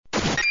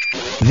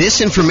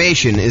This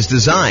information is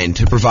designed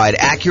to provide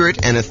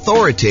accurate and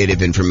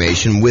authoritative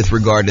information with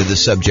regard to the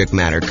subject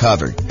matter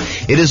covered.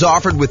 It is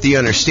offered with the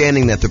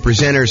understanding that the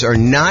presenters are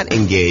not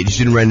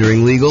engaged in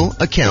rendering legal,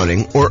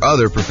 accounting, or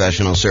other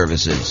professional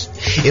services.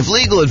 If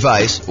legal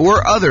advice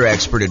or other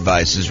expert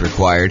advice is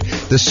required,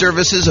 the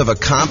services of a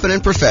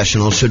competent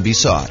professional should be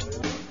sought.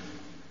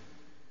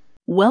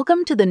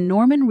 Welcome to the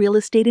Norman Real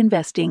Estate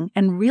Investing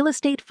and Real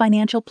Estate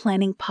Financial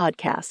Planning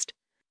Podcast.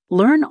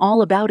 Learn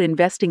all about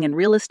investing in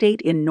real estate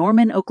in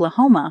Norman,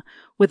 Oklahoma,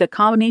 with a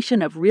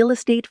combination of real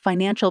estate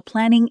financial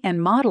planning and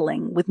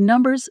modeling with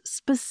numbers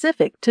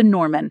specific to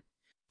Norman,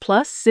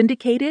 plus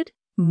syndicated,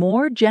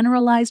 more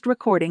generalized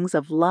recordings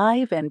of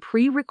live and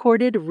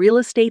pre-recorded real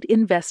estate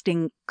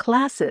investing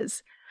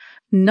classes,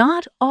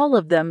 not all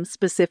of them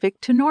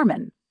specific to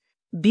Norman.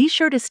 Be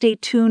sure to stay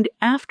tuned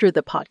after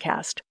the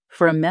podcast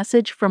for a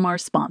message from our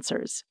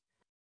sponsors.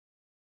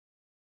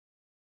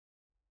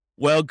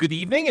 Well, good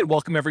evening and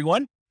welcome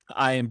everyone.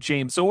 I am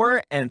James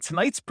Orr, and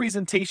tonight's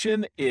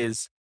presentation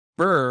is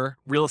BRRRR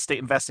Real Estate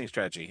Investing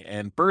Strategy.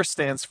 And BRRRR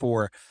stands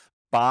for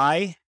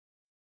Buy,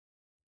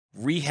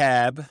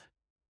 Rehab,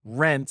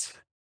 Rent,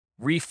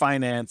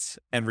 Refinance,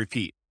 and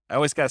Repeat. I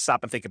always got to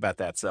stop and think about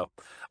that. So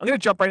I'm going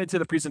to jump right into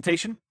the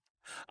presentation.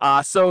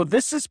 So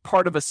this is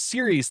part of a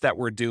series that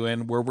we're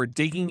doing where we're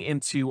digging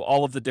into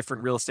all of the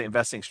different real estate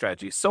investing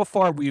strategies. So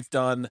far, we've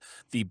done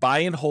the buy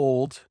and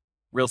hold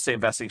real estate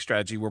investing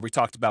strategy, where we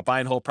talked about buy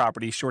and hold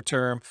property,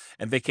 short-term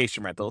and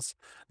vacation rentals.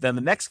 Then the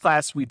next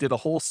class, we did a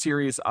whole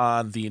series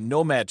on the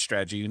nomad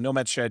strategy.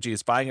 Nomad strategy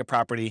is buying a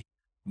property,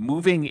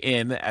 moving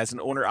in as an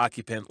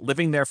owner-occupant,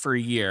 living there for a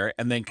year,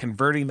 and then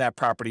converting that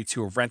property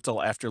to a rental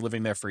after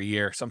living there for a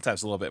year,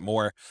 sometimes a little bit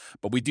more.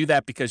 But we do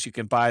that because you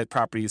can buy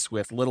properties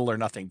with little or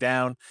nothing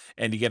down,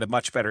 and you get a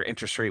much better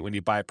interest rate when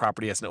you buy a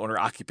property as an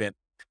owner-occupant.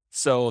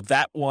 So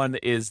that one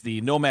is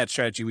the nomad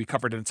strategy. We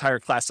covered an entire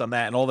class on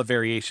that and all the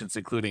variations,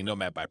 including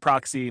nomad by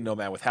proxy,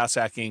 nomad with house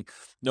hacking,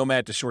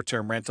 nomad to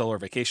short-term rental or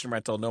vacation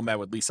rental, nomad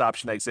with lease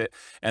option exit,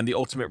 and the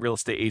ultimate real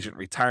estate agent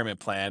retirement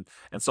plan.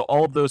 And so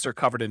all of those are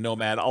covered in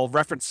nomad. I'll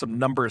reference some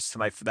numbers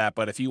tonight for that,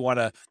 but if you want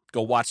to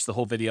go watch the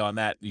whole video on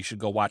that, you should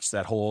go watch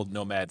that whole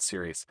nomad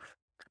series.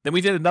 Then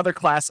we did another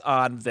class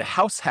on the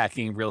house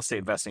hacking real estate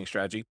investing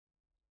strategy.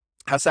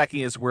 House hacking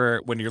is where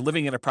when you're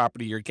living in a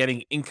property, you're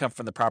getting income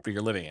from the property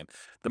you're living in.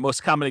 The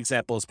most common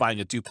example is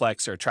buying a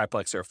duplex or a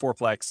triplex or a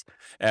fourplex,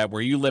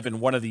 where you live in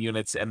one of the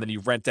units and then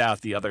you rent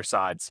out the other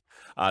sides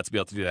to be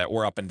able to do that,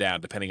 or up and down,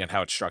 depending on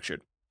how it's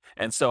structured.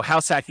 And so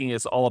house hacking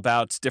is all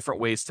about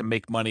different ways to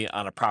make money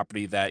on a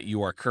property that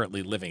you are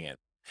currently living in.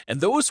 And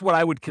those what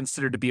I would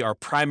consider to be our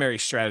primary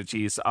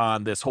strategies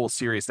on this whole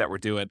series that we're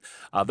doing.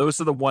 Those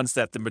are the ones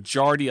that the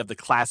majority of the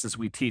classes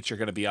we teach are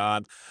going to be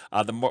on,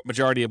 the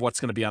majority of what's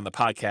going to be on the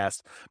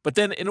podcast. But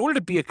then in order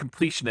to be a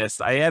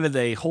completionist, I added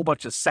a whole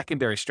bunch of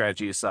secondary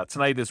strategies.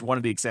 Tonight is one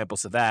of the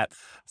examples of that.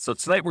 So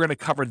tonight we're going to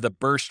cover the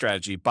BRRRR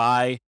strategy: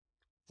 buy,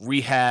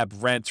 rehab,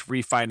 rent,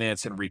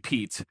 refinance, and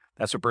repeat.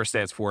 That's what BRRRR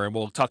stands for. And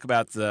we'll talk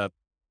about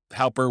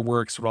how BRRRR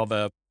works, what all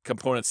the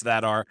components of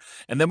that are.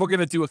 And then we're going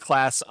to do a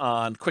class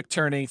on quick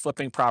turning,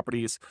 flipping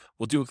properties.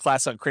 We'll do a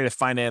class on creative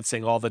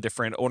financing, all the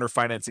different owner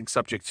financing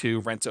subject to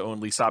rent to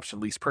own, lease option,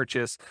 lease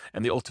purchase,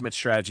 and the ultimate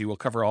strategy. We'll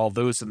cover all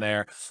those in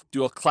there.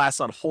 Do a class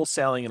on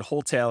wholesaling and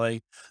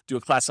wholetailing, do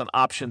a class on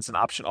options and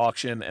option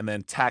auction, and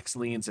then tax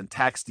liens and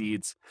tax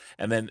deeds.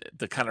 And then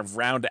to kind of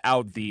round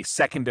out the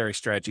secondary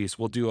strategies,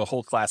 we'll do a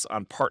whole class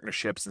on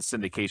partnerships and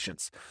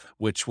syndications,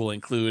 which will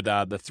include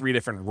the three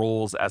different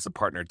roles as a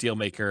partner: deal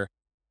maker,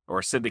 or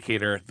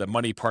syndicator, the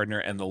money partner,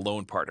 and the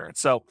loan partner. And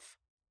so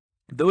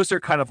those are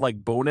kind of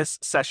like bonus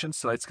sessions.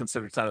 So it's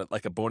considered kind of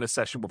like a bonus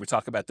session where we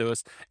talk about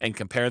those and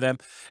compare them.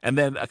 And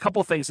then a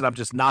couple of things that I'm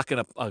just not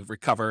going to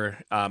recover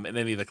in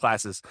any of the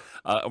classes.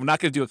 I'm not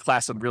going to do a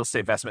class on real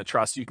estate investment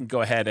trust. You can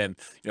go ahead and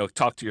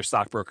talk to your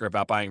stockbroker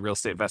about buying real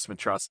estate investment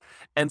trusts.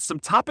 And some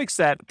topics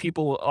that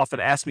people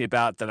often ask me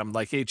about that I'm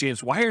like, hey,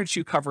 James, why aren't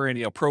you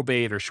covering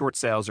probate or short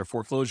sales or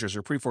foreclosures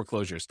or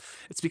pre-foreclosures?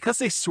 It's because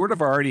they sort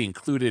of are already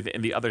included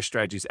in the other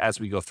strategies as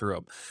we go through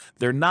them.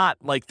 They're not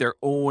like their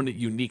own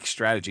unique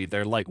strategy.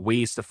 They're like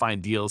ways to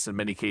find deals in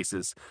many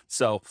cases.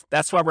 So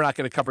that's why we're not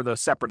going to cover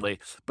those separately.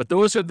 But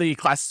those are the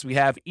classes we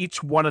have.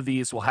 Each one of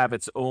these will have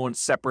its own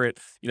separate,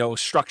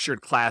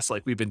 structured class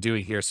like we've been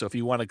doing here. So if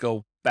you want to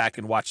go back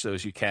and watch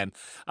those, you can,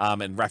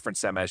 and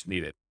reference them as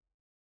needed.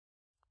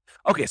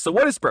 Okay, so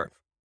what is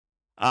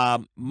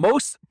BRRRR?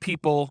 Most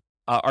people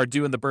are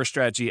doing the BRRRR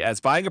strategy as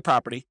buying a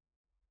property,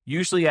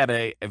 usually at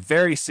a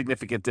very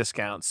significant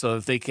discount, so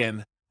that they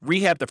can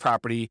rehab the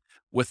property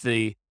with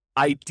the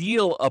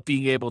ideal of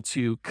being able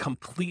to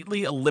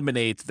completely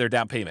eliminate their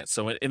down payment.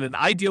 So in an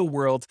ideal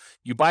world,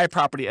 you buy a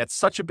property at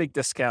such a big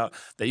discount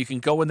that you can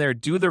go in there,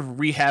 do the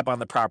rehab on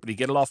the property,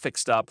 get it all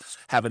fixed up,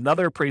 have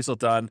another appraisal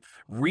done,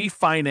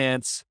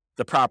 refinance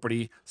the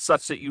property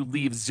such that you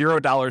leave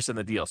 $0 in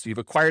the deal. So you've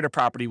acquired a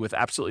property with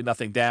absolutely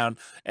nothing down,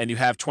 and you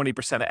have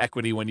 20% of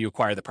equity when you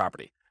acquire the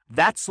property.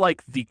 That's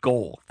like the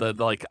goal, the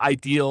like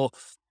ideal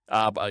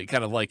kind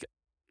of like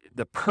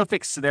the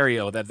perfect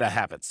scenario that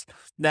happens.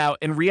 Now,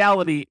 in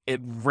reality, it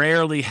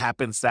rarely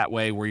happens that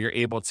way where you're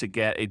able to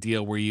get a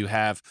deal where you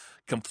have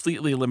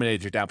completely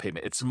eliminated your down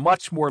payment. It's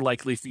much more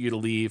likely for you to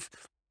leave,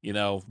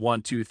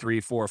 1, 2, 3,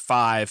 4,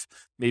 5,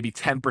 maybe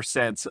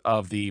 10%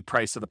 of the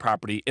price of the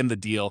property in the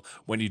deal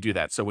when you do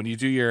that. So when you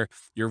do your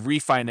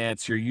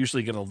refinance, you're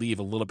usually going to leave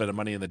a little bit of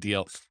money in the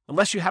deal,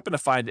 unless you happen to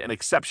find an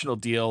exceptional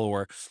deal,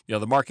 or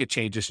the market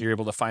changes and you're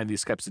able to find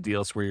these types of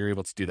deals where you're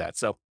able to do that.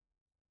 So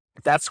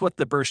that's what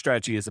the BRRRR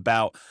strategy is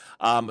about.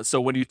 So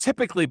when you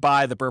typically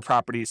buy the BRRRR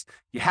properties,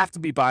 you have to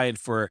be buying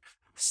for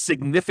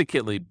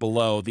significantly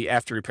below the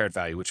after repaired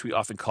value, which we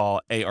often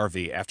call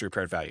ARV, after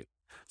repaired value.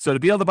 So to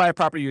be able to buy a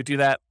property, you do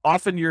that.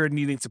 Often you're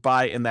needing to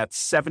buy in that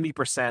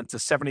 70% to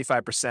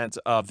 75%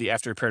 of the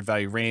after repaired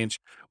value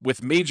range.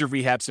 With major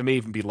rehabs, it may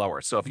even be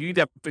lower. So if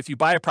you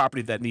buy a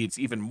property that needs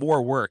even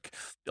more work,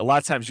 a lot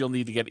of times you'll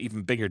need to get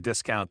even bigger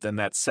discount than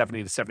that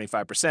 70 to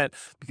 75%,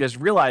 because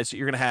realize that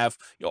you're going to have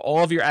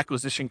all of your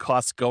acquisition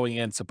costs going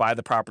in to buy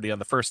the property on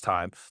the first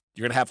time.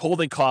 You're going to have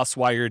holding costs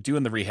while you're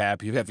doing the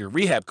rehab. You have your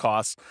rehab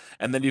costs,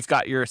 and then you've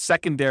got your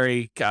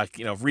secondary,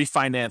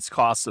 refinance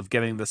costs of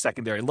getting the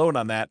secondary loan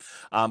on that.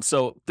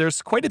 So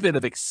there's quite a bit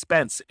of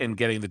expense in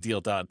getting the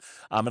deal done.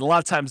 And a lot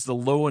of times the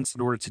loans,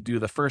 in order to do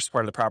the first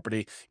part of the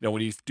property,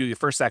 when you do your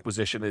first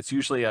acquisition, it's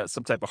usually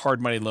some type of hard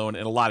money loan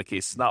in a lot of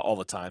cases, not all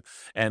the time.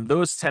 And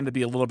those tend to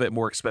be a little bit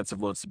more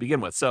expensive loans to begin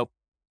with. So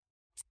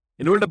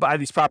in order to buy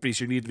these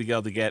properties, you need to be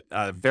able to get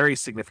very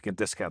significant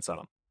discounts on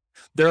them.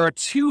 There are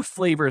two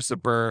flavors of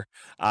BRRRR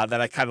that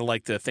I kind of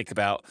like to think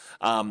about.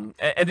 And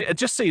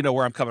just so you know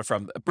where I'm coming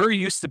from, BRRRR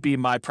used to be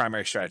my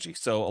primary strategy.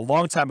 So a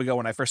long time ago,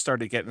 when I first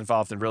started getting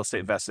involved in real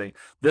estate investing,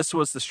 this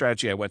was the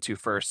strategy I went to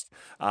first.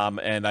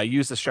 And I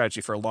used the strategy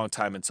for a long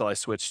time until I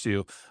switched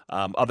to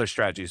other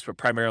strategies, but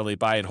primarily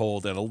buy and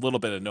hold and a little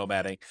bit of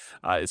nomading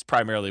is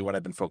primarily what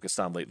I've been focused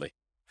on lately.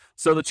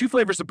 So the two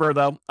flavors of BRRRR,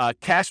 though,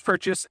 cash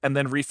purchase and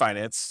then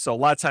refinance. So a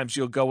lot of times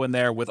you'll go in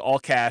there with all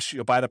cash,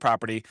 you'll buy the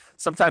property.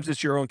 Sometimes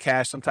it's your own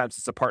cash, sometimes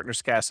it's a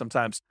partner's cash,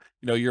 sometimes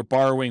you're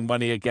borrowing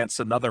money against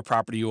another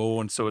property you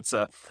own. So it's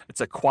a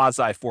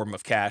quasi form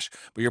of cash,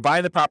 but you're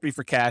buying the property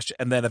for cash,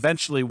 and then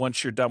eventually,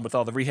 once you're done with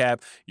all the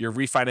rehab, you're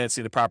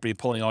refinancing the property and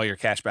pulling all your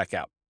cash back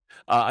out.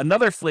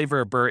 Another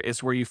flavor of BRRRR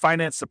is where you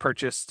finance the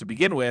purchase to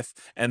begin with,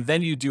 and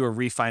then you do a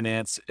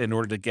refinance in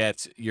order to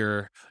get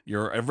your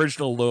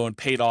original loan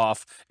paid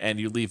off,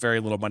 and you leave very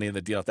little money in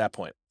the deal at that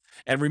point.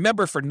 And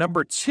remember, for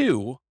number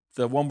two,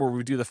 the one where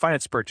we do the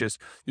finance purchase,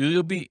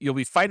 you'll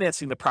be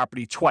financing the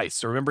property twice.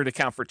 So remember to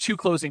account for 2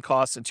 closing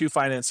costs and 2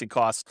 financing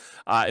costs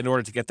in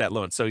order to get that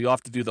loan. So you'll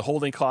have to do the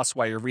holding costs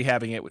while you're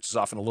rehabbing it, which is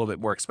often a little bit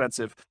more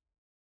expensive.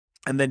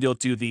 And then you'll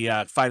do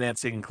the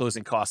financing and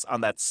closing costs on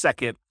that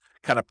second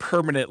kind of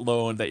permanent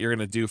loan that you're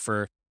going to do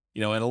for,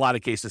 in a lot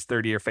of cases,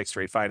 30-year fixed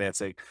rate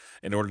financing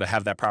in order to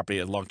have that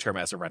property long-term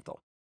as a rental.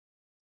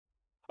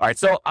 All right,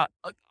 so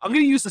I'm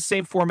going to use the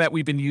same format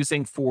we've been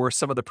using for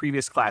some of the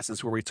previous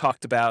classes where we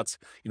talked about,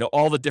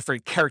 all the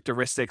different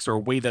characteristics or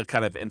way to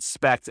kind of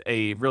inspect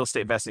a real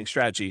estate investing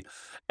strategy.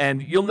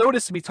 And you'll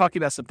notice me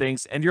talking about some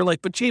things, and you're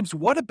like, but James,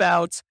 what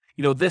about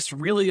this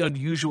really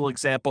unusual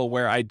example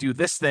where I do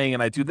this thing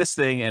and I do this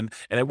thing and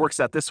it works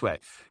out this way?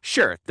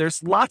 Sure,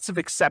 there's lots of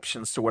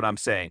exceptions to what I'm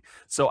saying.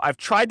 So I've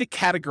tried to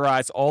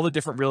categorize all the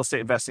different real estate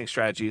investing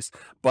strategies,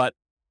 but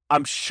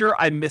I'm sure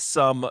I missed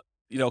some,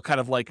 kind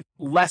of like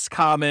less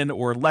common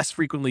or less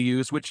frequently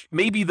used, which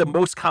may be the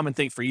most common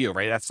thing for you,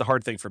 right? That's the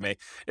hard thing for me,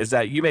 is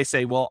that you may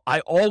say, well,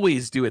 I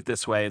always do it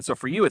this way. And so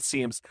for you, it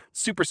seems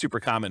super, super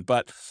common.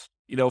 But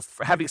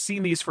having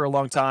seen these for a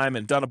long time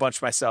and done a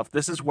bunch myself,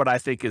 this is what I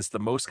think is the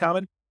most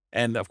common.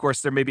 And of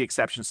course, there may be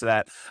exceptions to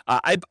that.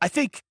 I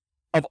think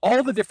of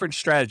all the different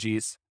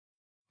strategies,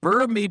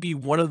 BRRRR may be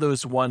one of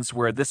those ones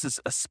where this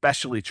is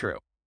especially true,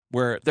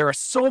 where there are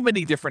so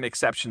many different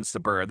exceptions to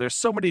BRRRR. There's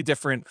so many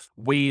different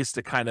ways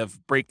to kind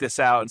of break this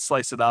out and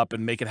slice it up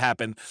and make it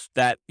happen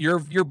that you're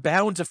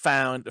bound to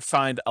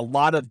find a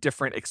lot of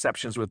different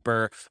exceptions with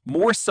BRRRR,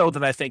 more so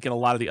than I think in a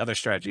lot of the other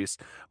strategies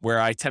where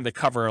I tend to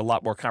cover a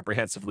lot more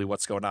comprehensively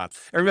what's going on.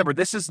 And remember,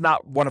 this is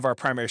not one of our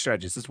primary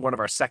strategies. This is one of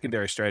our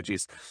secondary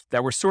strategies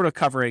that we're sort of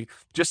covering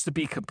just to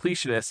be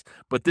completionists,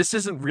 but this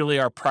isn't really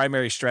our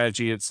primary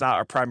strategy. It's not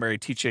our primary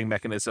teaching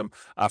mechanism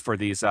for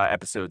these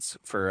episodes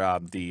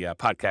for the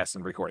podcast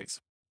and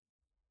recordings.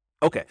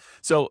 Okay,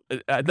 so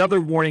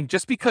another warning,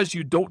 just because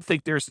you don't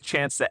think there's a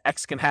chance that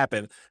X can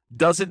happen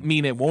doesn't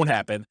mean it won't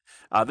happen.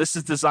 This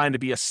is designed to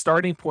be a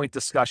starting point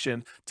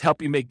discussion to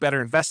help you make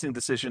better investing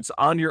decisions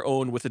on your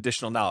own with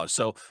additional knowledge.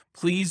 So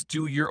please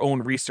do your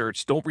own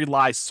research. Don't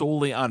rely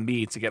solely on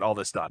me to get all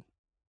this done.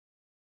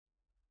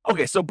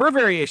 Okay, so BRRRR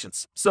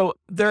variations. So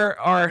there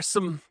are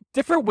some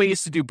different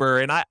ways to do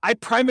BRRRR, and I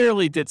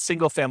primarily did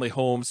single-family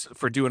homes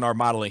for doing our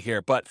modeling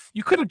here, but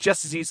you could have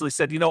just as easily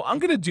said, I'm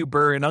going to do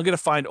BRRRR, and I'm going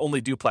to find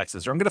only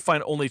duplexes, or I'm going to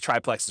find only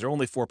triplexes, or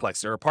only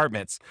fourplexes, or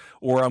apartments,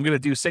 or I'm going to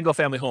do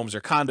single-family homes,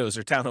 or condos,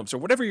 or townhomes, or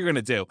whatever you're going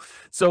to do.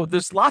 So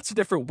there's lots of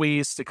different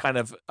ways to kind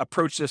of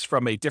approach this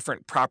from a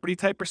different property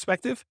type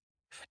perspective.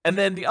 And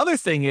then the other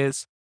thing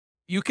is,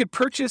 you could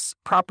purchase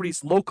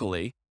properties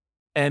locally.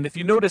 And if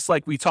you notice,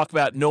 like we talk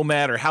about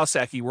nomad or house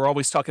hacking, we're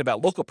always talking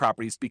about local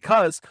properties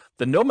because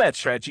the nomad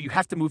strategy, you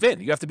have to move in.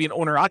 You have to be an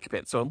owner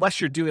occupant. So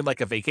unless you're doing like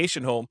a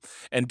vacation home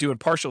and doing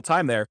partial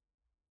time there,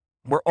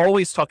 we're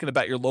always talking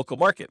about your local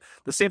market.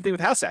 The same thing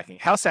with house hacking.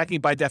 House hacking,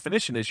 by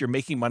definition, is you're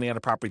making money on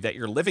a property that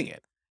you're living in.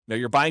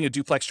 You're buying a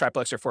duplex,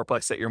 triplex, or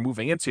fourplex that you're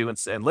moving into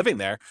and living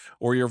there,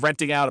 or you're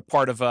renting out a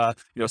part of a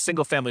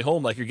single family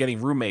home, like you're getting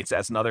roommates,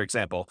 as another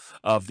example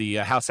of the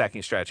house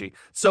hacking strategy.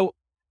 So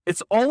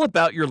it's all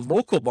about your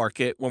local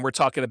market when we're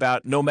talking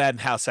about nomad and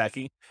house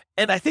hacking.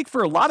 And I think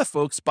for a lot of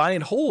folks, buy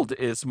and hold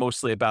is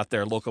mostly about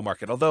their local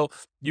market. Although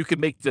you could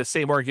make the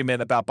same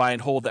argument about buy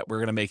and hold that we're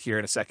going to make here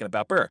in a second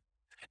about BRRRR.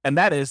 And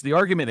that is, the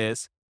argument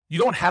is, you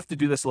don't have to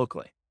do this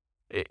locally.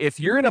 If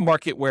you're in a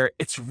market where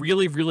it's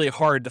really, really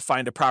hard to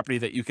find a property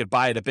that you could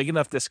buy at a big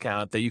enough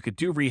discount that you could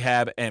do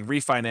rehab and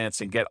refinance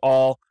and get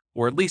all,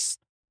 or at least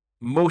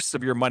most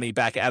of your money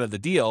back out of the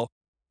deal,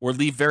 or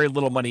leave very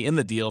little money in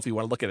the deal, if you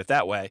want to look at it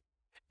that way.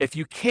 If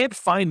you can't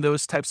find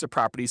those types of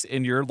properties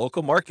in your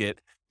local market,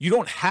 you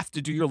don't have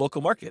to do your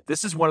local market.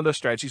 This is one of those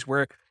strategies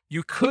where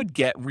you could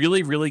get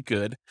really, really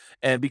good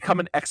and become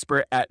an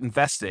expert at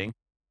investing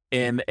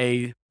in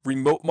a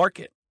remote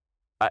market.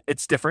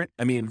 It's different.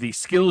 I mean, the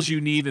skills you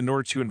need in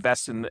order to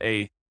invest in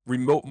a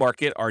remote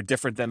market are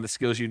different than the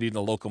skills you need in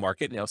a local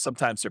market.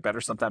 Sometimes they're better,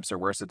 sometimes they're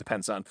worse. It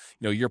depends on,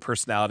 your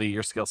personality,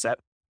 your skill set.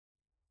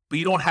 But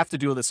you don't have to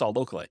do this all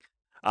locally.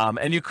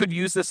 And you could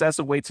use this as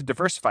a way to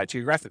diversify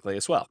geographically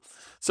as well.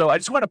 So I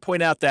just want to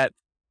point out that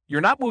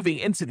you're not moving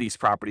into these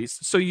properties.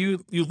 So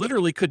you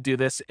literally could do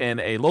this in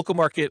a local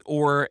market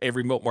or a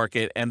remote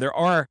market. And there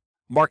are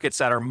markets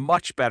that are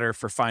much better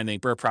for finding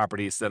BRRRR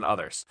properties than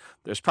others.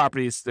 There's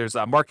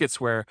markets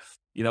where,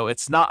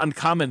 it's not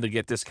uncommon to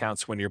get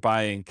discounts when you're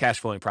buying cash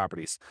flowing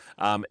properties.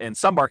 In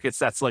some markets,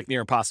 that's like near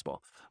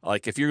impossible.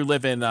 Like if you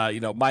live in,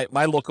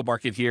 my local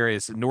market here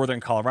is northern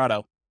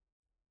Colorado.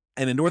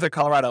 And in northern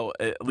Colorado,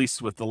 at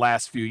least with the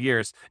last few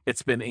years,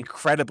 it's been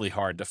incredibly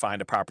hard to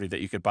find a property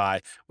that you could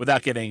buy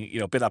without getting,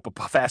 bid up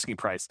above asking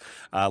price,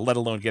 let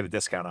alone get a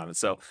discount on it.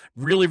 So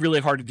really, really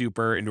hard to do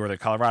BRRRR in northern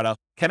Colorado.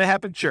 Can it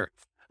happen? Sure.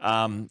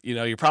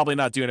 You're probably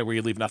not doing it where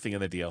you leave nothing in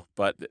the deal,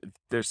 but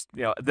there's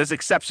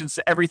exceptions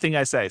to everything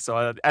I say.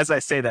 So as I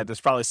say that,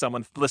 there's probably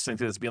someone listening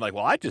to this being like,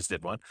 well, I just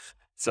did one.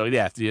 So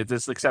yeah,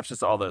 there's exceptions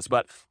to all those,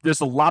 but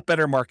there's a lot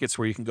better markets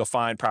where you can go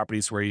find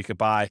properties where you could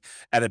buy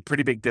at a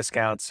pretty big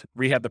discount,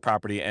 rehab the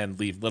property, and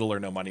leave little or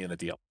no money in the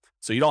deal.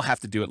 So you don't have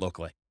to do it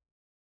locally.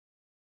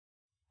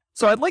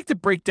 So I'd like to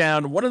break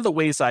down one of the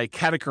ways I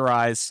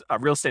categorize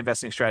real estate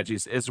investing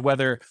strategies is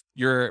whether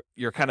you're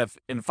kind of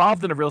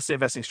involved in a real estate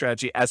investing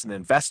strategy as an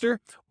investor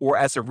or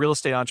as a real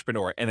estate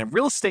entrepreneur. And a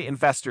real estate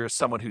investor is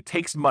someone who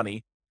takes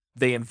money,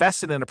 they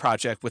invest it in a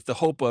project with the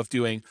hope of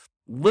doing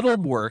little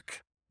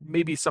work,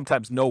 maybe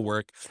sometimes no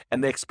work,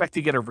 and they expect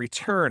to get a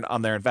return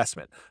on their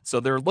investment. So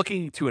they're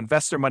looking to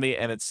invest their money,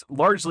 and it's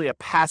largely a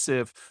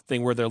passive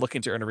thing where they're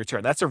looking to earn a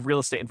return. That's a real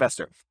estate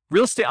investor.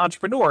 Real estate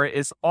entrepreneur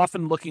is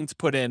often looking to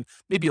put in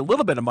maybe a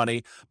little bit of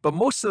money, but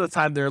most of the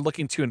time they're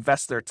looking to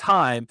invest their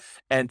time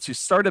and to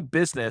start a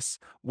business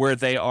where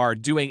they are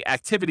doing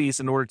activities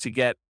in order to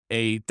get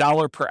a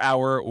dollar per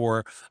hour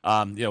or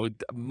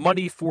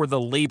money for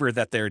the labor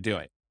that they're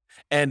doing.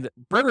 And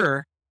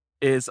BRRRR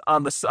is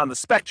on the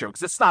spectrum,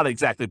 because it's not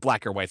exactly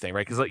black or white thing,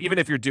 right? Because even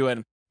if you're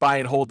doing buy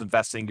and hold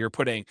investing, you're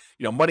putting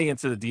money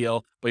into the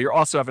deal, but you're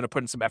also having to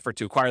put in some effort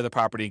to acquire the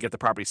property and get the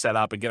property set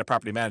up and get a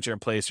property manager in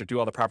place or do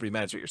all the property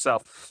management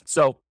yourself.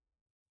 So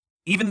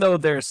even though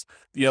there's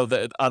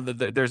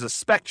there's a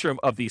spectrum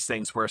of these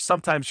things where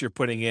sometimes you're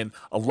putting in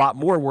a lot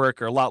more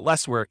work or a lot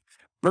less work,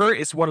 BRRRR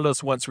is one of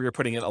those ones where you're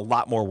putting in a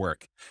lot more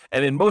work.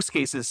 And in most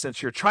cases,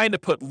 since you're trying to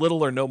put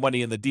little or no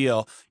money in the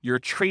deal, you're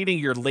trading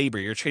your labor,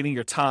 you're trading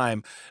your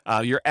time,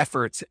 your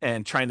efforts,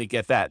 and trying to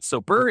get that.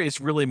 So BRRRR is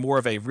really more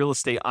of a real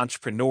estate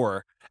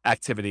entrepreneur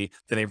activity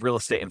than a real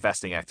estate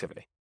investing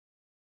activity.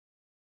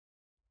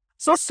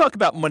 So let's talk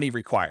about money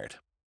required.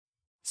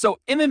 So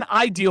in an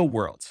ideal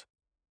world,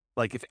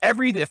 like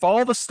if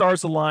all the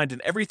stars aligned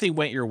and everything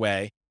went your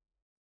way,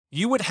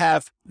 you would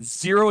have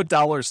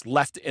 $0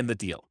 left in the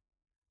deal.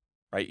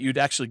 Right? You'd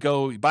actually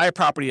go buy a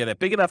property at a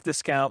big enough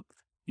discount.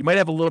 You might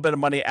have a little bit of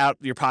money out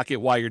of your pocket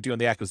while you're doing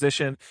the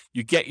acquisition.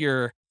 You get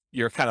your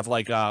kind of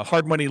like a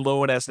hard money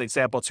loan, as an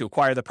example, to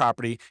acquire the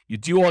property. You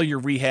do all your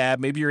rehab.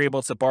 Maybe you're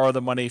able to borrow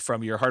the money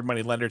from your hard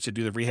money lender to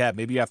do the rehab.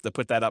 Maybe you have to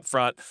put that up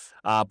front.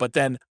 But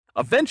then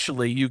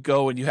eventually you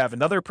go and you have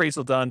another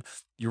appraisal done.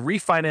 You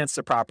refinance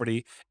the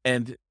property.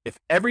 And if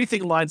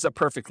everything lines up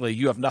perfectly,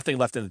 you have nothing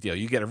left in the deal.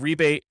 You get a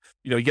rebate.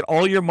 You get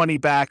all your money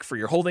back for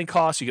your holding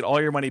costs. You get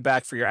all your money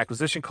back for your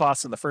acquisition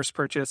costs in the first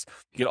purchase.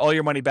 You get all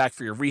your money back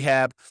for your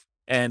rehab.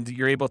 And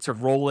you're able to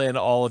roll in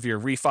all of your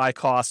refi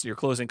costs, your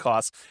closing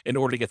costs in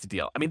order to get the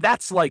deal. I mean,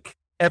 that's like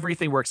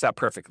everything works out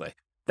perfectly.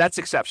 That's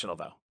exceptional,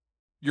 though.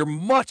 You're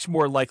much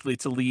more likely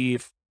to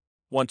leave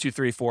 1, 2,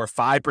 3, 4,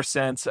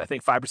 5%. I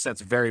think 5%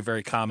 is very,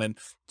 very common,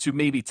 to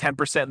maybe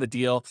 10% in the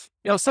deal.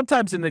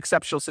 Sometimes in an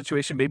exceptional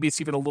situation, maybe it's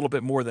even a little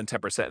bit more than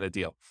 10% in a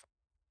deal.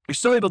 You're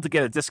still able to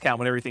get a discount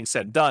when everything's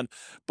said and done,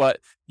 but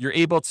you're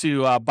able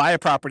to buy a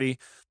property,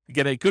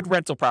 get a good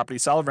rental property,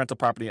 solid rental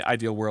property in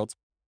ideal world,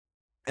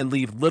 and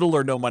leave little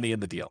or no money in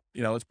the deal.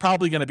 It's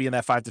probably going to be in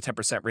that 5 to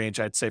 10% range,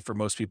 I'd say, for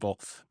most people.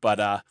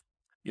 But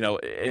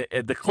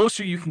the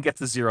closer you can get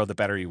to zero, the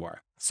better you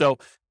are. So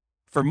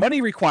for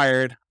money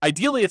required,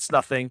 ideally it's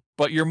nothing,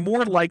 but you're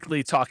more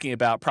likely talking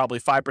about probably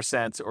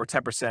 5% or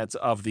 10%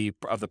 of the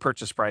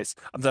purchase price,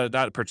 not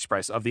the purchase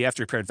price, of the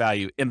after repaired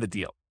value in the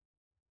deal.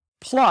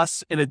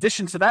 Plus, in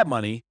addition to that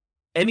money,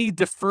 any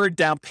deferred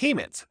down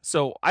payment.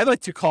 So I like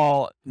to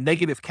call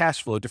negative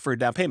cash flow deferred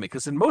down payment,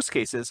 because in most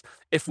cases,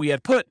 if we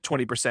had put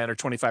 20% or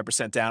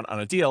 25% down on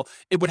a deal,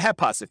 it would have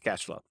positive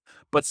cash flow.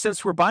 But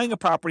since we're buying a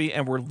property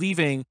and we're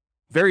leaving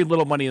very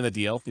little money in the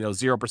deal,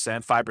 0%,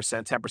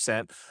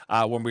 5%,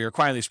 10%, when we are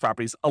acquiring these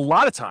properties, a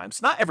lot of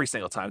times, not every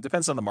single time, it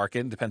depends on the market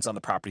and depends on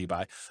the property you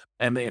buy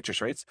and the interest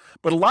rates,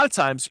 but a lot of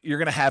times you're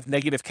going to have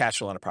negative cash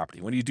flow on a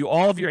property. When you do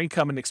all of your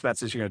income and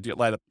expenses, you're going to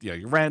light up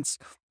your rents,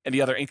 any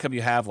other income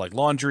you have like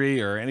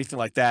laundry or anything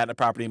like that in a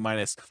property,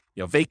 minus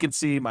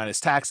vacancy,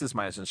 minus taxes,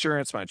 minus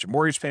insurance, minus your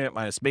mortgage payment,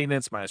 minus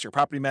maintenance, minus your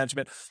property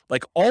management,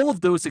 like all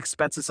of those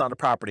expenses on a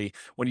property,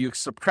 when you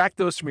subtract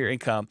those from your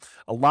income,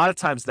 a lot of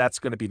times that's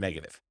going to be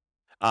negative.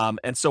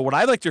 And so what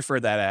I like to refer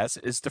that as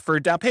is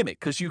deferred down payment,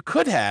 because you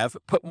could have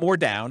put more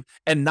down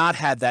and not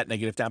had that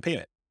negative down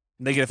payment,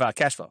 negative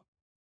cash flow.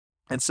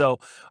 And so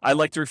I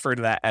like to refer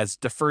to that as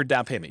deferred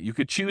down payment. You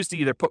could choose to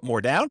either put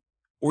more down,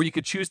 or you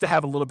could choose to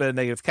have a little bit of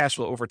negative cash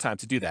flow over time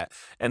to do that.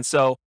 And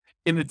so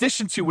in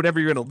addition to whatever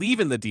you're going to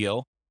leave in the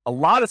deal, a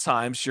lot of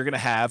times you're going to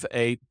have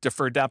a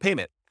deferred down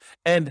payment.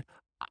 And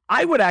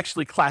I would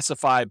actually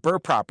classify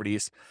BRRRR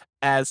properties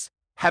as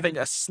having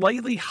a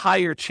slightly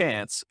higher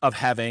chance of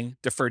having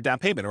deferred down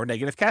payment or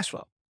negative cash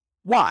flow.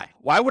 Why?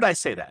 Why would I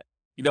say that?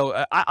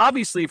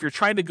 Obviously, if you're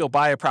trying to go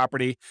buy a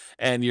property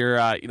and you're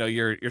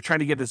trying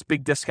to get this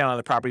big discount on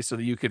the property so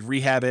that you could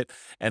rehab it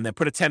and then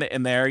put a tenant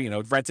in there,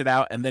 rent it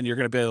out, and then you're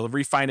going to be able to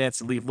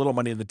refinance and leave little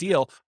money in the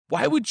deal,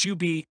 why would you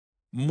be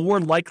more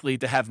likely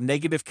to have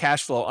negative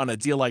cash flow on a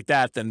deal like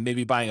that than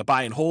maybe buying a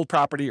buy and hold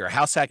property or a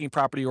house hacking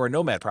property or a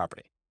nomad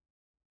property?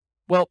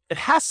 Well, it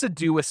has to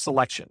do with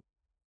selection.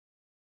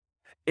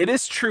 It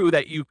is true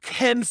that you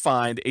can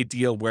find a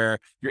deal where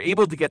you're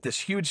able to get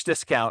this huge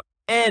discount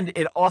and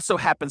it also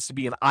happens to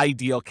be an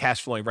ideal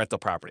cash flowing rental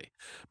property.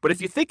 But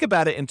if you think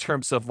about it in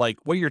terms of like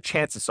what your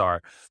chances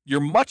are, you're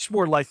much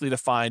more likely to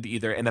find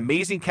either an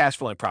amazing cash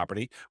flowing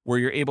property where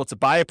you're able to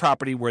buy a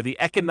property where the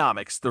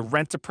economics, the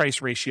rent to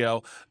price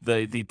ratio,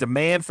 the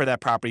demand for that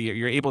property,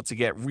 you're able to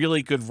get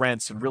really good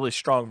rents and really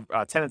strong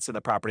tenants in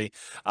the property,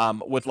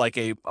 with like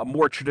a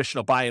more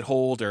traditional buy and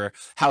hold or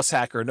house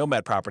hack or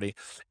nomad property.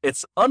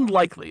 It's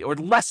unlikely or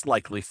less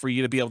likely for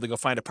you to be able to go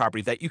find a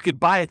property that you could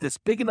buy at this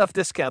big enough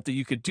discount that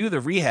you could do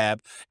the rehab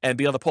and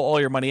be able to pull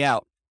all your money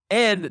out.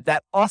 And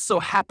that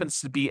also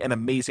happens to be an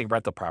amazing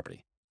rental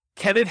property.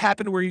 Can it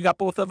happen where you got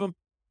both of them?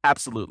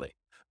 Absolutely.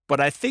 But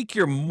I think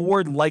you're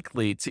more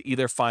likely to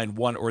either find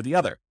one or the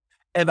other.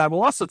 And I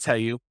will also tell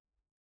you,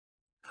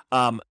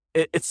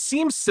 it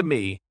seems to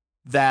me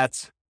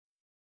that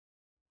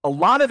a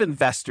lot of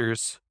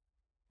investors,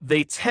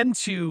 they tend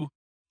to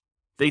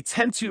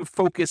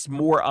focus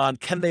more on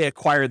can they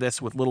acquire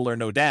this with little or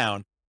no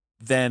down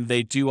than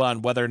they do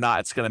on whether or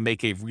not it's going to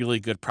make a really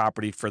good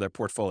property for their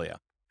portfolio.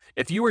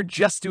 If you are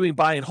just doing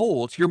buy and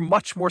hold, you're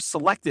much more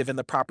selective in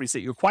the properties that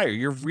you acquire.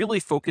 You're really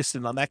focused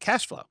in on that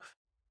cash flow.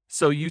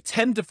 So you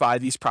tend to buy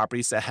these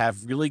properties that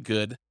have really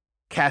good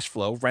cash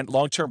flow,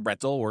 long-term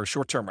rental or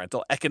short-term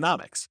rental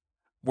economics.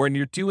 When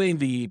you're doing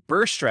the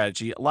BRRRR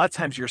strategy, a lot of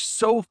times you're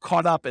so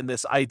caught up in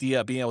this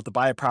idea of being able to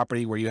buy a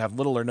property where you have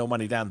little or no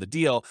money down the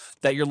deal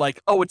that you're like,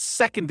 oh, it's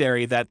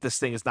secondary that this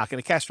thing is not going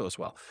to cash flow as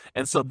well.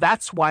 And so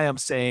that's why I'm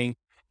saying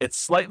it's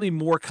slightly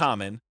more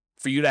common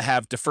for you to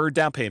have deferred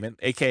down payment,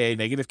 aka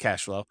negative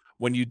cash flow,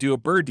 when you do a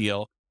BRRRR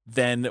deal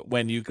than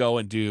when you go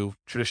and do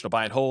traditional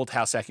buy and hold,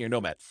 house hacking, or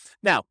nomad.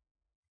 Now,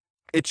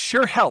 it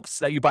sure helps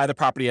that you buy the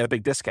property at a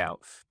big discount,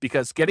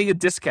 because getting a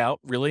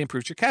discount really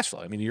improves your cash flow.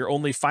 I mean, you're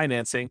only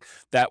financing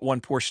that one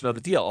portion of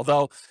the deal.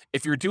 Although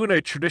if you're doing a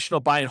traditional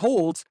buy and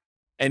hold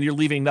and you're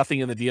leaving nothing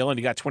in the deal and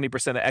you got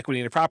 20% of equity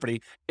in the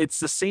property,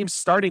 it's the same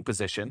starting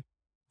position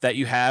that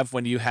you have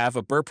when you have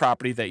a BRRRR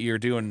property that you're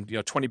doing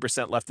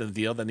 20% left in the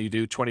deal, then you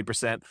do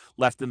 20%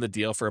 left in the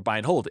deal for a buy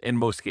and hold in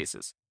most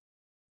cases.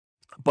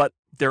 But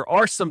there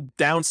are some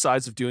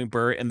downsides of doing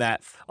BRRRR in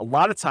that a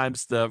lot of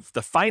times the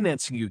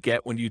financing you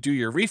get when you do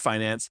your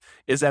refinance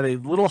is at a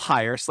little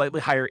higher,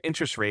 slightly higher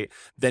interest rate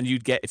than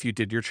you'd get if you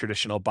did your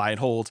traditional buy and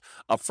hold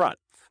up front.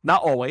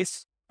 Not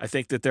always. I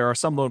think that there are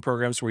some loan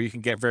programs where you can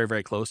get very,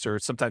 very close, or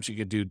sometimes you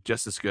can do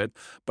just as good.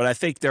 But I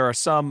think there are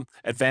some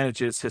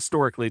advantages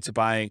historically to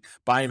buying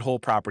buy and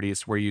hold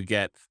properties where you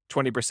get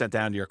 20%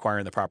 down, you're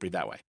acquiring the property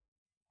that way.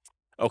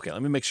 Okay,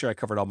 let me make sure I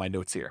covered all my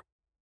notes here.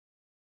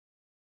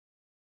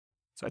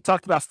 So I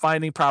talked about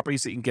finding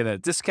properties that you can get at a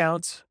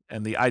discount,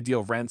 and the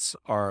ideal rents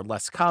are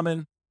less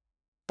common.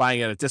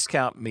 Buying at a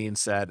discount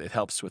means that it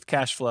helps with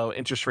cash flow.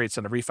 Interest rates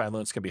on the refi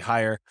loans can be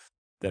higher.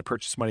 than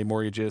purchase money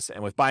mortgages.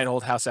 And with buy and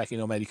hold, house hacking,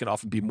 nomad, you can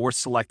often be more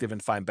selective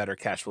and find better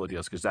cash flow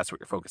deals because that's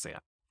what you're focusing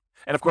on.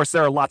 And of course,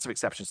 there are lots of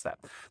exceptions to that.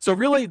 So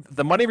really,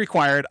 the money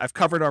required, I've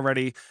covered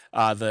already.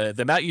 The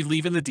amount you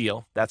leave in the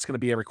deal, that's going to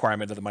be a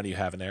requirement of the money you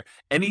have in there.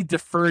 Any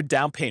deferred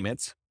down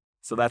payments,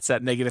 so that's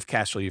that negative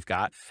cash flow you've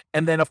got.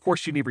 And then, of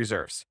course, you need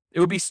reserves.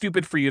 It would be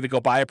stupid for you to go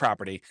buy a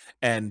property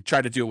and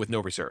try to do it with no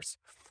reserves.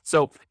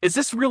 So is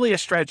this really a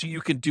strategy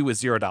you can do with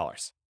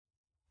 $0?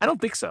 I don't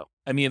think so.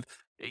 I mean,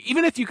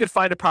 even if you could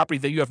find a property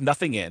that you have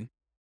nothing in,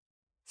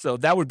 so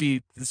that would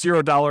be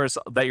 $0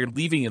 that you're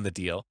leaving in the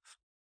deal.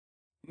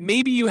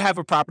 Maybe you have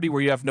a property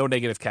where you have no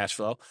negative cash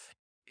flow,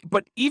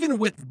 but even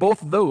with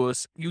both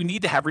those, you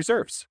need to have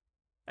reserves.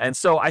 And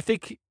so I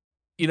think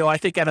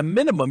at a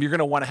minimum, you're going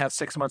to want to have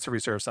 6 months of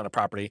reserves on a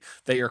property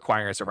that you're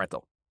acquiring as a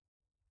rental.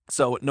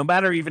 So no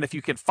matter even if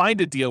you can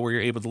find a deal where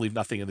you're able to leave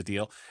nothing in the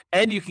deal,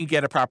 and you can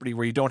get a property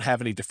where you don't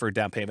have any deferred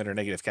down payment or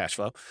negative cash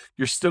flow,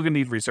 you're still going to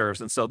need reserves.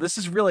 And so this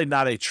is really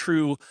not a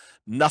true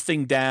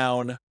nothing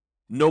down,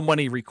 no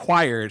money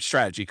required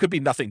strategy. It could be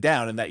nothing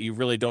down in that you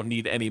really don't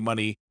need any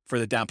money for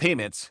the down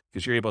payments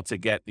because you're able to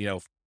get,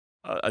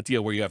 a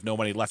deal where you have no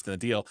money left in the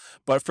deal.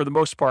 But for the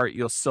most part,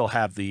 you'll still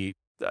have the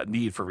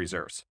need for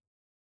reserves.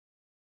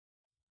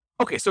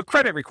 Okay, so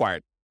credit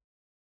required.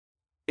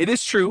 It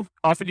is true.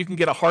 Often you can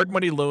get a hard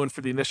money loan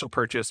for the initial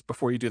purchase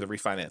before you do the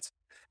refinance.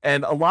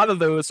 And a lot of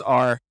those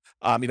are,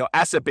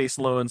 asset-based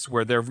loans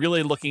where they're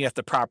really looking at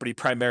the property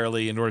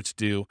primarily in order to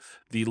do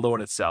the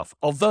loan itself.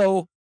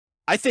 Although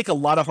I think a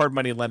lot of hard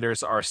money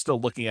lenders are still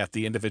looking at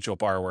the individual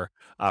borrower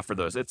for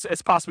those.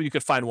 It's possible you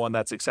could find one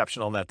that's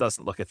exceptional and that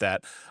doesn't look at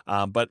that.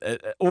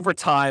 But over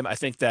time, I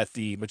think that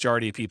the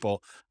majority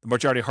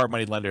of hard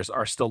money lenders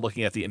are still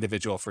looking at the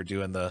individual for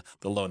doing the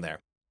loan there.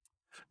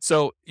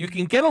 So you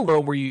can get a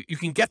loan where you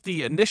can get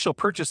the initial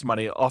purchase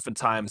money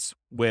oftentimes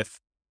with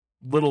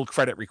little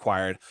credit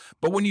required.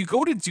 But when you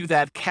go to do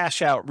that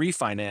cash out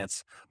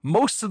refinance,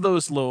 most of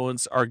those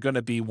loans are going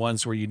to be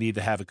ones where you need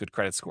to have a good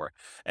credit score.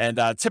 And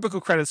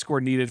typical credit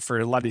score needed for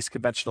a lot of these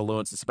conventional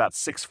loans is about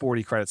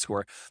 640 credit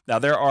score. Now,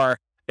 there are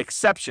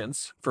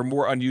exceptions for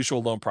more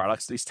unusual loan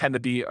products. These tend to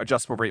be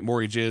adjustable rate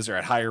mortgages or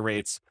at higher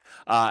rates,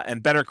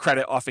 and better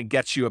credit often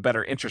gets you a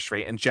better interest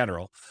rate in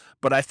general.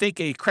 But I think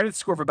a credit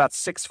score of about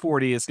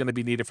 640 is going to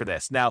be needed for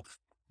this. Now,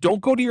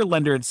 don't go to your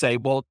lender and say,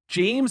 well,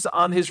 James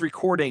on his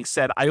recording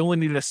said I only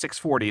needed a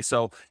 640,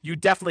 so you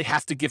definitely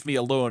have to give me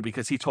a loan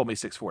because he told me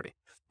 640.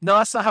 No,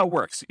 that's not how it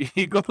works.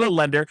 You go to the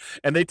lender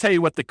and they tell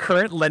you what the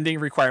current lending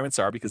requirements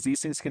are because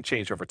these things can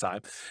change over time.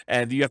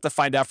 And you have to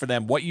find out for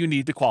them what you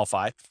need to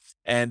qualify.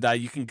 And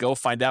you can go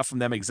find out from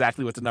them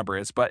exactly what the number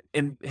is. But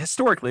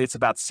historically, it's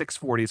about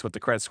 640 is what the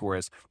credit score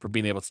is for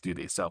being able to do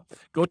these. So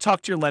go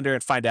talk to your lender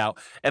and find out.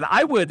 And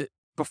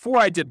before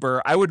I did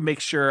BRRRR, I would make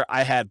sure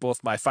I had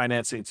both my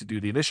financing to do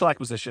the initial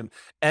acquisition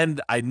and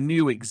I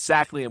knew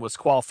exactly and was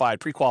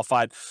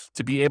pre-qualified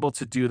to be able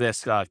to do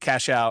this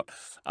cash out,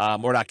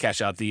 or not cash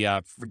out, the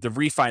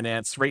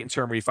refinance, rate and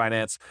term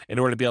refinance in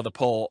order to be able to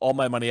pull all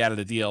my money out of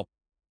the deal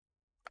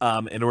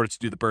in order to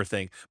do the BRRRR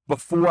thing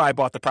before I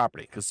bought the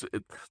property. Because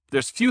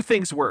there's few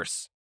things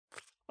worse.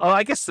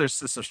 I guess there's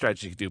some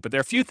strategy you can do, but there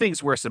are a few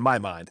things worse in my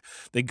mind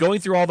than going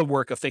through all the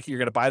work of thinking you're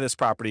going to buy this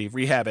property,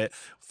 rehab it,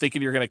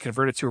 thinking you're going to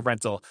convert it to a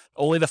rental,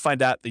 only to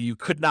find out that you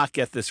could not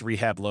get this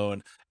rehab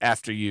loan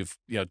after you've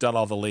done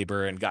all the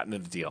labor and gotten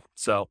into the deal.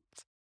 So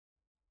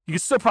you can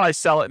still probably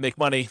sell it and make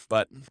money,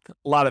 but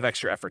a lot of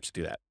extra effort to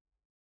do that.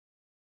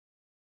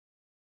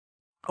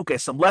 Okay,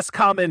 some less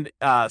common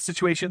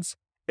situations.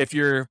 If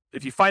you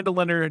find a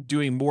lender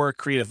doing more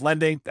creative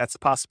lending, that's a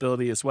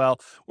possibility as well.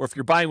 Or if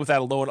you're buying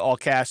without a loan, all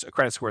cash, a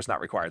credit score is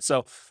not required.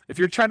 So if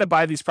you're trying to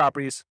buy these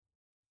properties,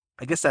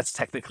 I guess that's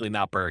technically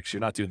not BRRRR because you're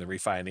not doing the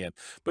refi in the end.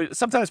 But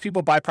sometimes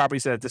people buy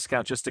properties at a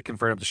discount just to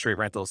convert them to straight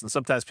rentals. And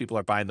sometimes people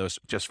are buying those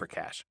just for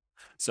cash.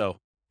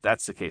 So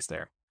that's the case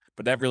there.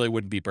 But that really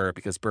wouldn't be BRRRR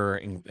because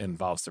BRRRR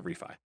involves the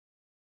refi.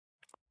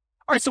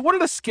 All right, so what are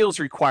the skills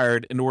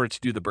required in order to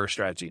do the BRRRR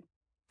strategy?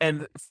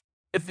 And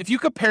if you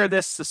compare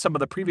this to some of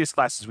the previous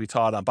classes we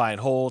taught on buy and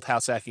hold,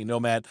 house hacking,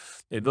 nomad,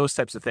 those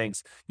types of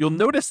things, you'll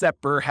notice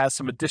that BRRRR has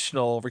some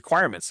additional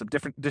requirements, some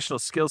different additional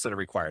skills that are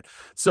required.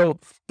 So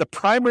the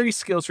primary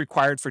skills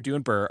required for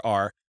doing BRRRR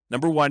are,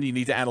 number one, you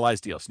need to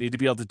analyze deals. You need to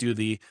be able to do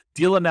the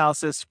deal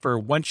analysis for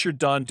once you're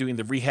done doing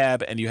the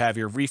rehab and you have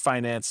your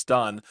refinance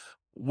done,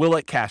 will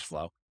it cash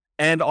flow?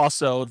 And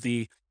also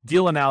the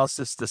deal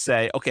analysis to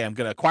say, okay, I'm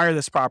going to acquire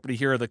this property.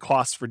 Here are the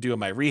costs for doing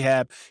my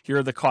rehab. Here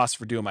are the costs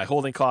for doing my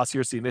holding costs.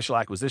 Here's the initial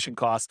acquisition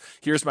costs.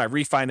 Here's my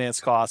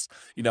refinance costs,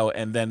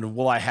 and then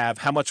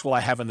how much will I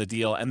have in the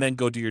deal? And then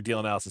go do your deal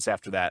analysis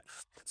after that.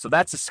 So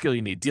that's a skill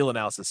you need, deal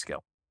analysis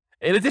skill.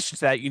 In addition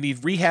to that, you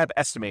need rehab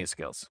estimating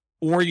skills,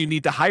 or you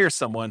need to hire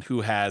someone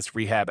who has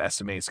rehab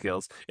estimating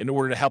skills in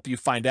order to help you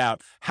find out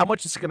how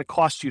much it's going to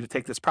cost you to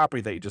take this property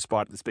that you just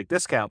bought at this big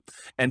discount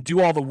and do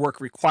all the work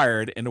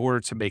required in order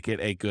to make it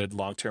a good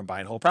long-term buy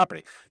and hold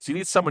property. So you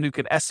need someone who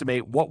can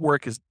estimate what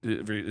work is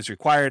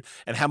required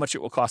and how much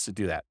it will cost to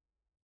do that.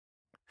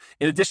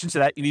 In addition to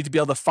that, you need to be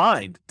able to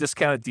find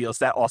discounted deals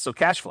that also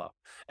cash flow.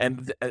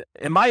 And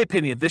in my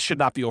opinion, this should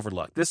not be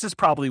overlooked. This is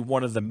probably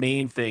one of the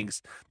main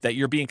things that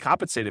you're being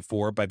compensated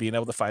for by being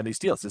able to find these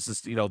deals. This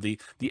is, the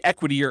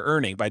equity you're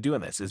earning by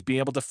doing this is being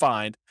able to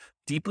find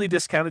deeply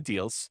discounted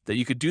deals that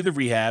you could do the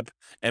rehab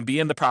and be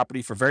in the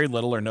property for very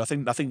little or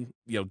nothing,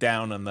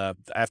 down on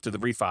after the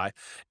refi.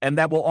 And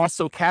that will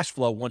also cash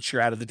flow once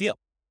you're out of the deal,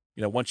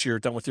 once you're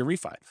done with your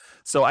refi.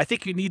 So I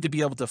think you need to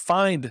be able to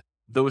find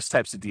those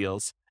types of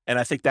deals. And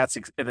I think that's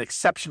an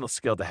exceptional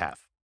skill to have.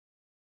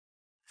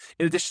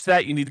 In addition to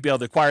that, you need to be able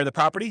to acquire the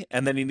property,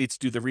 and then you need to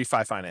do the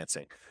refi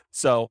financing.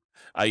 So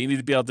you need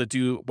to be able to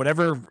do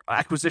whatever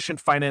acquisition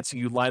financing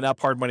you line up,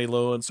 hard money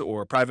loans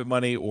or private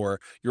money or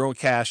your own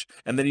cash,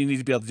 and then you need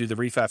to be able to do the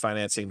refi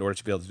financing in order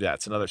to be able to do that.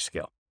 It's another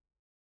skill.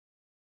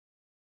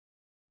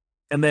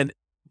 And then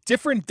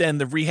different than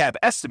the rehab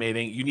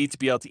estimating, you need to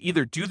be able to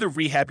either do the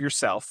rehab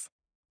yourself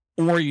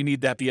or you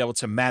need to be able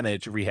to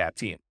manage a rehab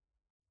team.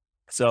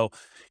 So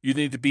you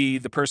need to be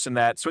the person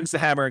that swings the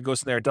hammer and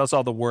goes in there, does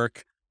all the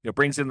work,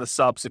 brings in the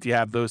subs if you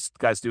have those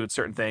guys doing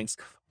certain things,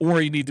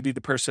 or you need to be the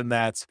person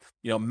that,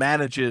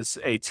 manages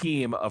a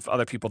team of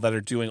other people that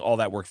are doing all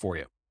that work for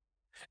you.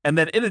 And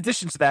then in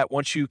addition to that,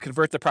 once you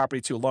convert the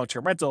property to a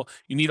long-term rental,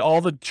 you need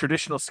all the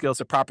traditional skills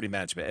of property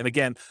management. And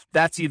again,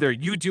 that's either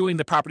you doing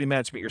the property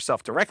management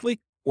yourself directly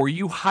or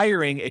you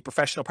hiring a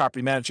professional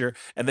property manager,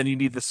 and then you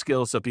need the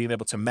skills of being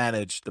able to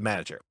manage the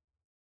manager.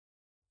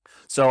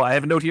 So I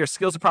have a note here,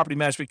 skills of property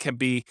management can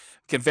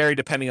vary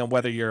depending on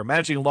whether you're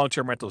managing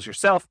long-term rentals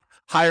yourself,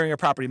 hiring a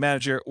property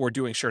manager, or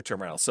doing short-term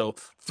rentals. So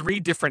 3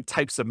 different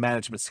types of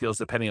management skills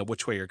depending on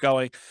which way you're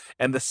going.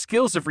 And the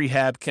skills of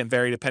rehab can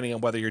vary depending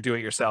on whether you're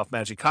doing it yourself,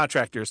 managing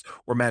contractors,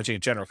 or managing a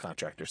general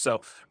contractor. So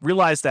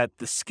realize that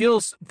the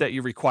skills that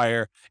you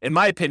require, in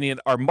my opinion,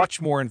 are much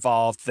more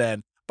involved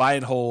than buy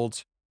and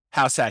hold,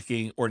 house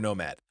hacking, or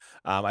nomad.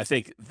 I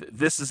think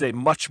this is a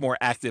much more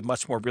active,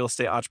 much more real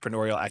estate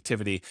entrepreneurial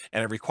activity,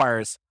 and it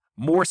requires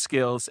more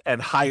skills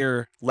and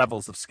higher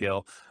levels of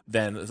skill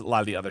than a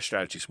lot of the other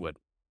strategies would.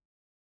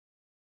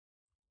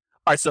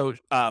 All right, so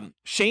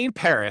Shane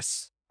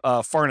Paris,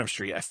 Farnham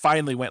Street, I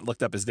finally went and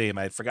looked up his name.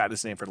 I had forgotten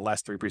his name for the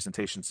last 3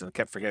 presentations and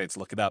kept forgetting to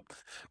look it up.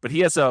 But he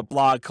has a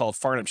blog called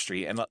Farnham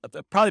Street, and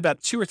probably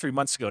about 2 or 3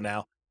 months ago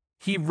now,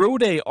 he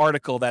wrote an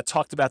article that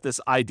talked about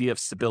this idea of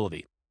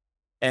stability.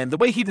 And the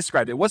way he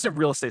described it wasn't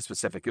real estate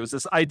specific. It was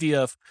this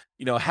idea of,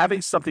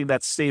 having something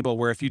that's stable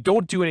where if you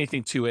don't do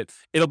anything to it,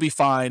 it'll be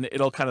fine.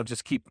 It'll kind of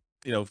just keep,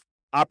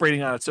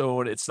 operating on its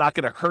own. It's not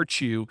going to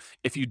hurt you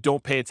if you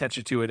don't pay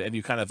attention to it and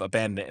you kind of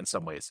abandon it in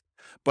some ways.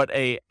 But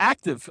a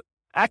active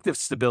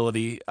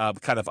stability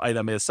kind of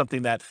item is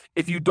something that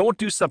if you don't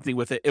do something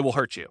with it, it will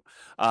hurt you.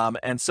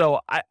 And so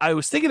I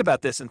was thinking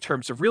about this in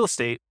terms of real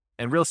estate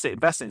and real estate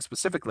investing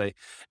specifically.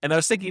 And I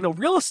was thinking,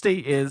 real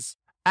estate is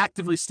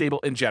actively stable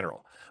in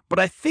general. But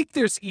I think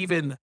there's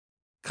even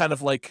kind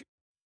of like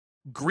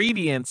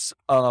gradients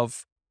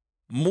of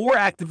more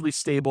actively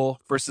stable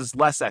versus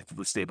less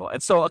actively stable.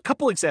 And so a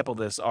couple examples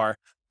of this are,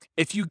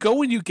 if you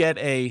go and you get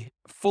a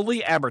fully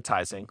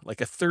amortizing,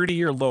 like a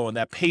 30-year loan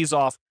that pays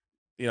off,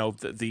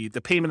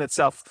 the payment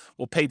itself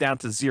will pay down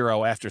to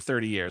 0 after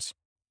 30 years.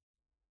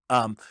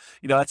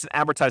 That's an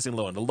amortizing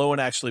loan. The loan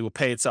actually will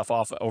pay itself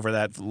off over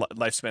that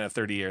lifespan of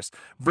 30 years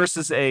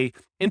versus a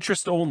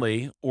interest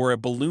only or a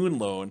balloon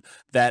loan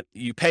that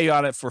you pay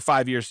on it for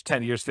 5 years,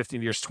 10 years,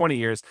 15 years, 20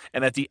 years.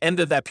 And at the end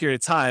of that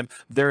period of time,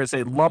 there is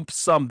a lump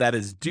sum that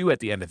is due at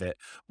the end of it.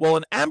 Well,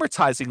 an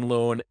amortizing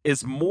loan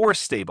is more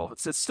stable.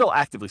 It's still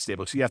actively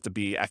stable, so you have to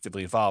be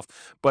actively involved,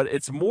 but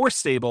it's more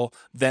stable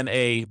than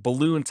a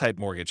balloon type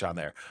mortgage on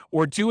there.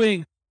 Or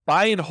doing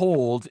buy and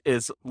hold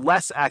is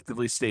less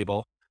actively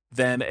stable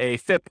than a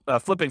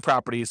flipping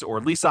properties or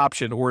lease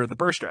option or the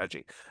BRRRR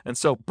strategy. And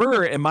so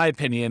BRRRR, in my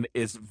opinion,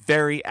 is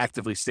very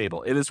actively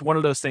stable. It is one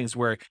of those things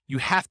where you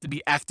have to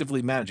be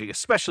actively managing,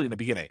 especially in the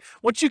beginning.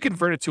 Once you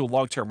convert it to a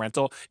long-term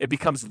rental, it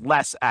becomes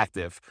less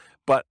active.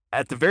 But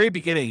at the very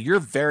beginning, you're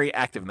very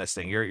active in this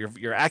thing.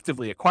 You're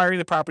actively acquiring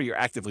the property, you're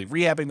actively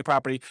rehabbing the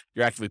property,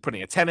 you're actively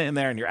putting a tenant in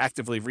there, and you're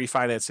actively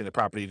refinancing the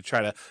property to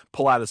try to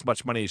pull out as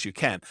much money as you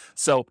can.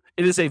 So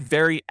it is a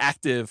very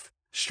active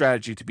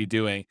strategy to be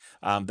doing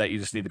that you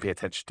just need to pay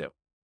attention to.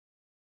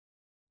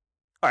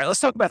 All right, let's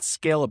talk about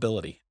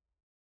scalability.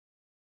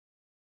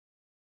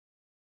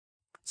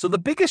 So the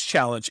biggest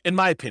challenge, in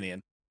my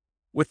opinion,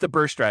 with the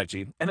BRRRR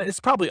strategy, and it's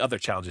probably other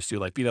challenges too,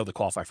 like being able to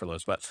qualify for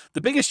loans, but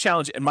the biggest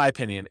challenge, in my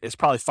opinion, is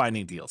probably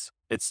finding deals.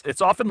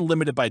 It's often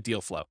limited by deal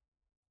flow.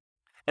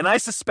 And I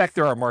suspect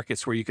there are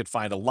markets where you could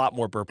find a lot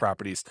more BRRRR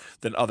properties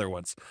than other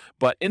ones.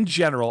 But in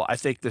general, I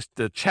think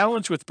the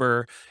challenge with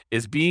BRRRR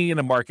is being in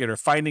a market or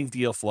finding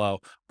deal flow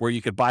where you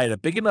could buy at a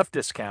big enough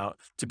discount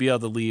to be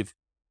able to leave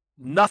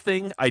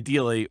nothing,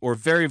 ideally, or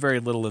very, very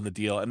little in the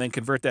deal, and then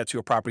convert that to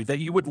a property that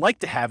you would like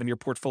to have in your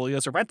portfolio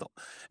as a rental.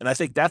 And I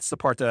think that's the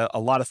part that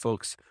a lot of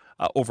folks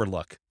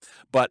overlook.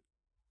 But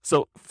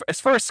So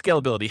as far as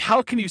scalability,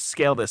 how can you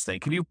scale this thing?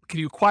 Can you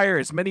acquire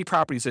as many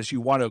properties as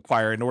you want to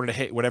acquire in order to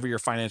hit whatever your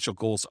financial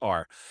goals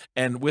are?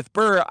 And with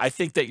BRRRR, I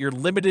think that you're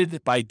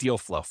limited by deal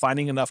flow,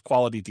 finding enough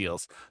quality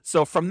deals.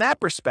 So from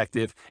that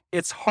perspective,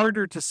 it's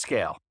harder to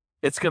scale.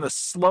 It's going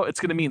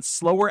to mean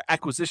slower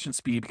acquisition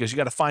speed because you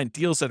got to find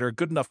deals that are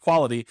good enough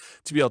quality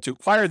to be able to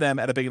acquire them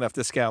at a big enough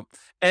discount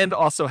and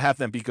also have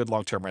them be good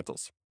long-term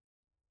rentals.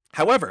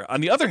 However, on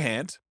the other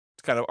hand,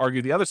 to kind of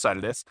argue the other side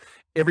of this,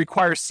 it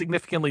requires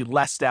significantly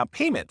less down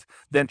payment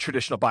than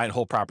traditional buy and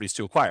hold properties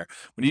to acquire.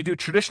 When you do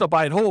traditional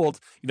buy and hold,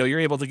 you're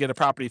able to get a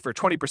property for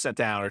 20%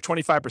 down or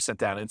 25%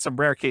 down. In some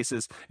rare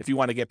cases, if you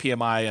want to get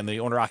PMI and the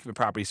owner occupant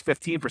properties,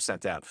 15%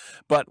 down.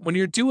 But when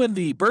you're doing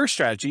the BRRRR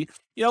strategy,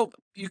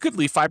 you could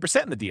leave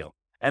 5% in the deal.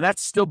 And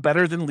that's still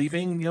better than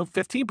leaving,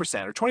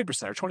 15% or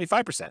 20% or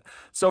 25%.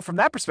 So from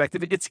that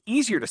perspective, it's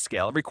easier to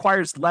scale. It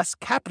requires less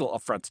capital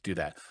upfront to do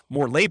that.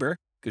 More labor,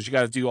 because you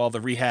got to do all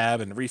the rehab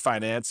and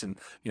refinance and,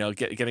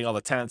 getting all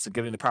the tenants and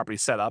getting the property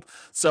set up.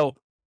 So,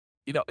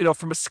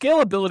 from a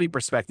scalability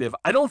perspective,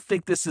 I don't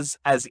think this is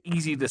as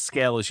easy to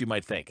scale as you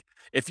might think.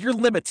 If your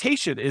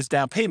limitation is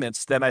down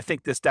payments, then I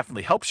think this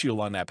definitely helps you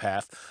along that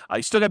path.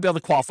 You still got to be able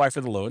to qualify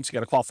for the loans. You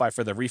got to qualify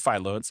for the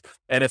refi loans.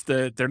 And if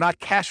they're not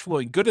cash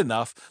flowing good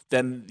enough,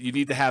 then you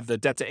need to have the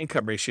debt to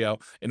income ratio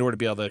in order to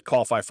be able to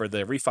qualify for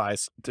the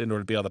refis, in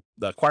order to be able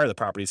to acquire the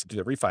properties and do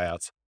the refi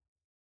outs.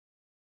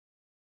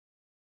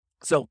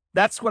 So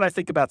that's what I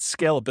think about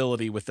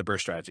scalability with the BRRRR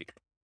strategy.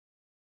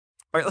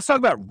 All right, let's talk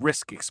about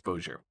risk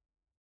exposure.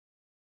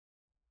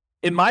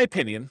 In my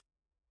opinion,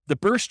 the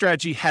BRRRR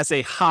strategy has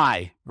a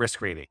high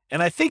risk rating.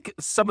 And I think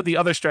some of the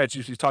other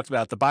strategies we talked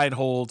about, the buy and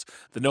hold,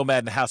 the nomad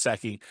and the house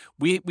hacking,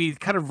 we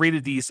kind of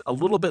rated these a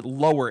little bit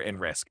lower in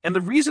risk. And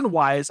the reason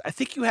why is I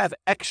think you have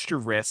extra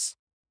risks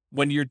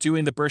when you're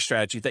doing the BRRRR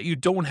strategy that you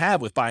don't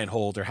have with buy and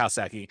hold or house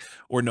hacking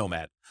or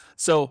nomad.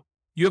 So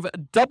you have a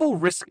double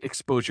risk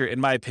exposure,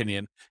 in my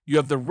opinion. You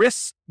have the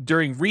risks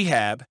during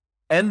rehab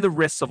and the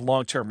risks of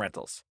long-term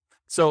rentals.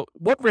 So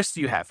what risks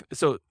do you have?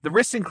 So the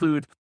risks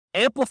include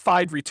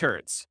amplified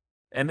returns,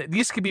 and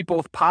these can be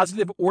both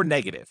positive or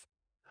negative.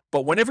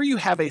 But whenever you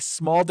have a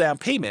small down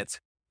payment,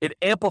 it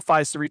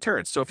amplifies the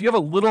returns. So if you have a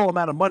little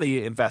amount of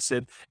money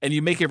invested and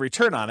you make a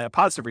return on it, a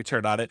positive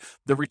return on it,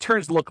 the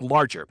returns look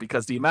larger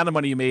because the amount of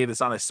money you made is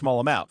on a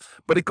small amount.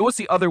 But it goes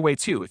the other way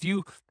too. If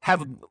you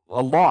have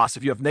a loss,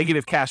 if you have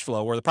negative cash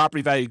flow or the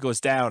property value goes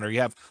down or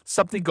you have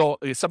something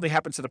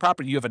happens to the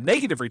property, you have a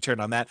negative return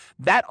on that,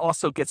 that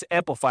also gets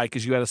amplified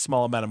because you had a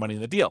small amount of money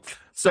in the deal.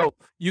 So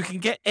you can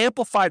get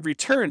amplified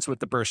returns with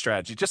the BRRRR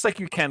strategy, just like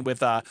you can with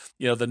the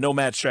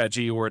nomad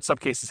strategy, or in some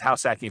cases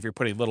house hacking if you're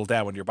putting little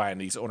down when you're buying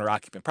these owner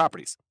occupant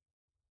properties.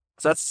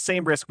 So that's the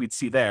same risk we'd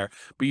see there,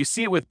 but you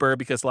see it with BRRRR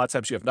because a lot of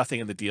times you have nothing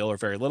in the deal or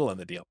very little in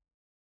the deal.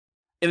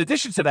 In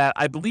addition to that,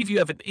 I believe you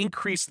have an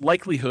increased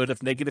likelihood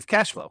of negative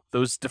cash flow,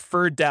 those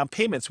deferred down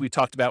payments we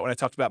talked about when I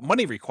talked about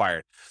money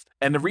required.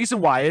 And the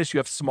reason why is you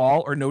have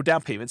small or no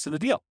down payments in the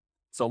deal.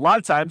 So a lot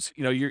of times,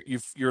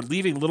 you're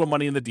leaving little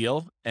money in the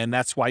deal, and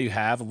that's why you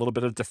have a little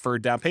bit of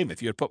deferred down payment.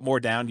 If you had put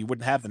more down, you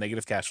wouldn't have the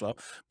negative cash flow.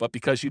 But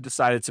because you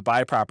decided to buy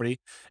a property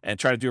and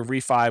try to do a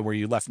refi where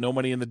you left no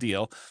money in the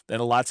deal, then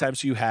a lot of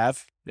times you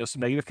have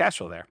some negative cash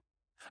flow there.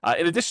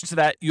 In addition to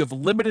that, you have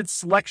limited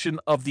selection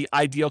of the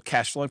ideal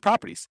cash flowing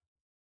properties.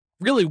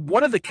 Really,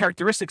 one of the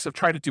characteristics of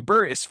trying to do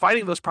BRRRR is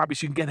finding those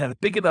properties you can get at a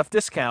big enough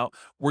discount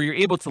where you're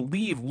able to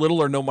leave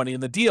little or no money in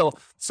the deal.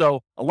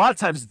 So a lot of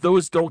times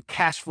those don't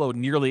cash flow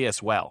nearly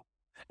as well.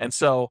 And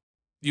so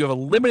you have a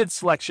limited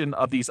selection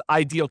of these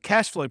ideal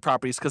cash flowing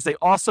properties because they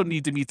also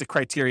need to meet the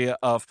criteria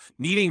of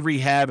needing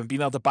rehab and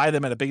being able to buy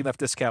them at a big enough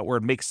discount where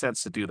it makes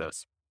sense to do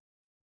those.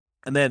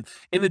 And then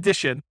in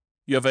addition,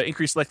 you have an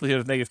increased likelihood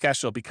of negative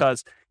cash flow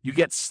because you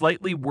get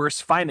slightly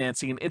worse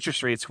financing and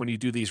interest rates when you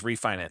do these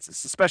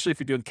refinances, especially if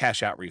you're doing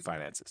cash out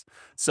refinances.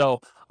 So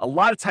a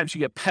lot of times you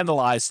get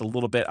penalized a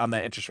little bit on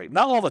that interest rate.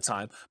 Not all the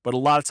time, but a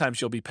lot of times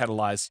you'll be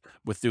penalized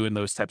with doing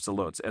those types of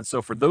loans. And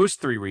so for those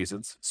three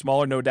reasons,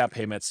 smaller no down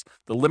payments,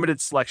 the limited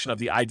selection of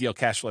the ideal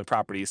cash flowing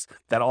properties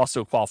that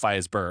also qualify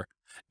as BRRRR,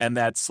 and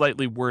that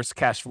slightly worse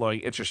cash flowing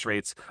interest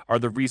rates are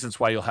the reasons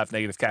why you'll have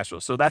negative cash flow.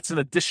 So that's an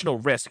additional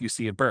risk you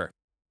see in BRRRR.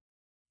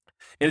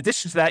 In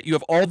addition to that, you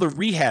have all the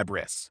rehab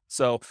risks.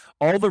 So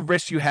all the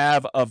risks you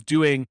have of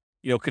doing,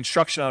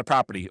 construction on a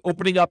property,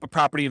 opening up a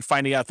property and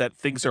finding out that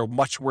things are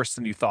much worse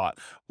than you thought,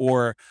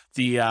 or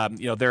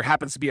there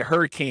happens to be a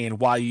hurricane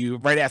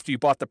right after you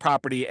bought the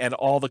property and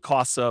all the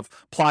costs of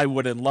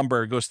plywood and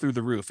lumber goes through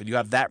the roof and you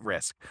have that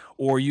risk,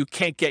 or you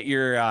can't get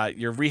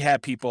your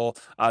rehab people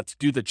to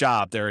do the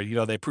job.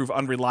 They prove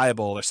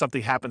unreliable or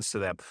something happens to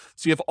them.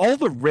 So you have all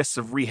the risks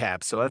of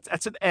rehab. So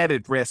that's an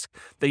added risk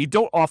that you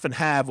don't often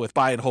have with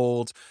buy and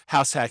hold,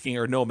 house hacking,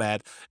 or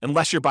nomad,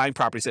 unless you're buying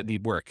properties that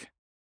need work.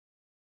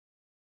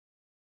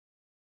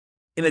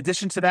 In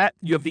addition to that,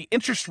 you have the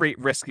interest rate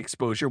risk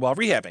exposure while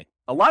rehabbing.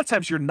 A lot of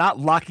times you're not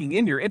locking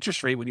in your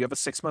interest rate when you have a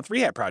 6-month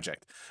rehab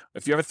project.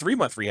 If you have a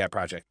 3-month rehab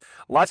project,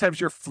 a lot of times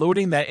you're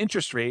floating that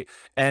interest rate.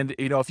 And,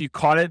 if you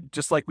caught it,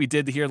 just like we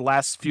did here the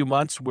last few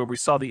months where we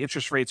saw the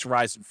interest rates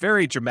rise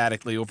very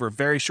dramatically over a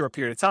very short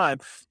period of time,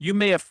 you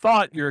may have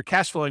thought your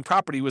cash flowing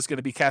property was going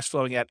to be cash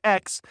flowing at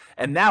X.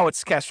 And now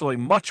it's cash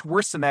flowing much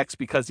worse than X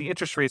because the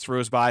interest rates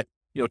rose by,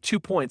 2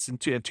 points in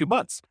 2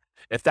 months.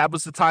 If that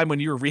was the time when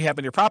you were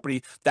rehabbing your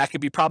property, that could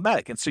be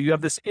problematic. And so you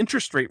have this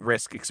interest rate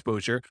risk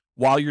exposure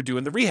while you're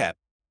doing the rehab.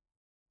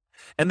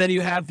 And then you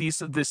have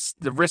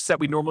the risks that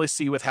we normally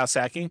see with house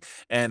hacking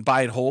and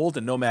buy and hold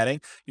and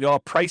nomading, a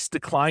price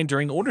decline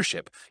during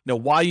ownership.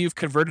 While you've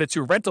converted it to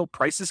a rental,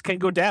 prices can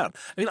go down.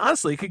 I mean,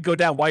 honestly, it could go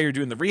down while you're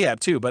doing the rehab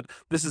too, but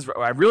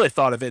I really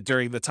thought of it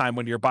during the time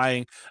when you're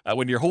buying,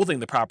 when you're holding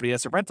the property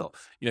as a rental.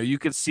 You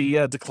could see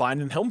a decline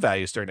in home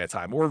values during that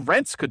time, or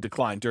rents could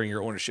decline during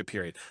your ownership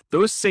period.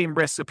 Those same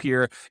risks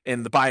appear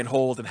in the buy and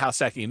hold and house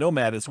hacking and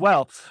nomad as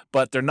well,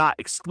 but they're not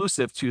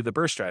exclusive to the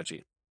BRRRR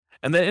strategy.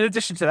 And then in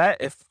addition to that,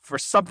 if for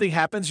something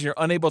happens and you're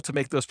unable to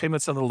make those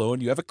payments on the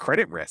loan, you have a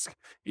credit risk.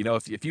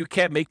 If you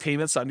can't make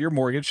payments on your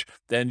mortgage,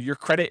 then your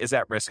credit is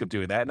at risk of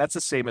doing that. And that's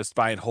the same as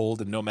buy and hold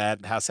and nomad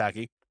and house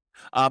hacking.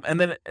 And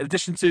then in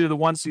addition to the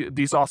ones,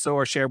 these also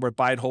are shared with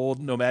buy and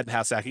hold, nomad, and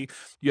house hacking.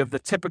 You have the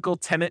typical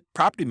tenant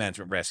property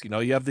management risk.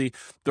 You have the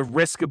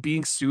risk of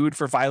being sued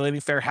for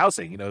violating fair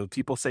housing.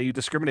 People say you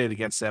discriminate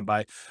against them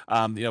by,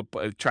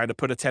 trying to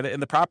put a tenant in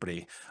the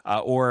property,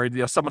 or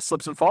someone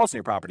slips and falls in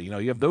your property.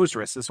 You have those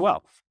risks as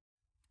well.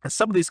 And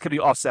some of these can be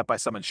offset by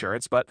some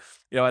insurance, but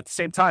at the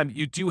same time,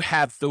 you do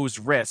have those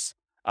risks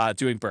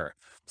doing BRRRR.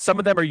 Some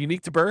of them are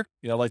unique to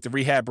BRRRR, like the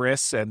rehab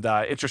risks and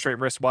interest rate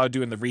risks while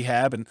doing the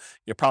rehab, and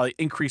probably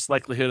increased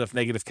likelihood of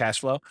negative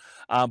cash flow.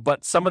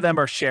 But some of them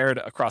are shared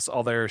across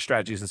all their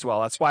strategies as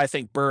well. That's why I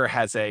think BRRRR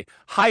has a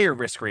higher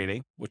risk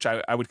rating, which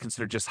I would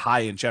consider just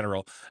high in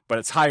general, but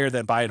it's higher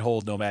than buy and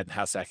hold, nomad, and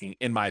house hacking,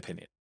 in my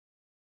opinion.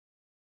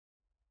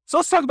 So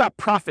let's talk about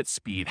profit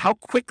speed, how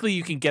quickly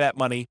you can get at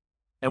money,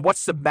 and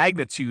what's the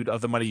magnitude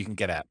of the money you can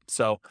get at.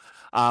 So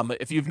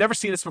if you've never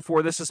seen this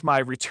before, this is my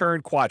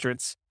return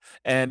quadrants.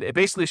 And it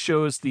basically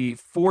shows the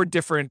 4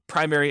 different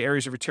primary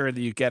areas of return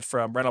that you get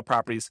from rental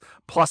properties,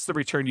 plus the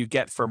return you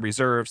get from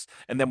reserves,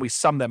 and then we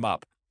sum them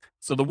up.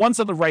 So the ones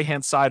on the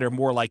right-hand side are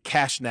more like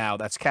cash now.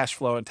 That's cash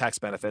flow and tax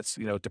benefits,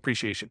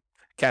 depreciation,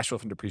 cash flow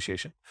from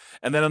depreciation.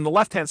 And then on the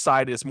left-hand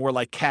side is more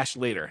like cash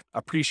later,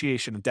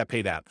 appreciation and debt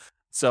pay down.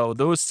 So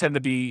those tend to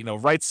be,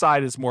 right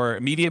side is more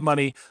immediate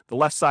money. The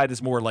left side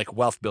is more like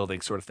wealth building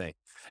sort of thing.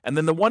 And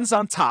then the ones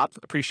on top,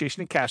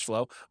 appreciation and cash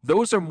flow,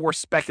 those are more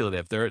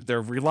speculative.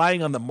 They're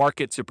relying on the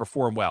market to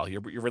perform well.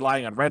 You're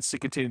relying on rents to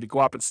continue to go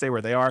up and stay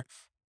where they are,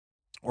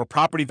 or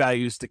property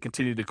values to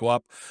continue to go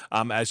up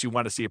as you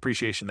want to see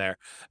appreciation there.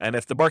 And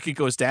if the market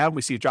goes down,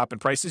 we see a drop in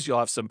prices, you'll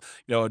have some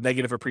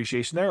negative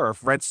appreciation there. Or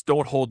if rents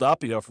don't hold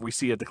up, if we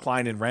see a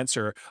decline in rents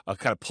or a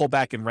kind of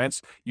pullback in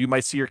rents, you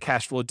might see your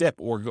cash flow dip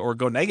or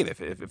go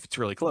negative if it's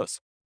really close.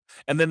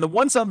 And then the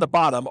ones on the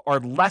bottom are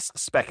less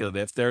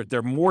speculative.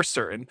 They're more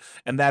certain,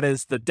 and that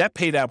is the debt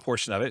pay down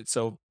portion of it.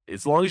 So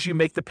as long as you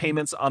make the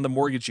payments on the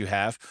mortgage you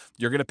have,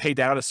 you're going to pay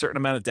down a certain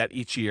amount of debt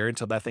each year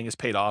until that thing is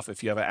paid off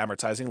if you have an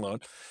amortizing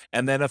loan.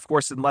 And then, of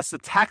course, unless the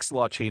tax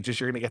law changes,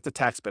 you're going to get the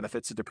tax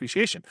benefits of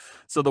depreciation.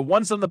 So the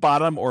ones on the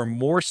bottom are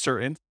more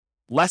certain,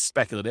 less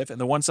speculative,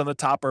 and the ones on the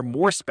top are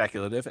more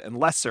speculative and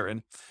less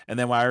certain. And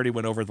then I already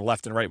went over the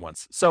left and right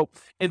ones. So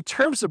in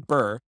terms of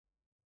BRRRR,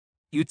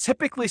 you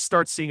typically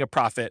start seeing a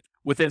profit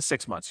within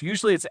 6 months.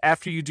 Usually it's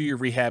after you do your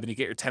rehab and you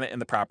get your tenant in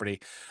the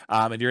property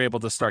and you're able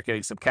to start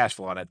getting some cash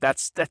flow on it.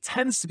 That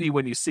tends to be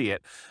when you see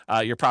it,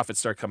 your profits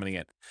start coming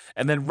in.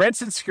 And then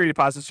rents and security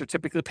deposits are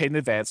typically paid in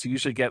advance. So you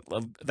usually get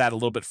that a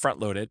little bit front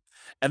loaded.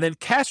 And then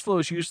cash flow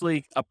is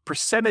usually a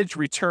percentage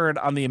return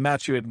on the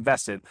amount you had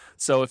invested.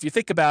 So if you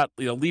think about,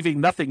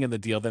 leaving nothing in the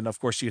deal, then of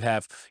course you'd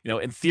have,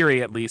 in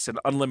theory at least, an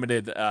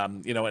unlimited,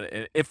 an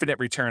infinite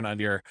return on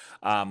your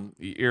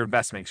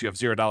investments. You have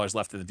 $0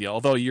 left in the deal,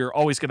 although you're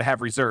always going to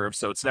have reserves.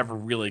 So it's never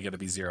really going to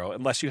be zero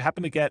unless you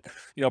happen to get,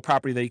 a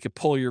property that you could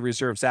pull your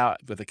reserves out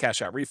with a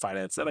cash out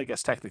refinance. Then I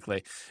guess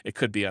technically it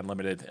could be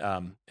unlimited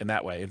in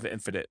that way,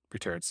 infinite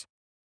returns.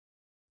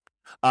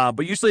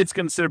 But usually it's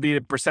considered to be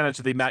a percentage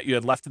of the amount you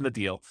had left in the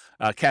deal,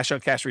 cash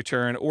on cash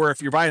return, or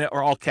if you're buying it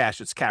or all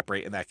cash, it's cap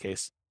rate in that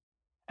case.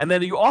 And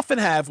then you often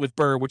have with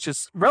BRRRR, which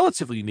is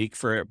relatively unique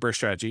for a BRRRR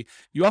strategy,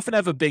 you often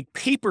have a big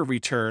paper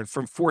return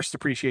from forced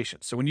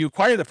appreciation. So when you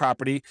acquire the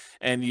property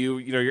and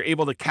you're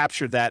able to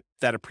capture that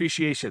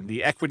appreciation,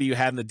 the equity you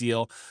had in the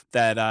deal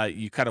that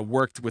you kind of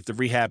worked with the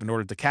rehab in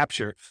order to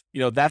capture,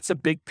 that's a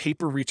big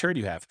paper return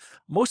you have.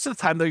 Most of the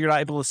time, though, you're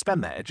not able to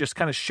spend that. It just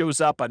kind of shows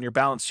up on your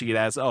balance sheet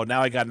as, oh,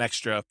 now I got an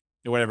extra,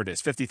 whatever it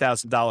is,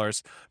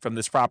 $50,000 from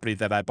this property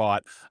that I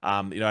bought,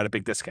 at a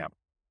big discount.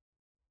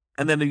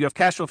 And then you have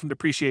cash flow from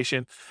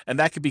depreciation, and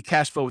that could be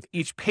cash flow with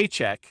each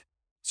paycheck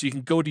So you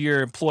can go to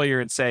your employer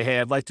and say, hey,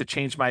 I'd like to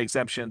change my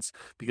exemptions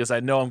because I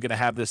know I'm going to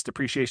have this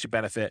depreciation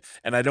benefit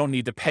and I don't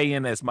need to pay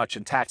in as much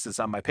in taxes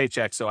on my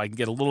paycheck, so I can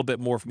get a little bit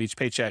more from each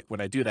paycheck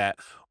when I do that.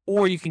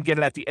 Or you can get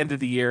it at the end of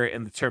the year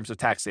in the terms of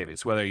tax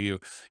savings, whether you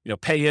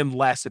pay in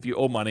less if you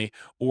owe money,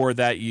 or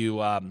that you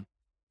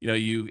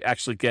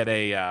actually get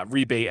a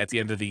rebate at the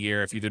end of the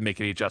year if you didn't make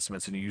any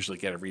adjustments, and you usually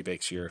get a rebate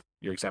because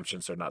your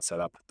exemptions are not set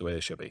up the way they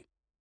should be.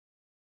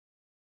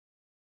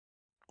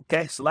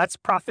 Okay, so that's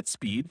profit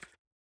speed.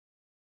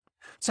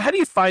 So how do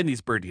you find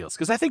these BRRRR deals?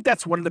 Because I think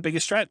that's one of the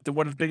biggest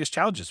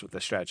challenges with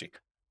this strategy.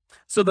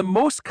 So the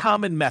most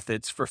common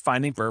methods for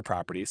finding BRRRR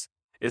properties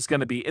is going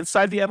to be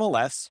inside the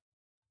MLS,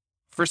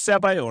 for sale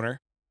by owner,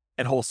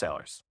 and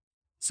wholesalers.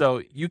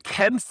 So you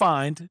can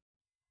find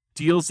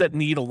deals that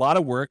need a lot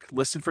of work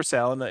listed for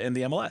sale in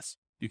the MLS.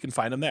 You can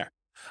find them there.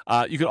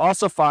 You can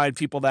also find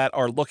people that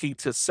are looking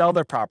to sell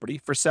their property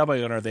for sale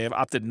by owner. They have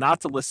opted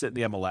not to list it in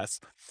the MLS.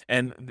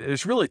 And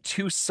there's really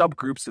two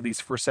subgroups of these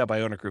for sale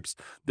by owner groups.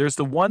 There's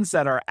the ones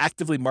that are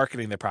actively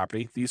marketing their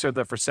property. These are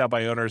the for sale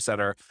by owners that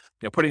are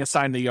putting a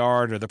sign in the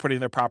yard, or they're putting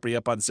their property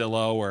up on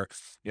Zillow or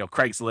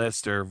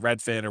Craigslist or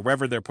Redfin or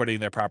wherever they're putting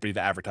their property to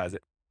advertise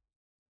it.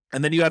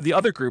 And then you have the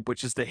other group,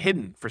 which is the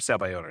hidden for sale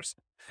by owners.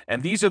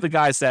 And these are the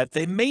guys that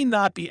they may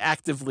not be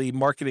actively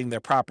marketing their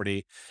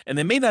property, and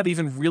they may not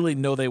even really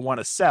know they want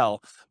to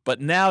sell,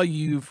 but now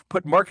you've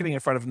put marketing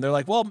in front of them. They're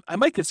like, well, I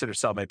might consider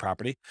selling my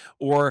property.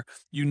 Or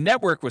you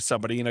network with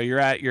somebody, you're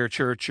at your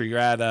church, or you're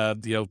at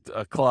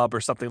a club or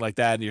something like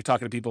that, and you're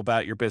talking to people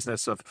about your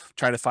business of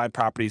trying to find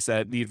properties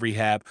that need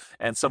rehab.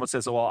 And someone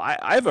says, well,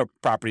 I have a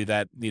property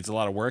that needs a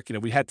lot of work.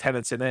 We had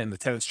tenants in it, and the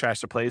tenants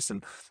trashed the place,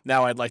 and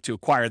now I'd like to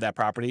acquire that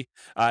property.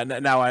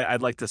 Now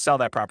I'd like to sell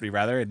that property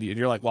rather. And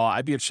you're like, well,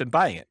 I'd be interested in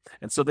buying it.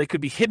 And so they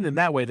could be hidden in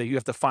that way, that you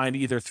have to find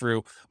either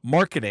through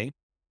marketing,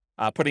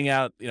 putting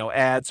out,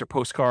 ads or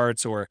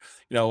postcards, or,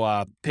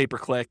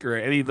 pay-per-click, or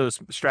any of those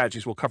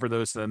strategies. We'll cover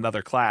those in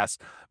another class,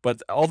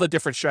 but all the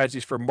different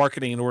strategies for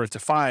marketing in order to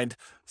find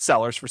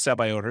sellers for sale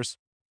by owners,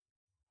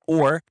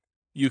 or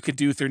you could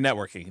do through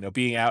networking,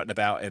 being out and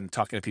about and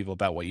talking to people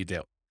about what you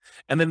do.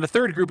 And then the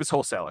third group is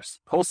wholesalers.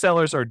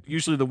 Wholesalers are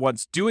usually the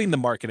ones doing the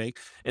marketing.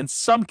 In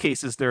some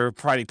cases, they're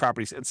providing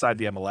properties inside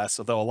the MLS,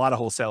 although a lot of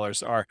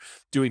wholesalers are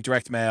doing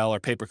direct mail or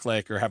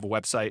pay-per-click or have a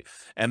website,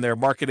 and they're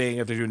marketing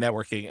or they're doing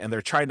networking, and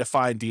they're trying to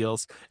find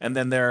deals, and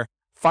then they're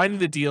finding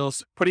the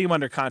deals, putting them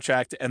under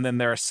contract, and then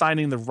they're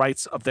assigning the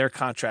rights of their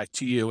contract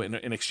to you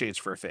in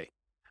exchange for a fee.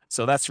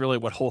 So that's really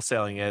what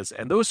wholesaling is.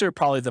 And those are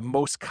probably the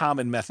most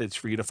common methods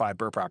for you to find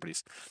BRRRR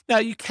properties. Now,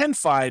 you can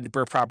find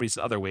BRRRR properties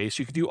in other ways.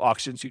 You could do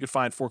auctions. You could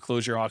find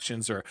foreclosure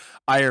auctions or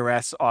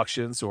IRS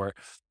auctions, or,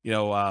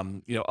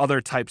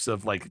 other types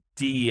of like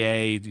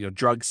DEA,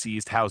 drug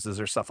seized houses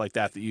or stuff like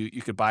that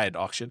you could buy at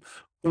auction.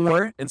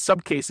 Or in some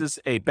cases,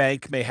 a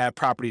bank may have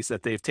properties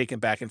that they've taken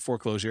back in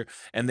foreclosure,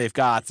 and they've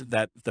got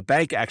that the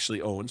bank actually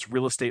owns,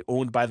 real estate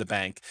owned by the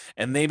bank,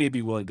 and they may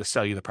be willing to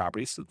sell you the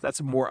property. So that's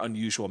a more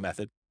unusual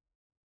method.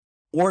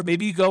 Or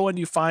maybe you go and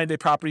you find a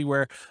property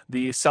where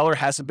the seller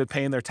hasn't been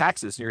paying their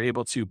taxes, and you're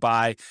able to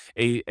buy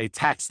a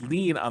tax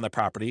lien on the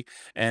property.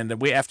 And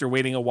after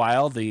waiting a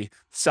while, the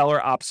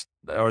seller opts,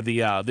 or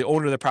the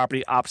owner of the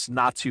property opts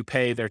not to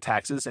pay their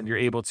taxes, and you're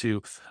able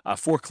to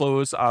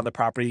foreclose on the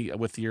property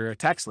with your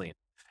tax lien,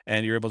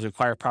 and you're able to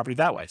acquire property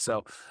that way.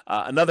 So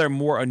another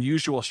more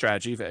unusual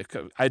strategy,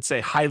 I'd say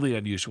highly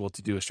unusual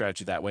to do a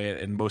strategy that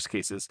way in most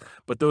cases,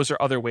 but those are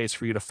other ways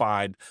for you to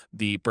find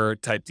the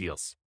BRRRR type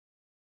deals.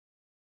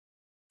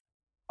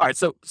 All right,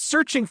 so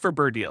searching for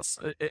BRRRR deals,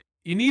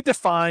 you need to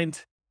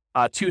find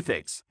two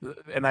things.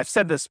 And I've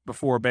said this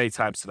before many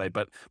times today,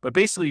 but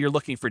basically you're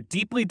looking for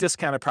deeply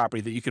discounted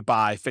property that you could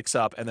buy, fix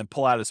up, and then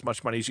pull out as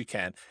much money as you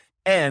can,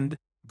 and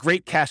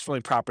great cash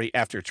flowing property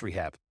after it's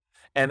rehab.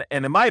 And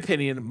in my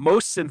opinion,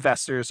 most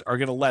investors are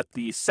going to let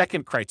the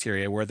second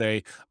criteria, where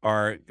they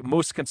are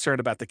most concerned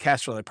about the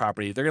cash flowing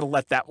property, they're going to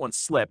let that one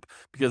slip,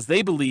 because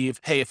they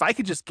believe, hey, if I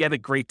could just get a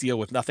great deal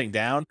with nothing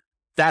down,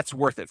 that's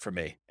worth it for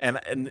me.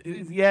 And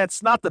yeah,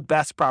 it's not the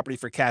best property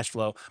for cash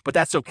flow, but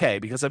that's okay,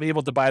 because I'm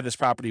able to buy this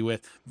property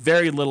with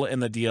very little in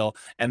the deal,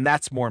 and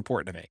that's more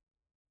important to me.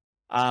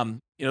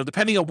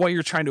 Depending on what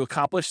you're trying to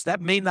accomplish,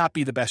 that may not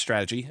be the best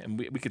strategy, and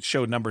we could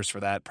show numbers for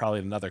that probably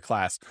in another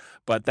class,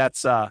 but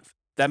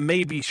that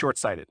may be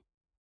short-sighted.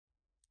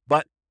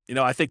 But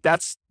I think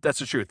that's the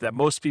truth, that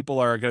most people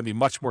are going to be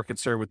much more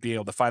concerned with being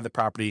able to find the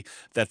property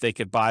that they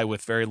could buy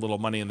with very little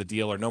money in the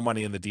deal or no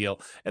money in the deal,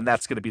 and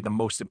that's going to be the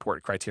most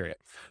important criteria.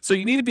 So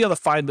you need to be able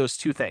to find those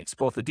two things,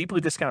 both a deeply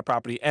discounted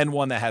property and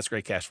one that has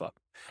great cash flow.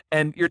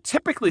 And you're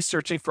typically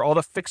searching for all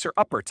the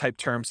fixer-upper type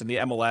terms in the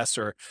MLS,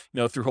 or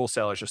through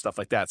wholesalers or stuff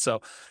like that.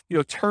 So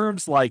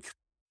terms like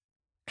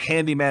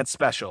handyman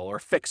special, or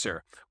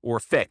fixer, or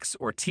fix,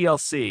 or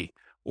TLC,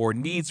 or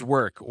needs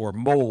work, or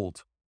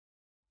mold,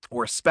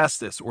 or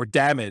asbestos, or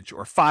damage,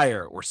 or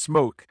fire, or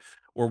smoke,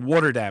 or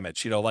water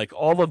damage, like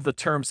all of the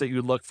terms that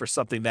you look for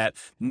something that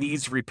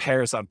needs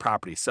repairs on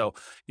property. So,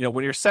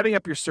 when you're setting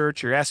up your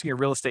search, you're asking your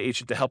real estate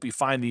agent to help you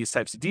find these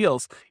types of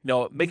deals,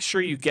 make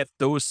sure you get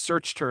those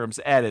search terms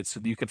added so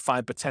that you can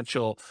find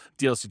potential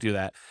deals to do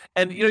that.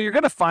 And, you're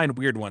going to find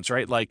weird ones,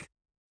 right? Like,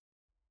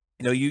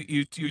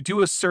 you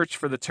do a search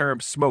for the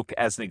term smoke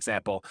as an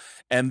example,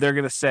 and they're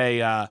going to say,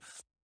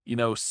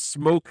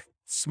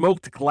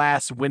 smoked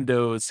glass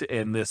windows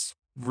in this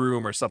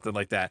room or something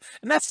like that.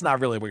 And that's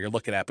not really what you're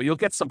looking at, but you'll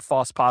get some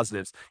false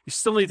positives. You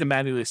still need to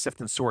manually sift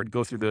and sort and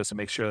go through those and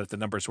make sure that the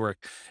numbers work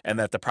and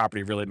that the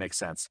property really makes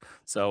sense.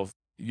 So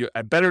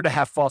better to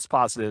have false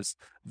positives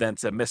than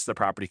to miss the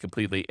property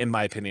completely, in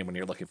my opinion, when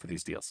you're looking for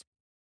these deals.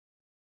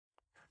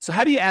 So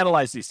how do you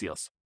analyze these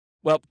deals?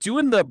 Well,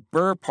 doing the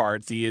BRRRR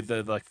part, the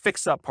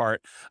fix up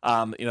part,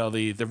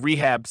 the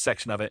rehab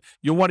section of it,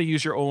 you'll want to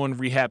use your own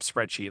rehab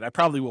spreadsheet. I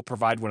probably will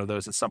provide one of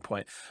those at some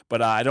point,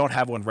 but I don't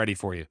have one ready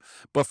for you.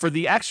 But for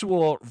the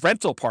actual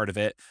rental part of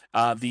it,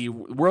 the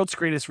world's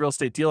greatest real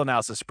estate deal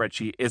analysis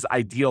spreadsheet is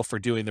ideal for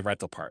doing the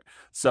rental part.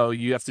 So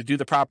you have to do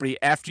the property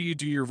after you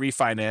do your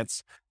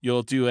refinance.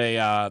 You'll do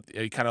a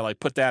kind of like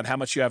put down how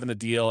much you have in the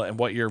deal and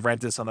what your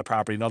rent is on the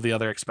property and all the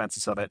other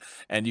expenses of it.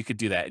 And you could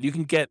do that. You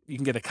can get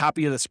a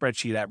copy of the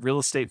spreadsheet at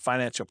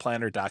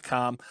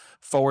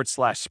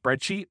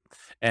realestatefinancialplanner.com/spreadsheet.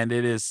 And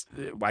it is,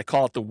 I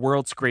call it the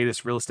world's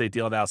greatest real estate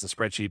deal analysis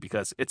spreadsheet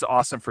because it's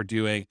awesome for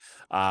doing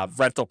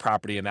rental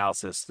property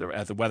analysis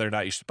as to whether or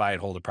not you should buy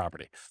and hold a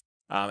property.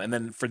 And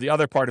then for the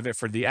other part of it,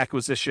 for the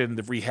acquisition,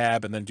 the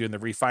rehab, and then doing the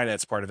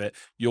refinance part of it,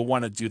 you'll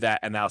want to do that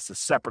analysis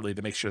separately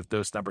to make sure that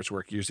those numbers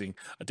work using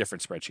a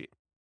different spreadsheet.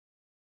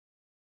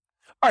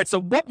 All right, so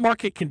what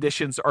market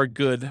conditions are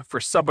good for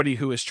somebody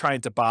who is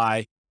trying to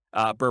buy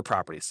BRRRR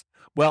properties?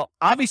 Well,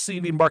 obviously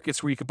you need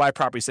markets where you can buy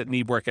properties that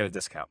need work at a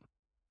discount.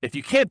 If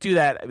you can't do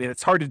that,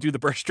 it's hard to do the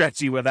BRRRR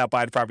strategy without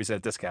buying properties at a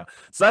discount.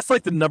 So that's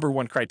like the number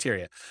one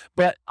criteria.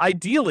 But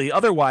ideally,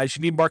 otherwise,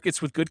 you need markets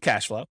with good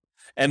cash flow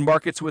and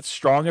markets with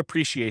strong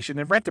appreciation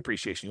and rent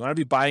appreciation. You want to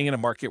be buying in a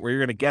market where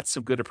you're going to get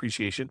some good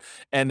appreciation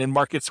and in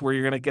markets where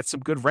you're going to get some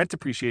good rent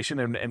appreciation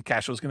and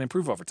cash flow is going to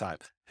improve over time.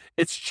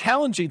 It's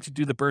challenging to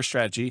do the BRRRR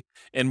strategy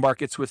in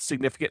markets with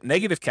significant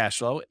negative cash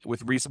flow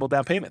with reasonable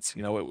down payments.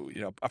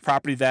 A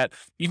property that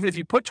even if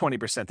you put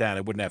 20% down,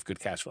 it wouldn't have good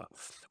cash flow.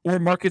 Or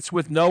markets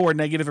with no or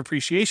negative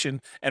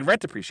appreciation and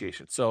rent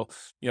appreciation. So,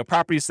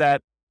 properties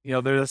that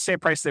they're the same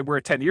price they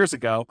were 10 years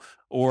ago,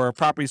 or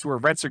properties where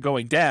rents are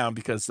going down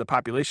because the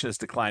population is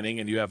declining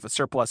and you have a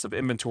surplus of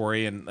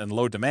inventory and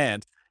low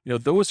demand.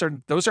 Those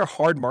are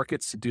hard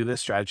markets to do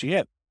this strategy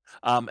in.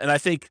 And I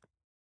think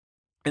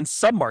in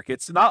some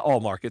markets, not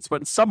all markets,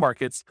 but in some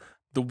markets,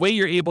 the way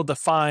you're able to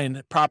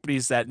find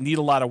properties that need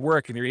a lot of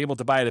work and you're able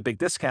to buy at a big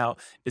discount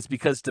is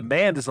because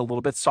demand is a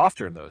little bit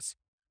softer in those.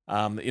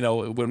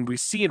 When we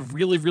see in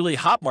really, really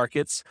hot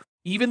markets,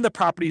 even the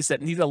properties that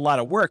need a lot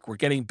of work were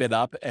getting bid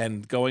up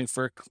and going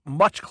for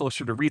much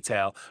closer to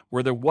retail,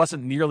 where there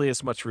wasn't nearly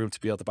as much room to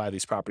be able to buy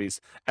these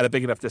properties at a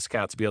big enough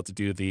discount to be able to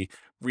do the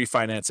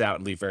refinance out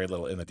and leave very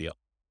little in the deal.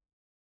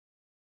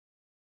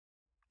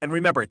 And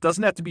remember, it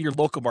doesn't have to be your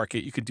local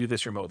market. You can do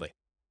this remotely,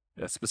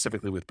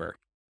 specifically with BRRRR.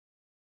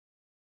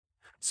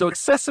 So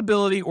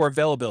accessibility or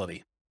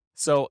availability.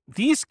 So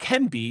these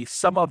can be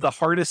some of the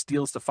hardest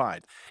deals to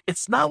find.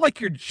 It's not like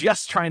you're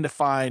just trying to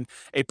find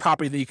a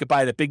property that you could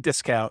buy at a big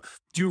discount,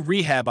 do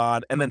rehab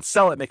on, and then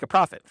sell it, make a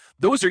profit.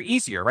 Those are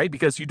easier, right?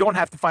 Because you don't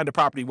have to find a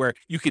property where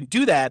you can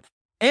do that.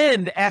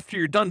 And after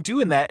you're done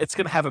doing that, it's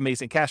going to have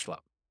amazing cash flow.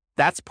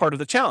 That's part of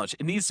the challenge.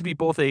 It needs to be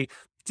both a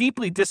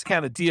deeply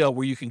discounted deal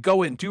where you can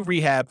go in, do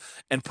rehab,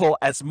 and pull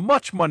as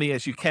much money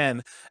as you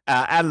can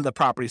out of the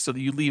property so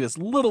that you leave as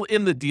little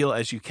in the deal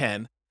as you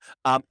can.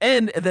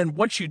 And then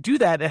once you do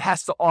that, it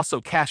has to also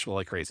cash flow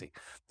like crazy.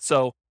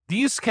 So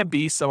these can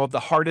be some of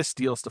the hardest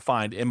deals to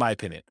find, in my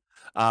opinion.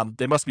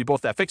 They must be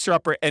both that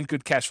fixer-upper and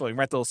good cash flowing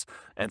rentals.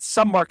 And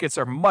some markets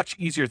are much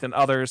easier than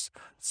others.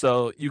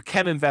 So you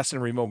can invest in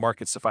remote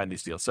markets to find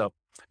these deals. So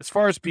as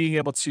far as being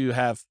able to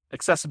have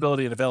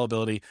accessibility and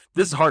availability,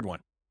 this is a hard one.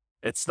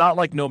 It's not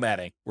like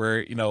nomading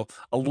where,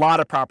 a lot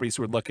of properties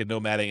would look at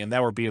nomading and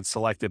now we're being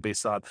selected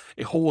based on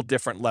a whole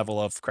different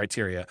level of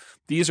criteria.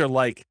 These are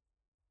like,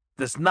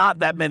 there's not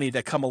that many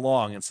that come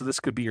along, and so this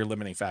could be your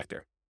limiting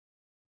factor.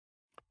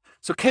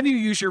 So can you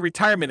use your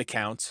retirement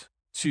account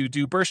to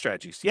do BRRRR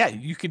strategies? Yeah,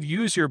 you can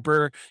use your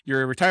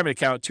retirement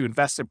account to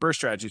invest in BRRRR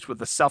strategies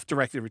with a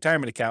self-directed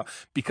retirement account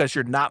because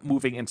you're not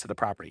moving into the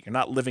property. You're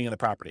not living in the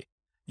property.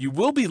 You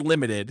will be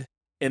limited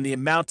in the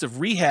amount of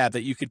rehab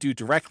that you could do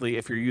directly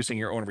if you're using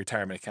your own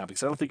retirement account,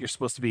 because I don't think you're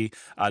supposed to be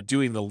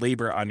doing the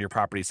labor on your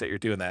properties that you're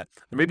doing that.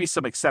 There may be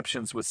some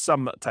exceptions with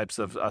some types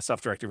of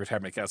self-directed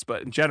retirement accounts,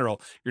 but in general,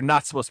 you're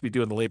not supposed to be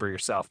doing the labor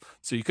yourself.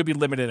 So you could be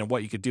limited in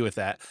what you could do with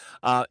that.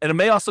 And it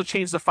may also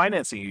change the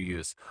financing you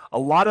use. A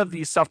lot of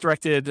these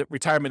self-directed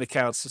retirement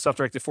accounts,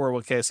 self-directed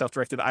 401k,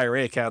 self-directed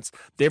IRA accounts,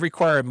 they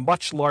require a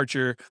much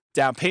larger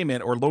down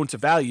payment or loan to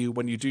value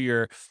when you do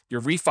your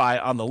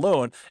refi on the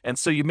loan. And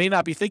so you may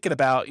not be thinking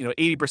about,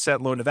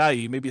 80% loan to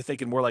value. You may be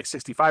thinking more like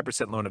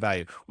 65% loan to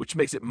value, which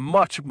makes it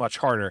much, much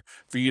harder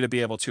for you to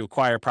be able to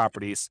acquire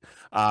properties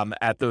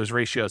at those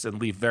ratios and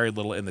leave very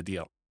little in the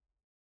deal.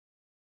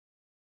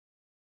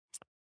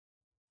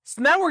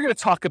 So now we're going to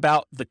talk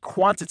about the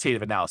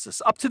quantitative analysis.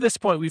 Up to this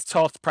point, we've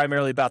talked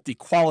primarily about the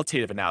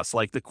qualitative analysis,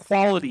 like the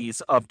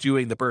qualities of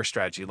doing the BRRRR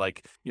strategy,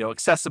 like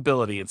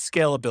accessibility and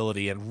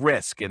scalability and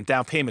risk and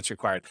down payments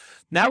required.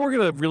 Now we're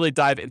going to really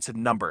dive into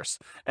numbers.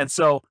 And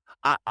so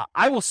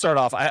I will start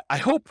off. I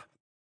hope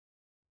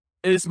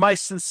it is my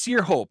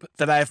sincere hope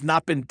that I have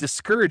not been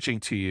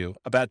discouraging to you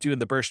about doing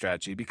the BRRRR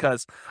strategy,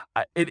 because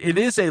it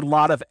is a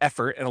lot of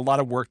effort and a lot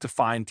of work to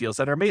find deals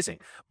that are amazing.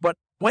 But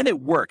when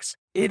it works,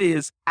 it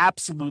is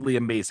absolutely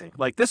amazing.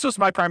 Like, this was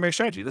my primary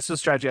strategy. This is the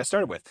strategy I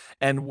started with.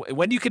 And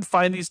when you can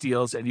find these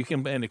deals and you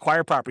can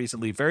acquire properties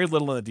and leave very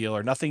little in the deal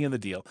or nothing in the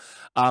deal,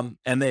 and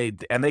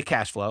they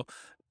cash flow,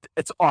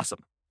 it's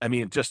awesome. I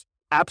mean, just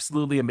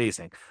absolutely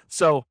amazing.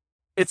 So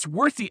it's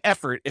worth the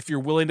effort if you're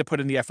willing to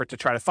put in the effort to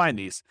try to find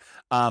these.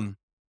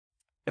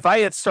 If I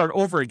had to start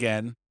over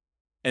again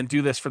and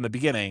do this from the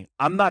beginning,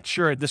 I'm not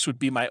sure this would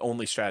be my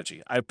only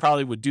strategy. I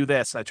probably would do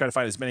this. I try to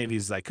find as many of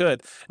these as I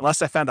could,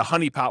 unless I found a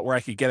honeypot where I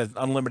could get an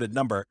unlimited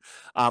number.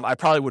 I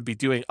probably would be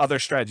doing other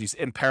strategies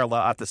in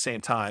parallel at the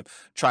same time,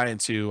 trying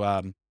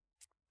to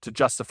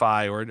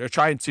justify or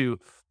trying to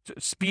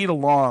speed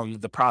along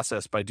the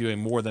process by doing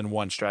more than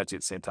one strategy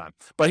at the same time.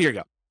 But here you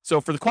go.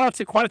 So for the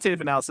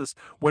quantitative analysis,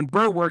 when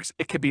BRRRR works,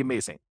 it can be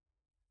amazing.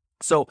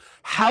 So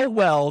how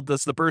well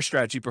does the BRRRR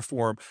strategy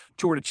perform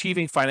toward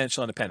achieving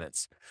financial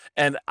independence?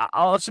 And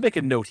I'll just make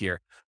a note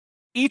here.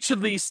 Each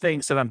of these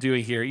things that I'm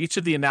doing here, each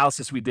of the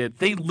analysis we did,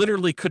 they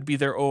literally could be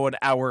their own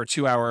hour or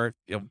 2 hour,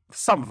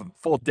 some of them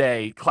full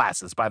day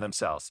classes by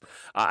themselves.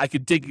 I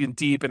could dig in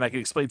deep and I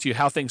could explain to you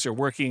how things are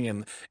working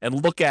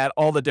and look at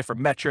all the different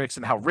metrics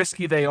and how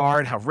risky they are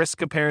and how risk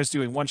compares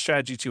doing one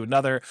strategy to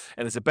another.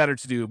 And is it better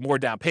to do more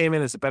down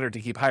payment? Is it better to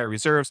keep higher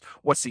reserves?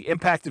 What's the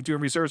impact of doing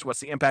reserves?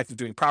 What's the impact of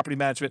doing property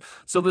management?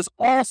 So there's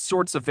all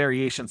sorts of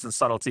variations and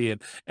subtlety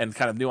and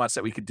kind of nuance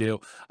that we could do,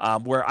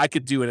 where I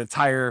could do an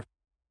entire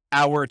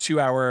hour, 2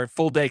 hour,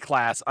 full day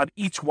class on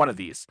each one of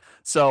these.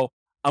 So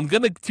I'm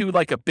going to do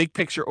like a big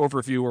picture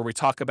overview where we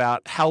talk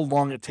about how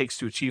long it takes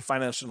to achieve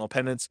financial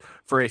independence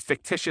for a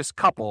fictitious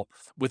couple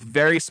with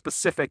very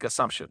specific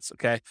assumptions.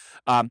 Okay.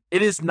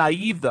 It is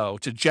naive, though,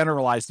 to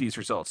generalize these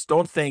results.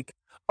 Don't think,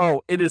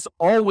 oh, it is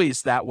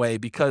always that way,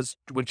 because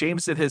when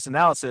James did his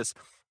analysis,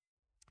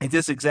 in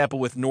this example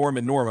with Norm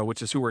and Norma,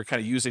 which is who we're kind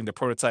of using to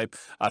prototype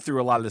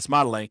through a lot of this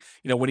modeling,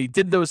 when he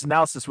did those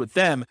analysis with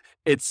them,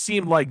 it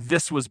seemed like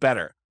this was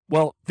better.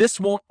 Well, this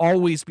won't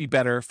always be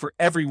better for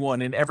everyone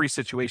in every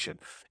situation.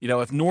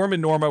 If Norm and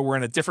Norma were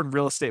in a different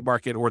real estate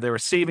market, or they were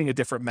saving a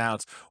different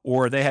amount,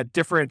 or they had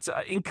different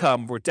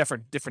income or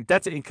different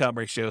debt to income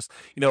ratios,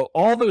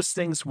 all those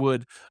things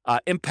would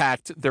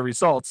impact their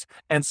results.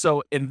 And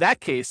so in that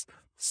case,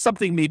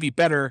 something may be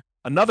better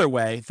another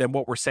way than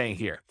what we're saying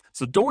here.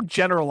 So don't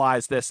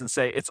generalize this and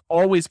say it's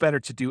always better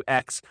to do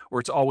X or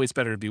it's always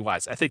better to do Y.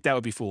 I think that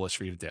would be foolish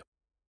for you to do.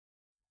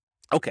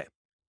 Okay.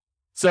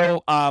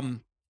 So,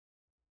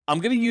 I'm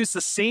going to use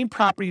the same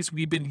properties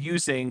we've been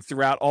using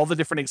throughout all the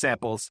different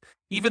examples,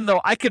 even though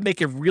I could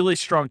make a really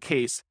strong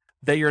case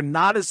that you're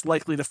not as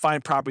likely to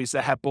find properties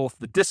that have both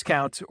the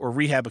discount or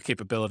rehab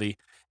capability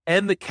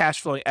and the cash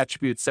flowing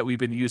attributes that we've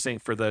been using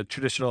for the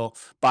traditional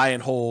buy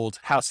and hold,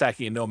 house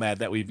hacking, and nomad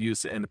that we've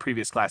used in the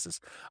previous classes.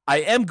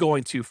 I am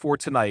going to, for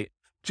tonight,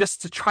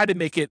 just to try to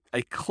make it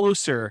a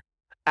closer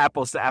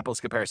apples to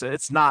apples comparison.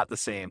 It's not the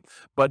same,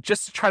 but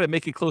just to try to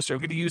make it closer, I'm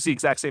going to use the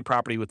exact same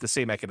property with the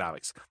same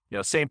economics,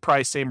 same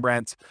price, same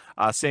rent,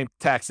 same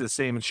taxes,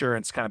 same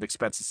insurance kind of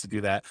expenses to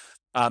do that.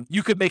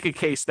 You could make a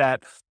case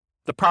that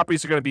the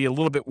properties are going to be a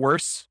little bit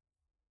worse.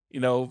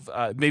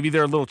 Maybe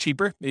they're a little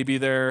cheaper. Maybe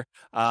they're,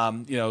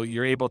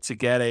 you're able to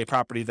get a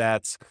property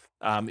that's,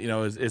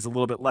 is a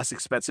little bit less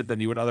expensive than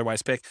you would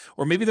otherwise pick,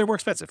 or maybe they're more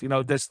expensive.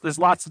 There's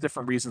lots of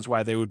different reasons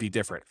why they would be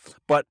different.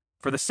 But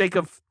for the sake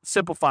of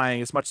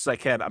simplifying as much as I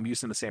can, I'm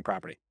using the same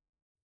property.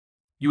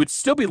 You would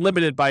still be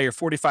limited by your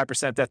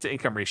 45% debt to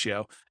income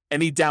ratio,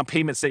 any down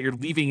payments that you're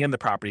leaving in the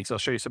property, so I'll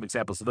show you some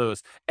examples of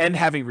those, and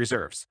having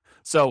reserves.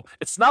 So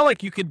it's not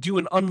like you can do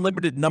an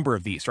unlimited number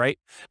of these, right?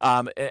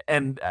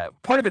 And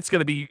part of it's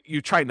going to be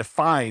you trying to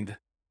find,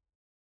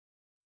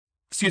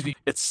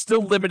 it's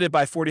still limited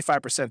by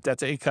 45% debt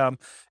to income,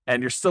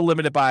 and you're still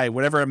limited by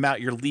whatever amount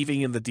you're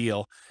leaving in the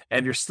deal,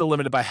 and you're still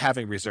limited by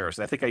having reserves.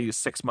 I think I use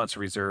 6 months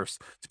reserves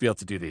to be able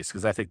to do these,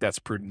 because I think that's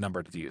a prudent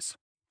number to use.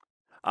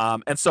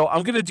 And so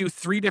I'm going to do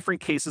 3 different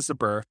cases of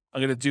BRRRR.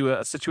 I'm going to do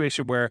a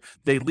situation where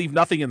they leave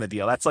nothing in the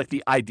deal. That's like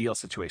the ideal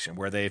situation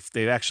where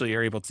they actually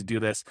are able to do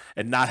this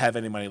and not have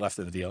any money left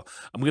in the deal.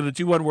 I'm going to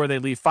do one where they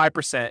leave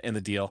 5% in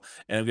the deal,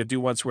 and I'm going to do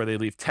ones where they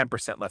leave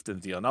 10% left in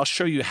the deal. And I'll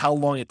show you how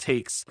long it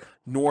takes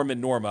Norm and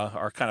Norma,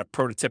 our kind of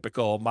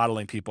prototypical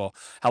modeling people,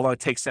 how long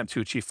it takes them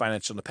to achieve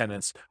financial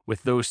independence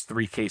with those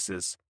 3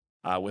 cases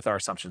with our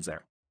assumptions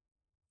there.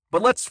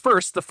 But let's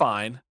first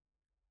define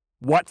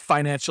what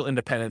financial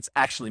independence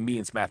actually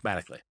means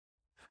mathematically.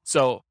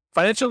 So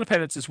financial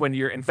independence is when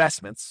your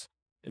investments,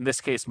 in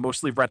this case,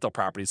 mostly rental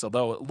properties,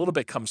 although a little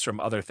bit comes from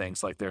other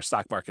things like their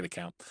stock market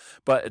account,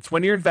 but it's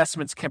when your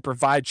investments can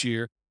provide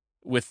you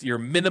with your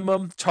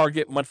minimum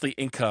target monthly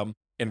income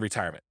in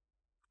retirement.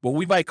 What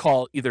we might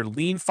call either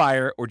lean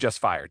fire or just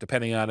fire,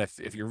 depending on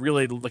if you're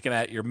really looking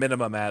at your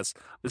minimum as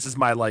this is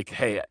my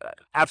hey,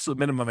 absolute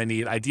minimum I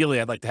need. Ideally,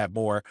 I'd like to have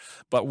more,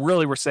 but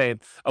really we're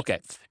saying,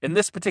 okay, in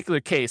this particular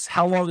case,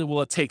 how long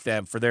will it take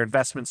them for their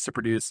investments to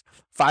produce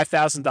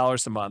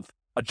 $5,000 a month,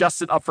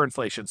 adjusted up for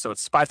inflation? So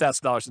it's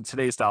 $5,000 in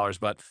today's dollars,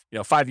 but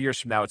 5 years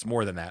from now, it's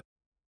more than that.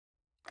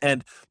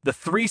 And the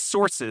three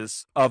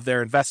sources of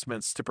their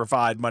investments to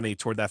provide money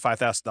toward that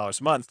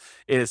 $5,000 a month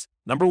is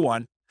number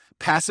one,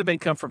 passive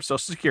income from Social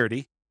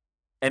Security,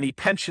 any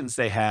pensions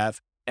they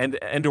have,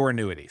 and or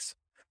annuities.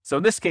 So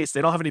in this case,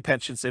 they don't have any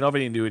pensions, they don't have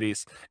any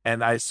annuities,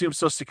 and I assume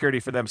Social Security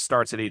for them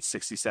starts at age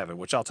 67,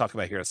 which I'll talk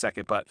about here in a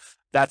second, but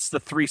that's the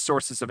three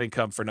sources of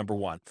income for number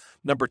one.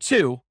 Number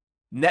two,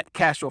 net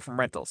cash flow from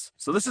rentals.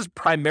 So this is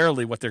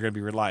primarily what they're going to be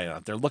relying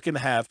on. They're looking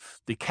to have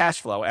the cash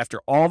flow after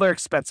all their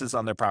expenses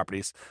on their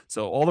properties.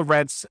 So all the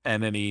rents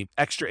and any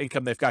extra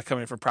income they've got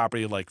coming from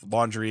property like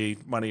laundry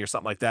money or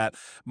something like that,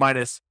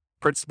 minus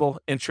principal,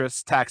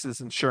 interest, taxes,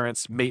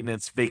 insurance,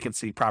 maintenance,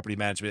 vacancy, property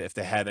management, if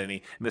they had any.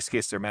 In this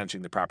case, they're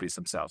managing the properties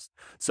themselves.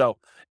 So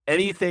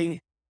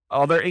anything,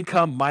 all their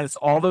income minus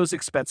all those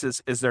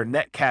expenses is their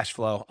net cash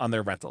flow on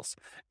their rentals.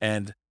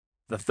 And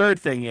the third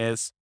thing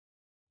is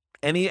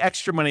any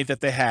extra money that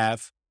they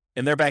have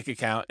in their bank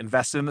account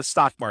invested in the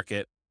stock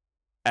market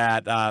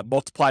at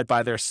multiplied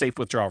by their safe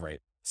withdrawal rate.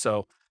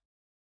 So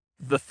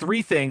the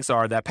three things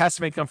are that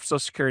passive income from Social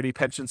Security,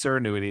 pensions, or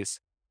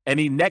annuities,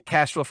 any net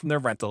cash flow from their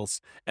rentals,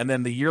 and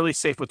then the yearly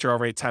safe withdrawal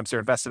rate times their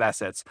invested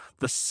assets.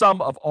 The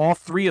sum of all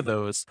three of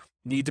those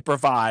need to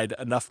provide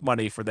enough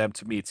money for them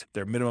to meet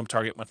their minimum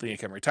target monthly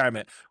income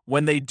retirement.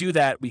 When they do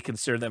that, we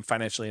consider them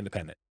financially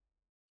independent.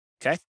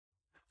 Okay?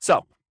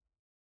 So,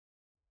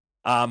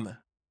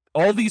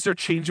 all these are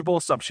changeable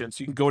assumptions.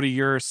 You can go to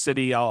your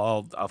city.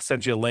 I'll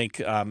send you a link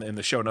in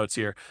the show notes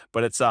here,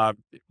 but it's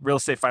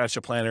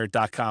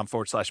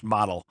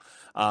realestatefinancialplanner.com/model.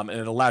 And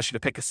it allows you to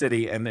pick a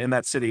city. And in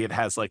that city, it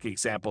has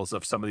examples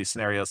of some of these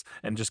scenarios,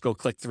 and just go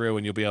click through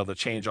and you'll be able to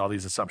change all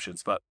these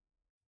assumptions. But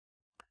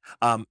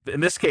in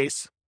this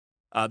case,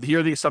 here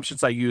are the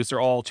assumptions I use. They're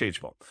all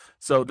changeable.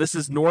 So this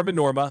is Norm and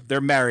Norma.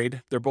 They're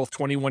married. They're both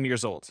 21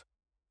 years old.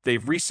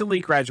 They've recently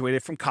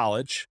graduated from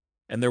college,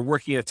 and they're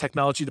working in a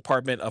technology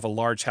department of a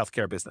large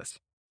healthcare business.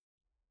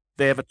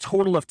 They have a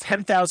total of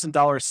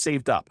 $10,000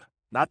 saved up,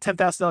 not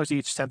 $10,000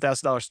 each,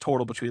 $10,000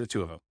 total between the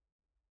two of them.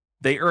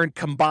 They earn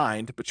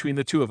combined between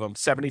the two of them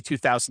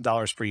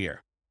 $72,000 per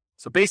year.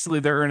 So basically,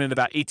 they're earning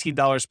about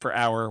 $18 per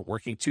hour,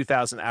 working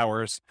 2,000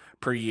 hours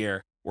per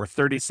year, or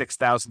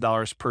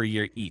 $36,000 per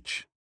year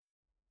each.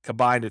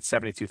 Combined, it's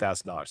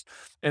 $72,000.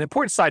 An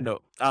important side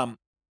note,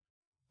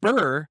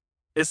 BRRRR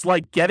is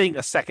like getting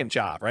a second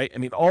job, right? I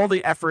mean, all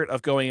the effort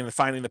of going in and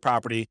finding the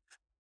property,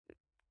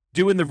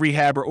 doing the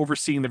rehab or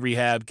overseeing the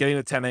rehab, getting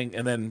the tenant,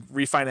 and then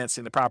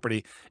refinancing the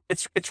property.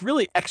 It's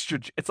really extra.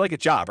 It's like a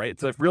job, right?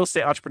 It's like real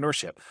estate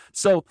entrepreneurship.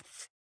 So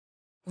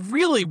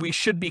really, we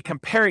should be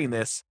comparing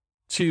this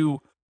to,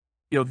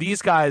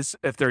 these guys,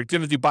 if they're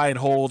going to do buy and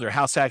hold or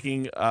house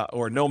hacking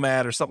or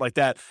nomad or something like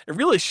that, it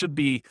really should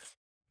be,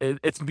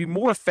 it's be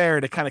more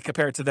fair to kind of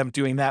compare it to them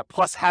doing that,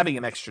 plus having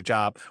an extra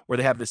job where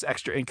they have this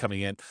extra income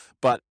in.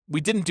 But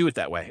we didn't do it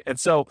that way. And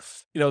so,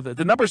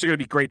 the numbers are going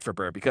to be great for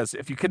BRRRR, because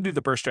if you can do the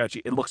BRRRR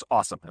strategy, it looks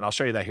awesome. And I'll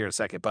show you that here in a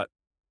second. But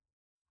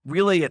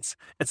really, it's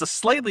a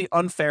slightly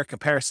unfair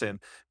comparison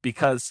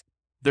because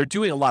they're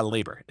doing a lot of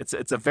labor.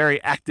 It's a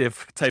very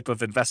active type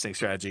of investing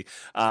strategy.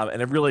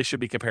 And it really should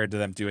be compared to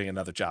them doing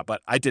another job. But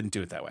I didn't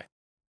do it that way.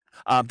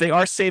 They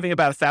are saving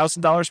about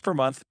 $1,000 per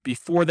month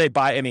before they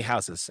buy any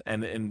houses.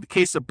 And in the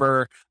case of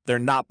BRRRR, they're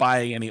not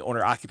buying any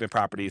owner-occupant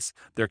properties.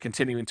 They're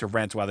continuing to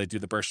rent while they do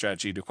the BRRRR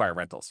strategy to acquire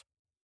rentals.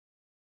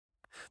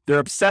 They're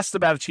obsessed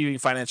about achieving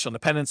financial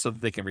independence so that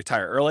they can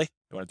retire early.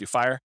 They want to do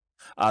FIRE.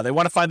 They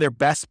want to find their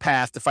best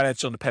path to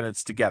financial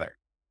independence together.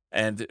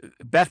 And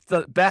best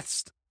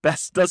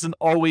doesn't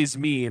always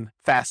mean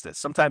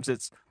fastest. Sometimes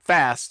it's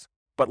fast,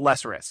 but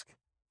less risk.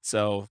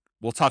 So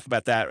we'll talk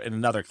about that in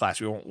another class.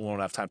 We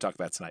won't have time to talk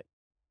about it tonight.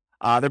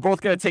 They're both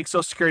going to take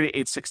Social Security at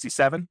age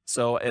 67.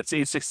 So at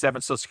age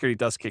 67, Social Security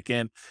does kick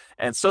in.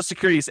 And Social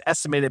Security is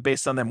estimated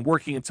based on them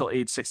working until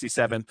age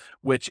 67,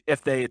 which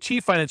if they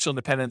achieve financial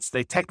independence,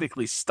 they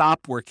technically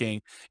stop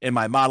working in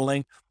my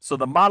modeling. So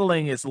the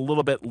modeling is a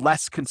little bit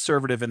less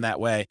conservative in that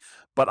way.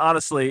 But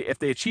honestly, if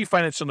they achieve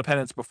financial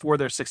independence before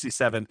they're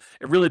 67,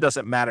 it really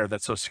doesn't matter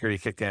that Social Security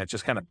kicked in. It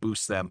just kind of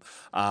boosts them.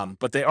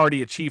 But they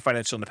already achieved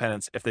financial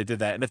independence if they did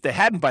that. And if they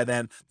hadn't by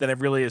then it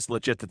really is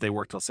legit that they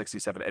worked till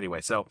 67 anyway.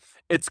 So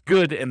it's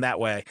good in that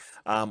way.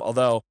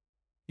 Although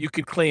you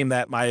could claim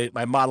that my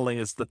modeling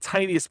is the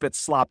tiniest bit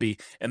sloppy,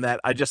 and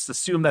that I just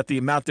assume that the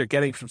amount they're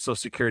getting from Social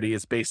Security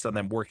is based on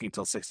them working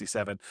till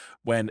 67,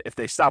 when if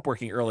they stop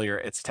working earlier,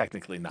 it's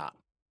technically not.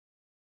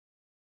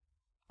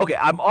 Okay,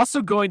 I'm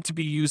also going to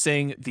be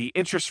using the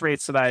interest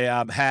rates that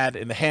I had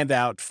in the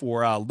handout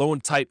for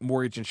loan type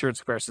mortgage insurance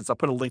comparisons. I'll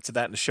put a link to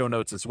that in the show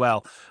notes as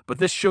well. But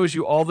this shows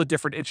you all the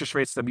different interest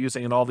rates that I'm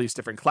using in all these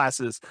different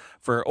classes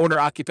for owner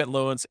occupant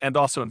loans and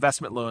also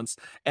investment loans.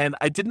 And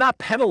I did not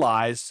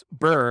penalize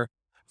BRRRR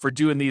for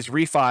doing these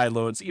refi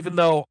loans, even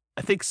though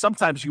I think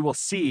sometimes you will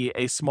see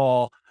a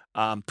small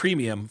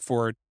premium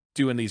for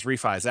doing these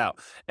refis out.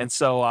 And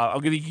so I'm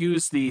going to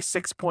use the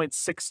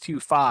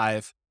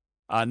 6.625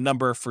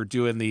 number for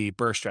doing the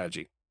BRRRR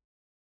strategy.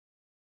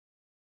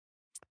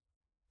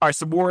 All right,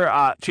 some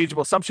more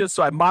changeable assumptions.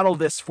 So I modeled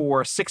this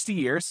for 60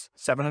 years,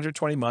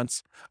 720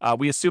 months.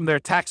 We assume their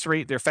tax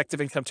rate, their effective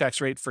income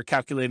tax rate for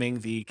calculating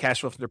the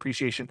cash flow from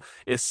depreciation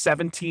is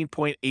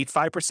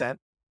 17.85%.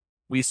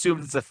 We assume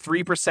it's a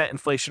 3%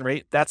 inflation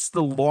rate. That's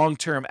the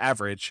long-term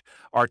average.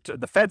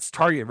 The Fed's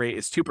target rate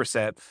is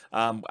 2%.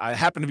 I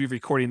happen to be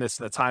recording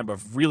this at a time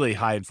of really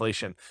high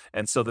inflation,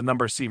 and so the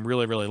numbers seem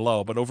really, really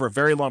low. But over a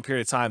very long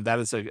period of time,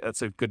 that's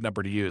a good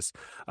number to use,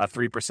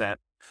 3%.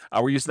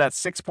 We're using that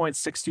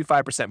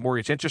 6.625%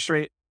 mortgage interest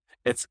rate.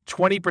 It's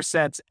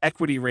 20%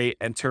 equity rate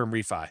and term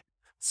refi.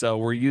 So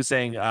we're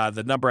using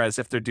the number as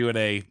if they're doing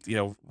a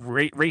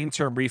rate and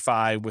term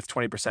refi with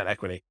 20%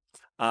 equity.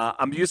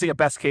 I'm using a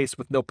best case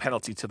with no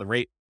penalty to the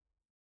rate.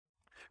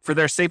 For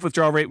their safe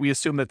withdrawal rate, we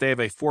assume that they have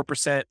a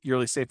 4%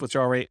 yearly safe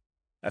withdrawal rate.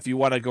 If you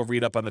want to go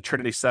read up on the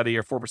Trinity study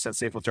or 4%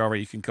 safe withdrawal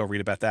rate, you can go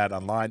read about that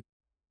online.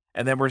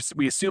 And then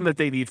we assume that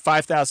they need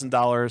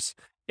 $5,000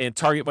 in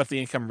target monthly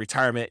income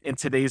retirement in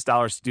today's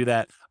dollars to do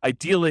that.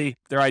 Ideally,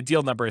 their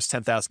ideal number is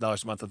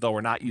 $10,000 a month, although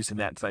we're not using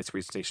that in tonight's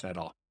presentation at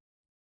all.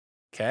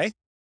 Okay.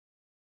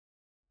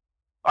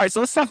 All right,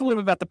 so let's talk a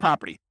little bit about the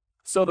property.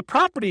 So the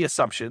property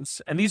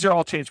assumptions, and these are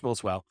all changeable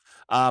as well.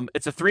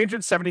 It's a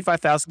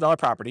 $375,000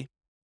 property,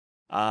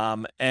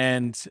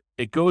 and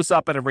it goes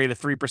up at a rate of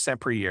 3%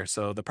 per year.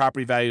 So the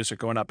property values are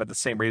going up at the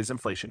same rate as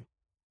inflation.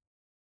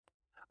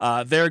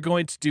 They're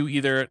going to do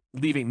either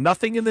leaving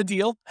nothing in the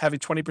deal, having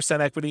 20%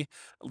 equity,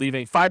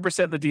 leaving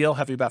 5% in the deal,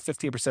 having about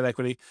 15%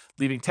 equity,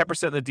 leaving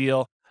 10% in the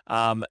deal,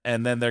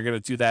 and then they're going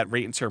to do that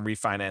rate and term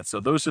refinance. So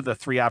those are the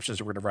three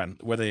options we're going to run,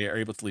 whether they are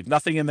able to leave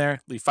nothing in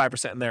there, leave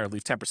 5% in there, or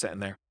leave 10% in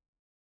there.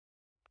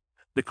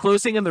 The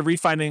closing and the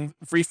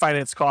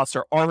refinance costs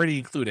are already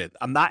included.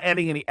 I'm not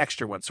adding any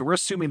extra ones. So we're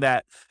assuming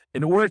that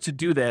in order to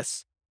do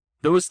this,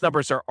 those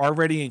numbers are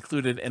already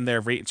included in their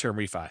rate and term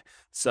refi.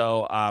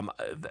 So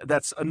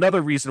that's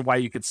another reason why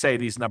you could say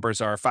these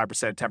numbers are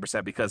 5%,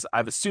 10%, because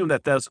I've assumed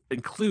that those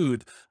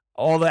include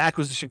all the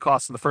acquisition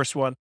costs in the first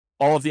one,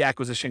 all of the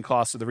acquisition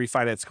costs or the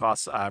refinance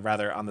costs,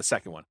 rather, on the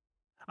second one,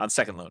 on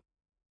second loan.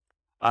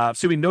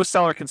 Assuming no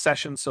seller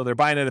concessions, so they're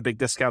buying at a big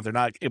discount. They're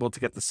not able to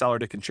get the seller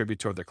to contribute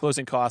toward their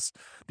closing costs.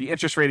 The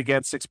interest rate,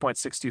 again,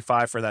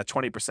 6.625 for that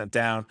 20%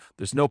 down.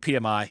 There's no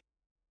PMI.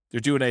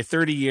 They're doing a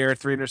 30-year,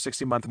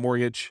 360-month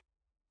mortgage.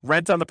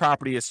 Rent on the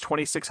property is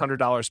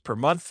 $2,600 per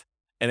month,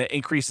 and it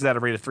increases at a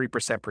rate of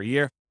 3% per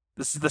year.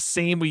 This is the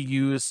same we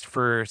used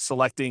for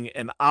selecting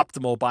an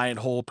optimal buy and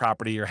hold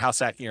property or house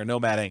hacking or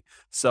nomading.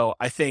 So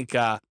I think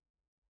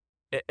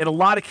in a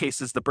lot of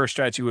cases, the BRRRR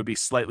strategy would be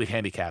slightly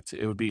handicapped.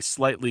 It would be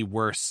slightly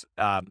worse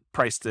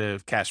price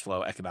to cash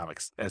flow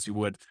economics, as you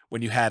would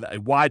when you had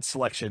a wide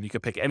selection. You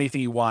could pick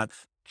anything you want,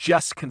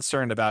 just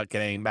concerned about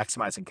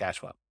maximizing cash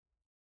flow.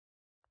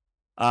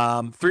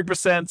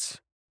 3%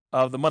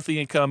 of the monthly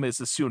income is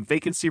assumed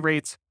vacancy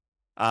rate,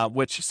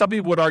 which some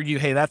people would argue,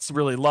 hey, that's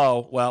really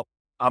low. Well,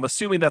 I'm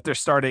assuming that they're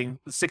starting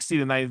 60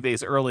 to 90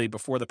 days early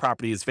before the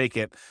property is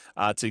vacant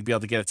to be able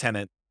to get a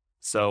tenant.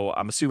 So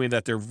I'm assuming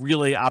that they're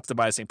really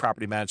optimizing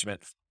property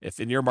management.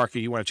 If in your market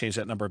you want to change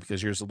that number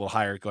because yours is a little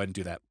higher, go ahead and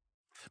do that.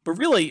 But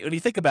really, when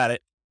you think about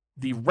it,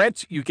 the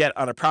rent you get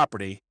on a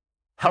property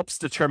helps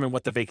determine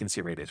what the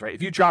vacancy rate is, right?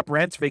 If you drop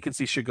rent,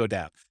 vacancy should go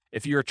down.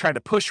 If you're trying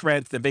to push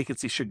rent, then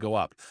vacancy should go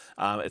up.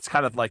 It's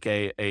kind of like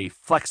a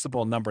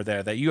flexible number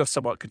there that you have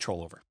somewhat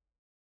control over.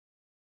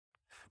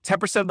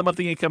 10% of the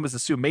monthly income is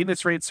assumed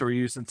maintenance rate. So we're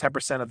using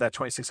 10% of that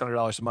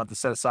 $2,600 a month to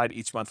set aside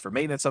each month for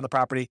maintenance on the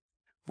property.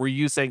 We're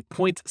using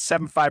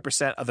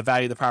 0.75% of the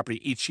value of the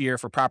property each year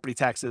for property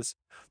taxes.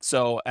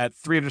 So at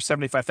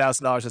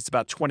 $375,000, it's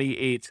about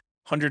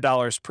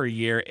 $2,800 per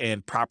year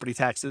in property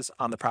taxes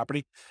on the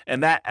property.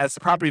 And that, as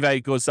the property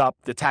value goes up,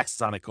 the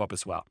taxes on it go up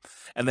as well.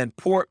 And then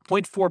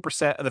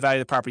 0.4% of the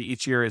value of the property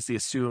each year is the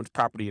assumed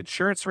property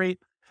insurance rate.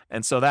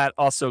 And so that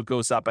also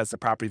goes up as the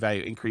property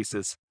value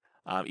increases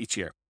each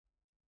year.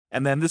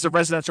 And then this is a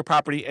residential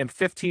property, and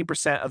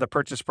 15% of the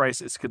purchase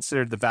price is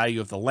considered the value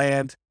of the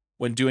land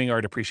when doing our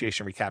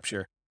depreciation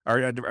recapture,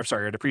 our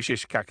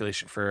depreciation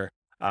calculation for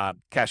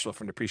cash flow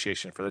from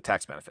depreciation for the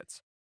tax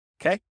benefits.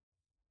 Okay?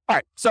 All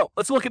right, so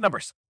let's look at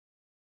numbers.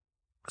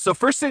 So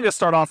first thing to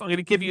start off, I'm going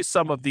to give you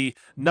some of the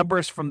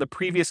numbers from the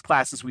previous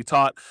classes we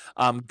taught.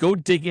 Go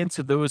dig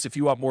into those if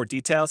you want more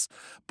details,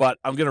 but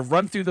I'm going to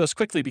run through those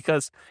quickly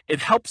because it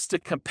helps to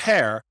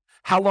compare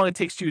how long it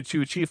takes you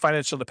to achieve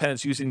financial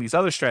independence using these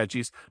other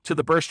strategies to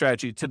the BRRRR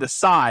strategy to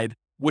decide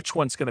which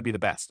one's going to be the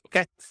best,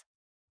 okay?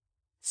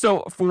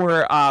 So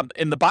for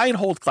in the buy and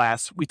hold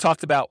class, we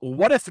talked about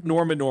what if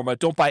Norm and Norma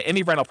don't buy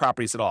any rental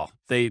properties at all?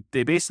 They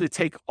basically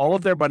take all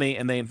of their money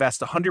and they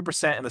invest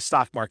 100% in the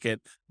stock market.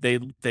 They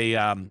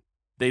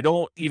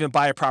don't even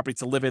buy a property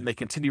to live in. They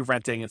continue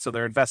renting, and so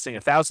they're investing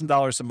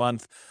 $1,000 a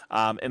month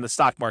in the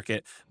stock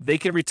market. They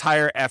can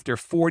retire after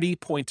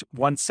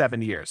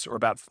 40.17 years, or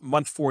about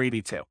month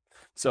 482.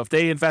 So if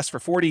they invest for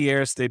 40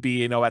 years, they'd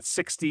be, at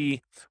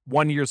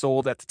 61 years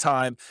old at the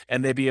time,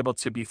 and they'd be able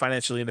to be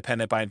financially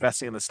independent by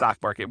investing in the stock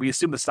market. We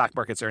assume the stock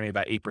market's earning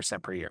about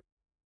 8% per year.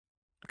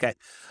 Okay.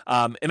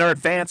 In our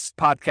advanced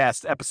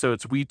podcast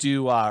episodes, we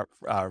do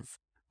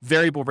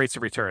variable rates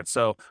of return.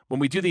 So when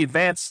we do the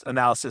advanced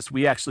analysis,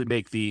 we actually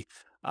make the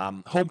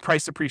home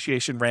price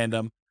appreciation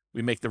random.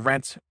 We make the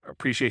rent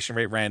appreciation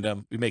rate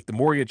random. We make the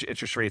mortgage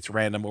interest rates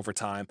random over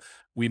time.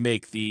 We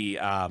make the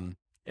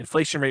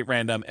inflation rate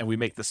random, and we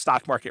make the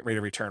stock market rate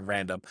of return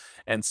random.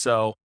 And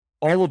so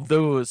all of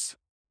those,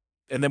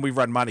 and then we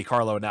run Monte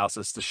Carlo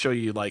analysis to show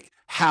you like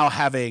how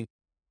having,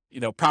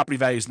 property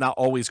values not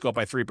always go up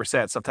by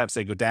 3%. Sometimes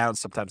they go down,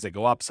 sometimes they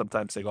go up,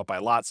 sometimes they go up by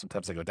a lot,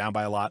 sometimes they go down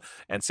by a lot.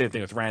 And same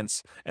thing with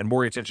rents, and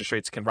mortgage interest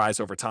rates can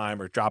rise over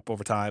time or drop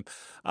over time,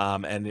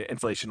 and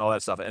inflation, all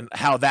that stuff, and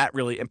how that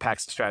really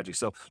impacts the strategy.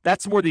 So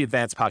that's more the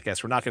advanced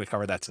podcast. We're not going to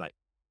cover that tonight.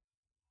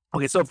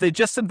 Okay, so if they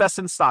just invest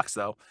in stocks,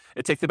 though,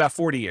 it takes about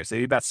 40 years. They'd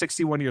be about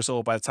 61 years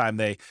old by the time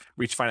they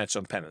reach financial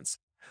independence.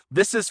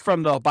 This is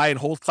from the buy and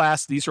hold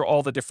class. These are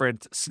all the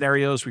different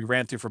scenarios we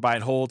ran through for buy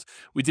and hold.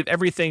 We did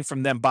everything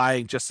from them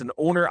buying just an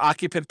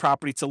owner-occupant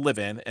property to live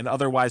in and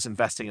otherwise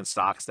investing in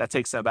stocks. That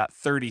takes them about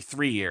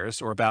 33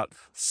 years, or about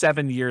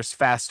 7 years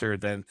faster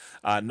than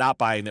not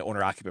buying the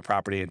owner-occupant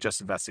property and just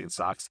investing in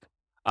stocks.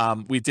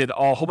 We did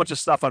a whole bunch of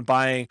stuff on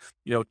buying,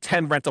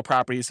 10 rental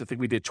properties. I think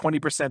we did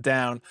 20%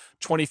 down,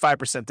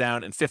 25%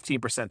 down, and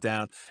 15%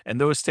 down. And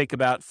those take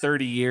about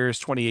 30 years,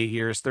 28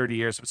 years, 30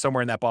 years,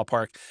 somewhere in that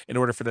ballpark, in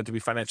order for them to be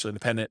financially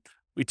independent.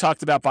 We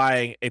talked about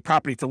buying a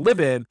property to live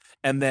in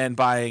and then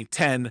buying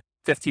 10,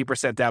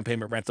 15% down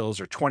payment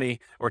rentals, or 20%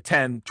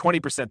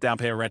 down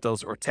payment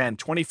rentals, or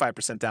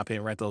 25% down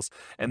payment rentals.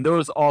 And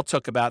those all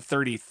took about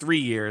 33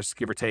 years,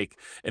 give or take,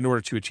 in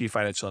order to achieve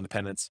financial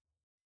independence.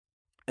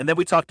 And then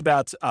we talked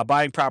about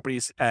buying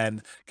properties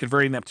and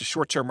converting them to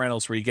short-term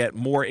rentals where you get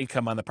more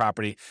income on the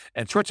property.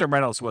 And short-term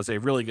rentals was a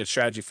really good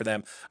strategy for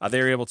them.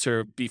 They were able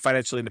to be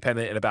financially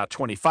independent in about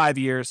 25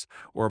 years,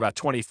 or about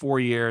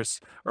 24 years,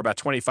 or about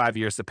 25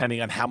 years,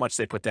 depending on how much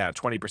they put down,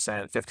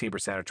 20%,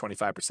 15%, or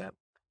 25%.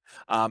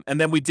 And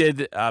then we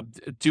did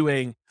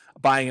buying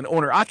an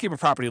owner-occupant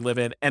property to live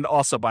in and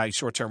also buying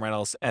short-term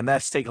rentals. And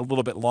that's take a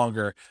little bit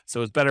longer.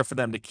 So it's better for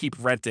them to keep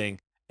renting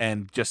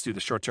and just do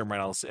the short-term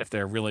rentals if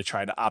they're really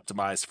trying to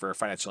optimize for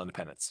financial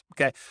independence.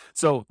 Okay,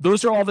 so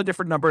those are all the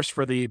different numbers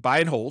for the buy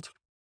and hold.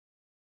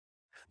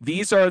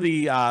 These are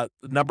the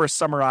numbers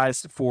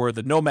summarized for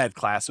the Nomad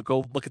class. So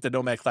go look at the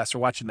Nomad class for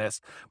watching this.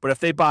 But if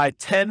they buy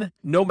 10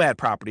 Nomad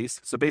properties,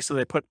 so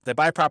basically they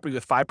buy a property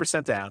with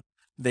 5% down,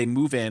 they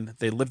move in,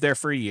 they live there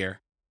for a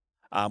year,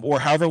 or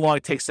however long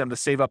it takes them to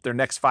save up their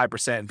next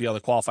 5% and be able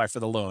to qualify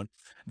for the loan.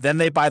 Then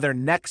they buy their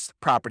next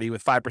property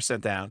with 5%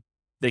 down.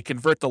 They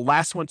convert the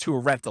last one to a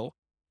rental,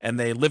 and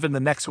they live in the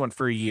next one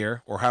for a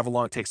year, or however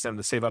long it takes them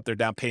to save up their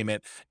down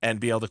payment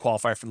and be able to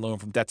qualify for the loan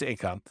from debt to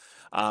income.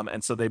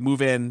 And so they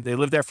move in, they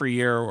live there for a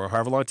year, or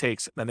however long it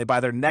takes. Then they buy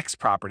their next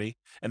property,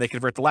 and they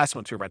convert the last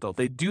one to a rental.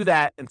 They do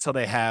that until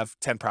they have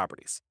 10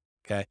 properties.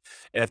 Okay.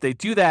 And if they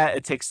do that,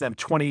 it takes them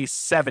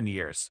 27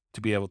 years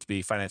to be able to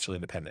be financially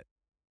independent.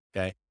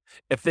 Okay.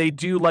 If they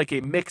do like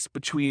a mix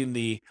between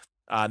the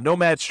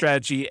Nomad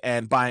strategy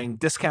and buying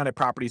discounted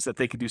properties that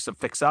they could do some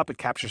fix up and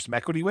capture some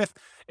equity with,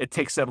 it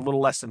takes them a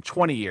little less than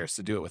 20 years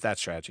to do it with that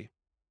strategy.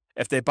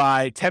 If they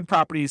buy 10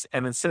 properties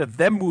and instead of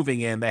them moving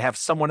in, they have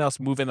someone else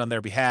move in on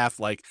their behalf,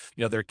 like,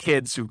 their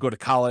kids who go to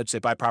college, they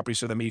buy properties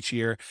for them each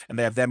year and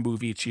they have them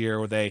move each year,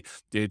 or they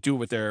do it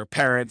with their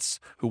parents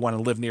who want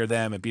to live near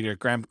them and be their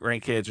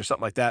grandkids or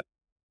something like that.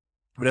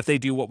 But if they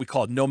do what we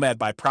call Nomad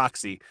by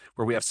proxy,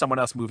 where we have someone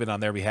else move in on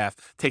their behalf,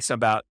 it takes them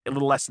about a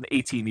little less than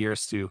 18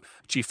 years to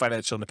achieve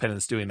financial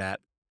independence doing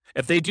that.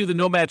 If they do the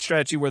Nomad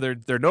strategy where they're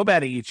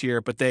nomading each year,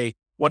 but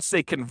once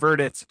they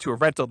convert it to a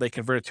rental, they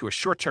convert it to a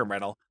short-term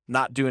rental,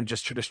 not doing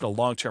just traditional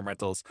long-term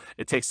rentals,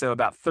 it takes them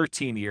about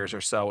 13 years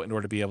or so in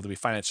order to be able to be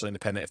financially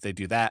independent if they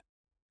do that.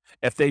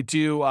 If they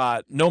do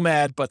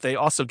Nomad, but they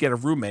also get a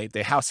roommate,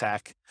 they house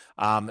hack,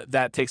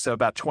 that takes them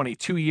about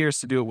 22 years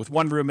to do it with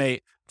one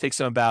roommate, takes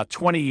them about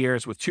 20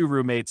 years with two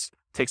roommates,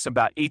 takes them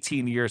about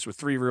 18 years with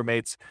three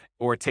roommates,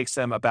 or it takes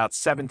them about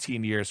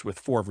 17 years with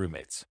four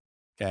roommates.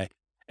 Okay.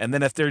 And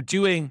then if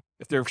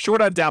they're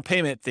short on down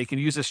payment, they can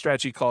use a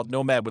strategy called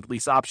Nomad with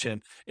lease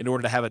option in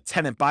order to have a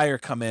tenant buyer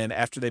come in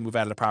after they move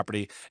out of the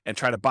property and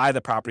try to buy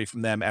the property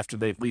from them after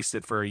they've leased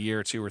it for a year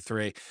or two or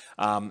three.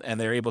 And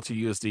they're able to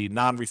use the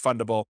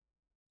non-refundable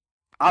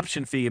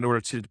option fee in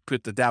order to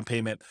put the down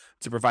payment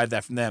to provide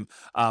that from them.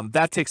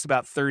 That takes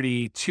about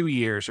 32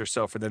 years or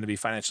so for them to be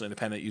financially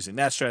independent using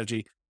that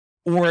strategy.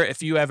 Or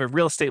if you have a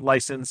real estate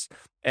license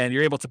and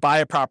you're able to buy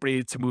a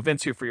property to move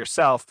into for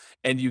yourself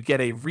and you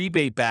get a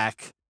rebate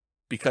back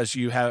because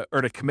you have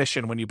earned a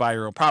commission when you buy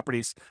your own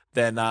properties,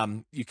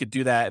 then you could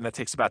do that. And that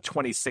takes about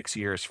 26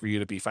 years for you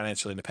to be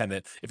financially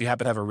independent if you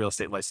happen to have a real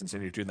estate license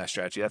and you're doing that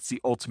strategy. That's the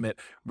ultimate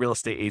real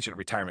estate agent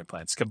retirement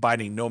plan. It's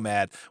combining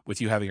Nomad with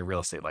you having a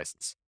real estate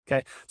license.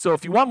 Okay. So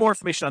if you want more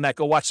information on that,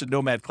 go watch the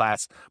Nomad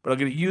class, but I'm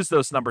going to use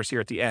those numbers here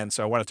at the end.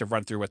 So I wanted to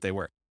run through what they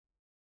were.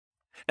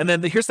 And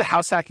then here's the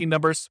house hacking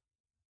numbers.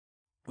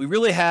 We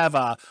really have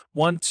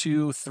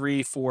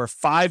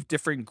 5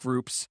 different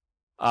groups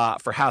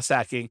for house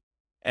hacking.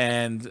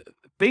 And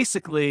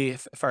basically,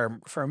 if I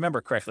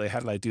remember correctly, how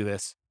did I do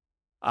this?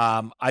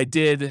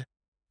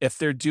 If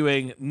they're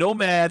doing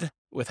Nomad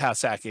with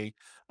house hacking,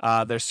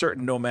 there's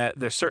certain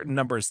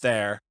numbers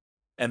there.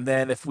 And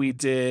then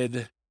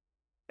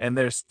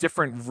there's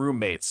different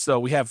roommates. So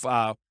we have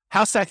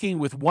house hacking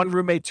with 1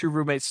 roommate, 2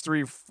 roommates,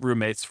 3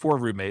 roommates, 4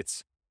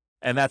 roommates.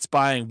 And that's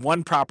buying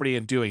one property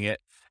and doing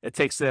it. It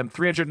takes them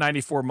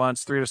 394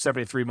 months,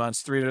 373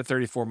 months,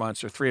 334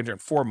 months, or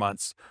 304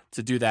 months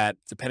to do that,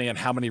 depending on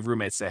how many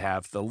roommates they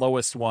have. The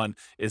lowest one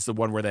is the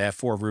one where they have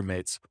 4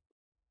 roommates.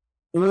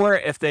 Or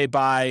if they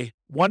buy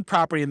one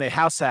property and they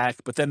house hack,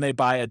 but then they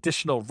buy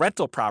additional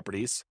rental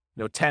properties,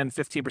 10,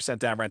 15%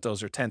 down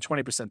rentals or 10,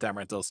 20% down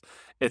rentals,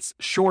 it's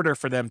shorter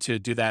for them to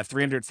do that,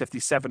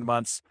 357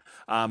 months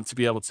to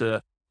be able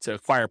to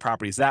acquire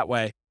properties that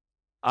way.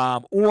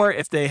 Or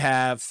if they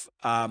have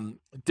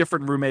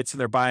different roommates and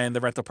they're buying the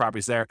rental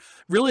properties there,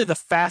 really the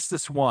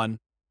fastest one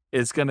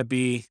is going to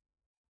be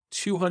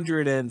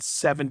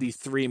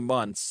 273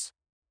 months.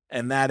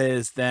 And that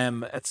is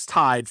it's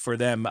tied for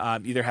them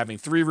either having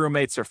 3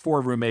 roommates or 4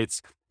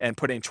 roommates and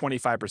putting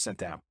 25%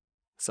 down.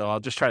 So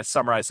I'll just try to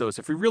summarize those.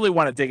 If you really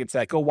want to dig into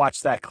that, go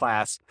watch that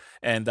class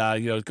and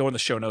go in the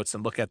show notes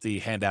and look at the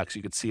handouts.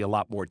 You can see a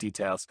lot more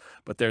details,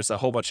 but there's a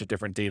whole bunch of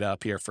different data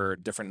up here for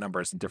different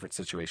numbers and different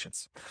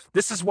situations.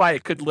 This is why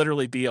it could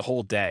literally be a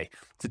whole day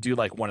to do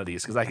like one of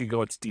these, because I could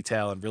go into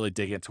detail and really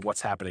dig into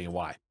what's happening and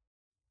why.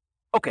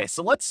 Okay,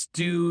 so let's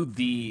do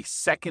the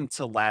second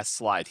to last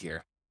slide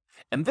here.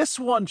 And this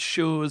one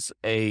shows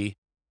a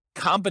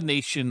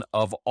combination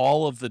of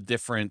all of the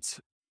different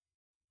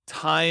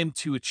time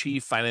to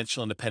achieve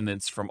financial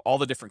independence from all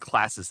the different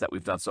classes that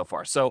we've done so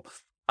far. So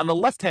on the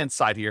left-hand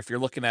side here, if you're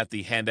looking at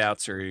the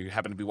handouts or you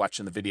happen to be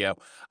watching the video,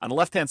 on the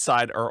left-hand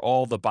side are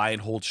all the buy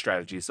and hold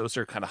strategies. Those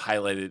are kind of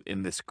highlighted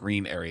in this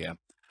green area.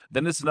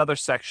 Then there's another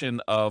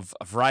section of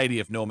a variety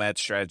of Nomad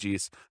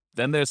strategies.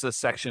 Then there's a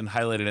section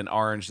highlighted in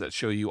orange that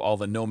show you all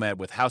the Nomad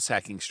with house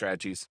hacking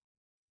strategies.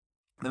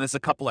 Then there's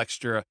a couple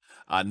extra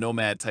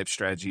Nomad type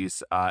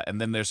strategies. And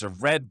then there's a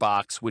red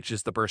box, which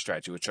is the BRRRR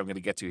strategy, which I'm going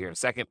to get to here in a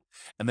second.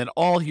 And then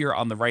all here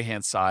on the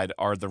right-hand side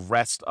are the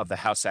rest of the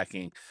house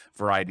hacking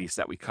varieties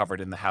that we covered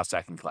in the house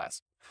hacking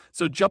class.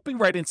 So jumping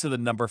right into the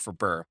number for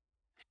BRRRR,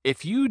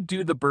 if you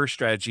do the BRRRR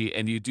strategy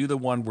and you do the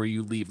one where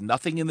you leave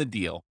nothing in the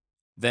deal,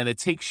 then it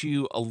takes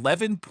you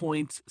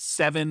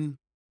 11.7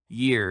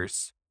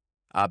 years,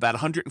 about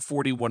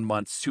 141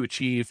 months to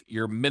achieve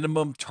your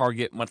minimum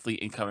target monthly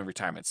income in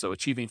retirement. So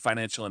achieving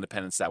financial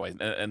independence that way.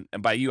 And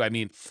by you, I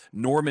mean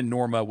Norm and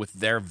Norma with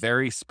their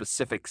very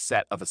specific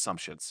set of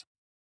assumptions.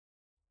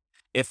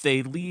 If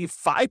they leave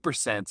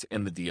 5%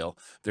 in the deal,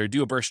 they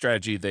do a BRRRR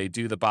strategy, they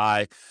do the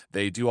buy,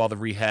 they do all the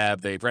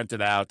rehab, they rent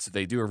it out,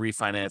 they do a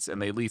refinance,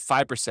 and they leave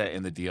 5%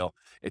 in the deal,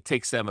 it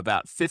takes them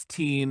about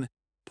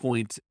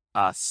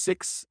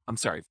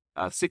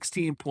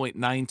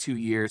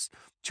 16.92 years,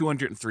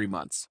 203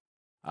 months.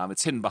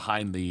 It's hidden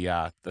behind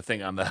the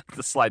thing on the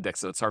slide deck,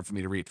 so it's hard for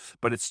me to read.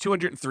 But it's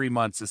 203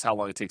 months is how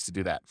long it takes to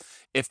do that.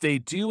 If they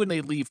do and they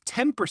leave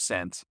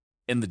 10%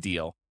 in the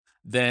deal,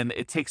 then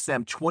it takes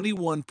them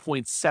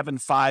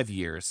 21.75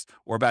 years,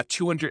 or about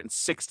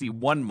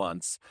 261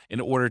 months, in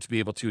order to be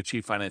able to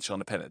achieve financial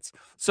independence.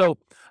 So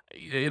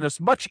it's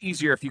much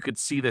easier if you could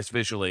see this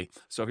visually.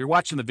 So if you're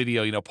watching the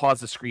video, pause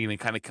the screen and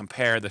kind of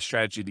compare the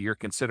strategy that you're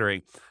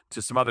considering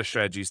to some other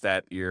strategies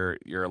that you're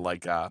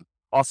like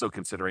also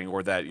considering,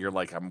 or that you're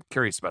like, I'm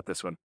curious about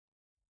this one.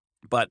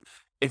 But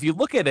if you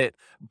look at it,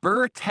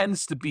 BRRRR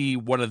tends to be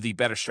one of the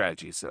better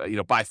strategies,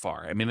 by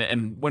far. I mean,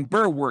 and when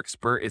BRRRR works,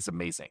 BRRRR is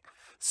amazing.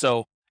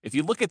 So if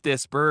you look at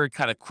this, BRRRR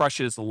kind of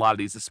crushes a lot of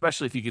these,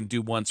 especially if you can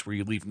do ones where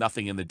you leave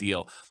nothing in the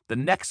deal. The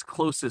next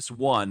closest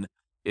one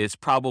is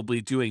probably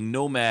doing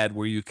Nomad,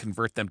 where you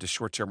convert them to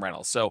short-term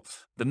rentals. So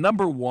the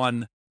number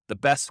one, the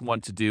best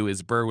one to do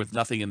is BRRRR with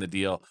nothing in the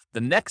deal.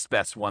 The next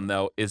best one,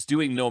 though, is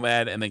doing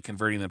Nomad and then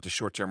converting them to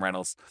short-term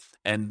rentals.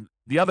 And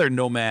the other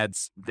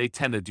Nomads, they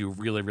tend to do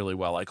really, really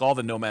well. Like all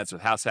the Nomads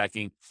with house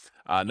hacking,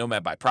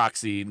 Nomad by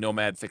proxy,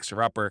 Nomad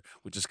fixer-upper,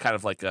 which is kind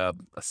of like a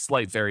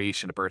slight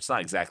variation of BRRRR. It's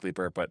not exactly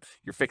BRRRR, but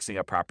you're fixing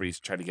up properties,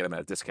 trying to get them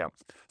at a discount.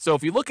 So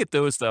if you look at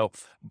those, though,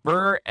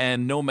 BRRRR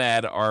and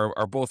Nomad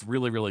are both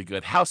really, really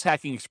good. House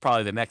hacking is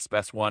probably the next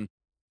best one.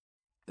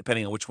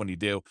 depending on which one you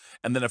do.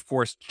 And then, of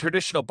course,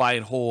 traditional buy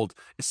and hold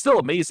is still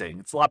amazing.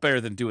 It's a lot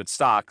better than doing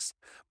stocks,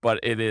 but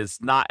it is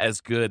not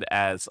as good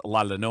as a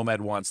lot of the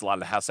nomad ones, a lot of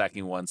the house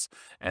hacking ones.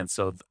 And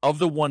so of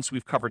the ones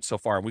we've covered so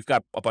far, and we've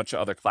got a bunch of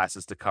other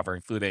classes to cover,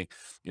 including,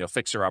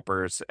 fixer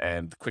uppers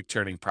and quick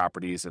turning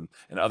properties and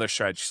other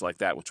strategies like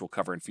that, which we'll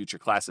cover in future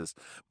classes.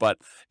 But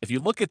if you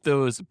look at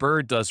those,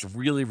 BRRRR does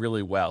really,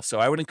 really well. So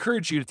I would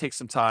encourage you to take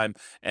some time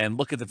and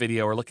look at the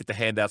video or look at the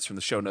handouts from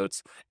the show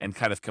notes and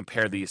kind of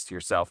compare these to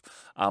yourself.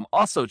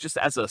 Also, just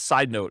as a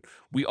side note,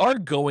 we are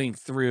going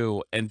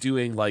through and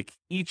doing like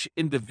each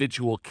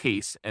individual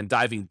case and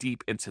diving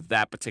deep into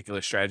that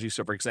particular strategy.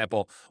 So for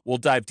example, we'll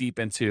dive deep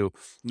into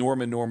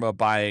Norma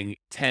buying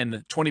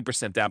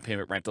 20% down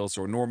payment rentals,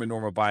 or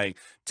Norma buying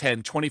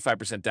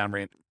 25%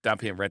 down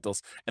payment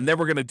rentals. And then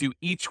we're going to do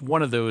each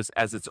one of those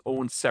as its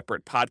own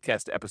separate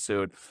podcast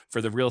episode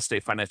for the Real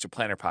Estate Financial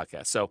Planner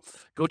podcast. So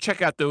go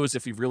check out those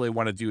if you really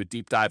want to do a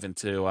deep dive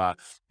into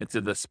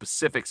the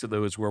specifics of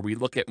those, where we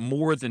look at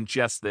more than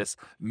just this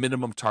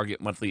minimum target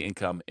monthly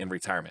income in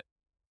retirement.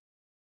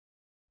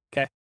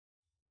 Okay.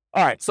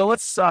 All right. So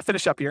let's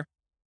finish up here.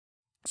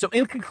 So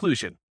in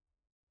conclusion,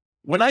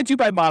 when I do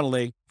my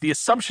modeling, the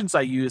assumptions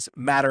I use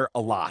matter a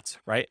lot,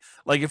 right?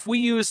 Like if we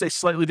use a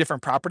slightly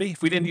different property,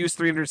 if we didn't use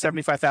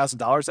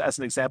 $375,000 as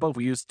an example, if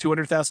we use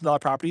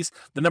 $200,000 properties,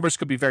 the numbers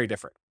could be very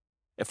different.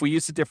 If we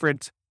use a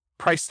different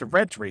price to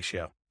rent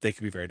ratio, they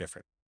could be very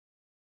different.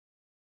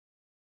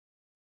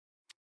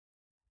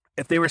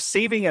 If they were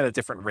saving at a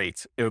different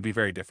rate, it would be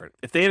very different.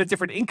 If they had a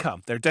different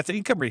income, their debt to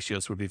income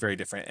ratios would be very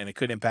different, and it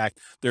could impact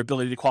their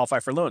ability to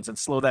qualify for loans and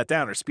slow that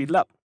down or speed it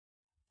up.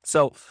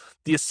 So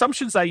the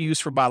assumptions I use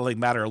for modeling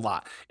matter a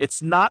lot.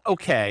 It's not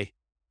okay.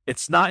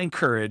 It's not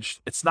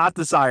encouraged. It's not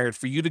desired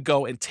for you to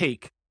go and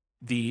take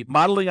the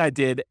modeling I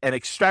did and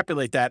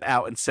extrapolate that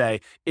out and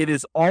say, it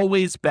is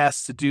always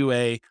best to do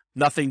a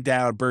nothing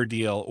down BRRRR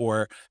deal,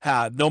 or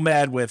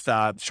nomad with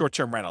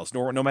short-term rentals,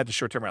 nomad to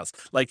short-term rentals.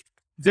 Like,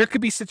 there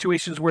could be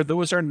situations where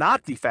those are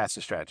not the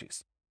fastest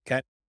strategies,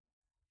 okay?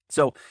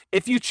 So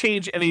if you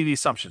change any of the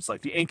assumptions,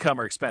 like the income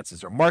or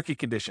expenses or market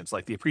conditions,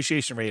 like the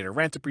appreciation rate or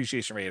rent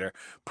appreciation rate or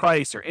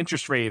price or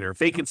interest rate or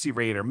vacancy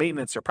rate or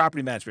maintenance or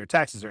property management or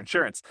taxes or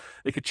insurance,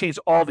 they could change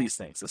all these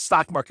things. The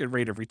stock market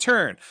rate of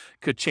return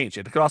could change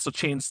it. It could also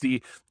change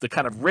the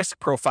kind of risk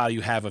profile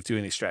you have of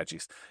doing these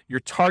strategies. Your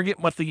target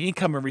monthly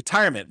income in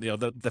retirement,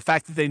 the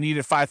fact that they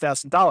needed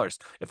 $5,000,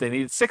 if they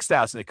needed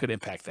 $6,000, it could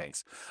impact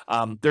things.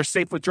 Their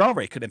safe withdrawal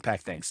rate could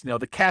impact things.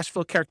 The cash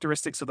flow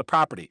characteristics of the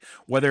property,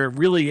 whether it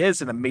really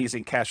is an amazing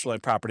cash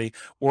flowing property,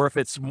 or if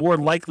it's more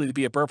likely to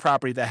be a BRRRR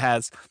property that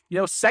has,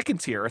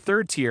 second tier or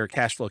third tier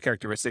cash flow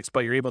characteristics,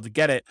 but you're able to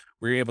get it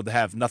where you're able to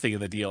have nothing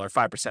in the deal or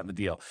 5% in the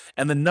deal.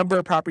 And the number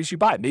of properties you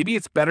buy. Maybe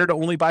it's better to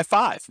only buy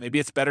 5. Maybe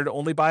it's better to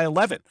only buy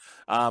 11.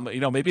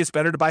 Maybe it's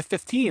better to buy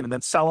 15 and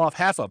then sell off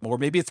half of them, or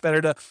maybe it's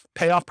better to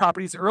pay off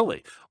properties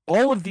early.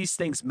 All of these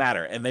things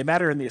matter, and they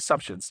matter in the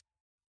assumptions.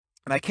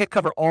 And I can't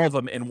cover all of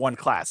them in one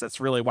class. That's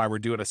really why we're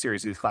doing a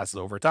series of these classes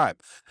over time.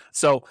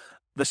 So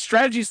the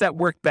strategies that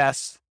work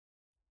best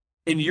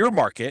in your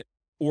market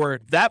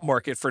or that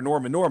market for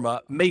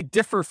Norma may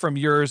differ from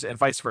yours and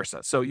vice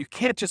versa. So you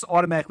can't just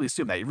automatically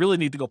assume that. You really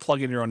need to go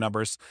plug in your own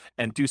numbers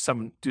and do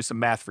some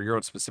math for your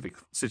own specific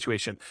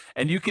situation.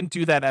 And you can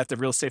do that at the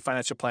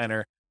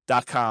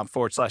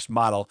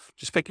realestateFinancialPlanner.com/model.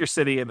 Just pick your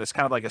city, and it's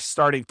kind of like a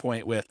starting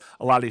point with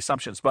a lot of the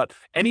assumptions. But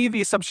any of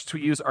the assumptions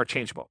we use are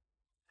changeable.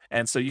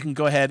 And so you can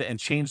go ahead and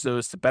change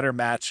those to better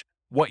match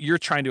what you're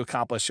trying to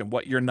accomplish and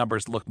what your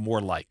numbers look more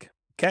like.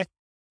 Okay?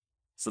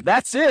 So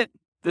that's it.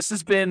 This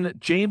has been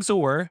James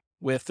Orr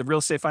with the Real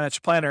Estate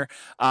Financial Planner.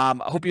 I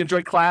hope you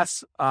enjoyed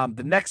class.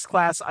 The next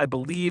class, I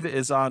believe,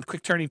 is on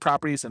quick turning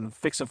properties and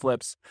fix and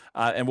flips.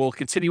 And we'll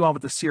continue on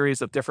with the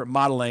series of different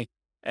modeling.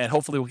 And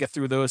hopefully we'll get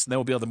through those, and then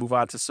we'll be able to move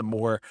on to some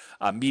more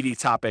meaty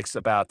topics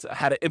about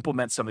how to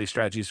implement some of these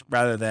strategies,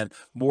 rather than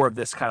more of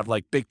this kind of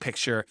like big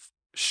picture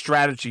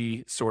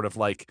strategy sort of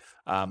like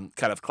kind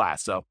of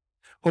class. So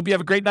hope you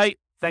have a great night.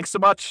 Thanks so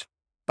much.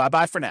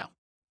 Bye-bye for now.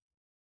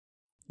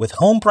 With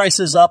home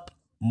prices up,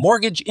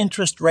 mortgage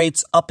interest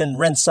rates up and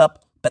rents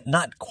up, but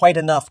not quite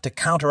enough to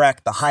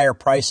counteract the higher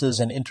prices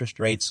and interest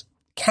rates,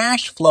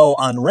 cash flow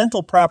on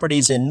rental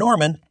properties in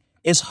Norman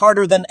is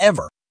harder than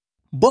ever.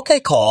 Book a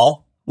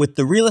call with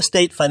the Real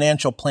Estate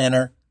Financial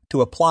Planner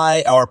to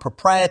apply our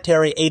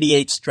proprietary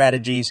 88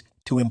 strategies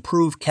to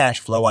improve cash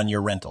flow on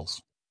your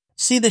rentals.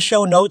 See the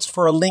show notes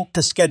for a link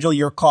to schedule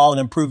your call and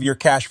improve your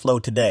cash flow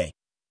today.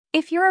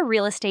 If you're a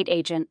real estate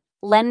agent,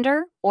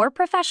 lender, or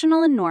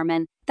professional in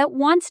Norman that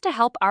wants to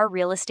help our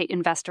real estate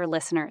investor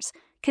listeners,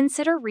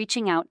 consider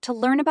reaching out to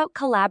learn about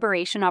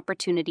collaboration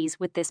opportunities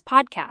with this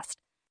podcast.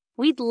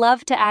 We'd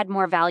love to add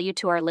more value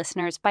to our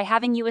listeners by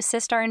having you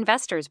assist our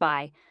investors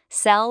buy,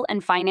 sell,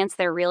 and finance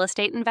their real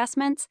estate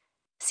investments.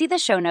 See the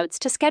show notes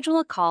to schedule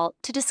a call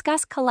to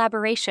discuss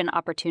collaboration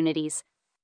opportunities.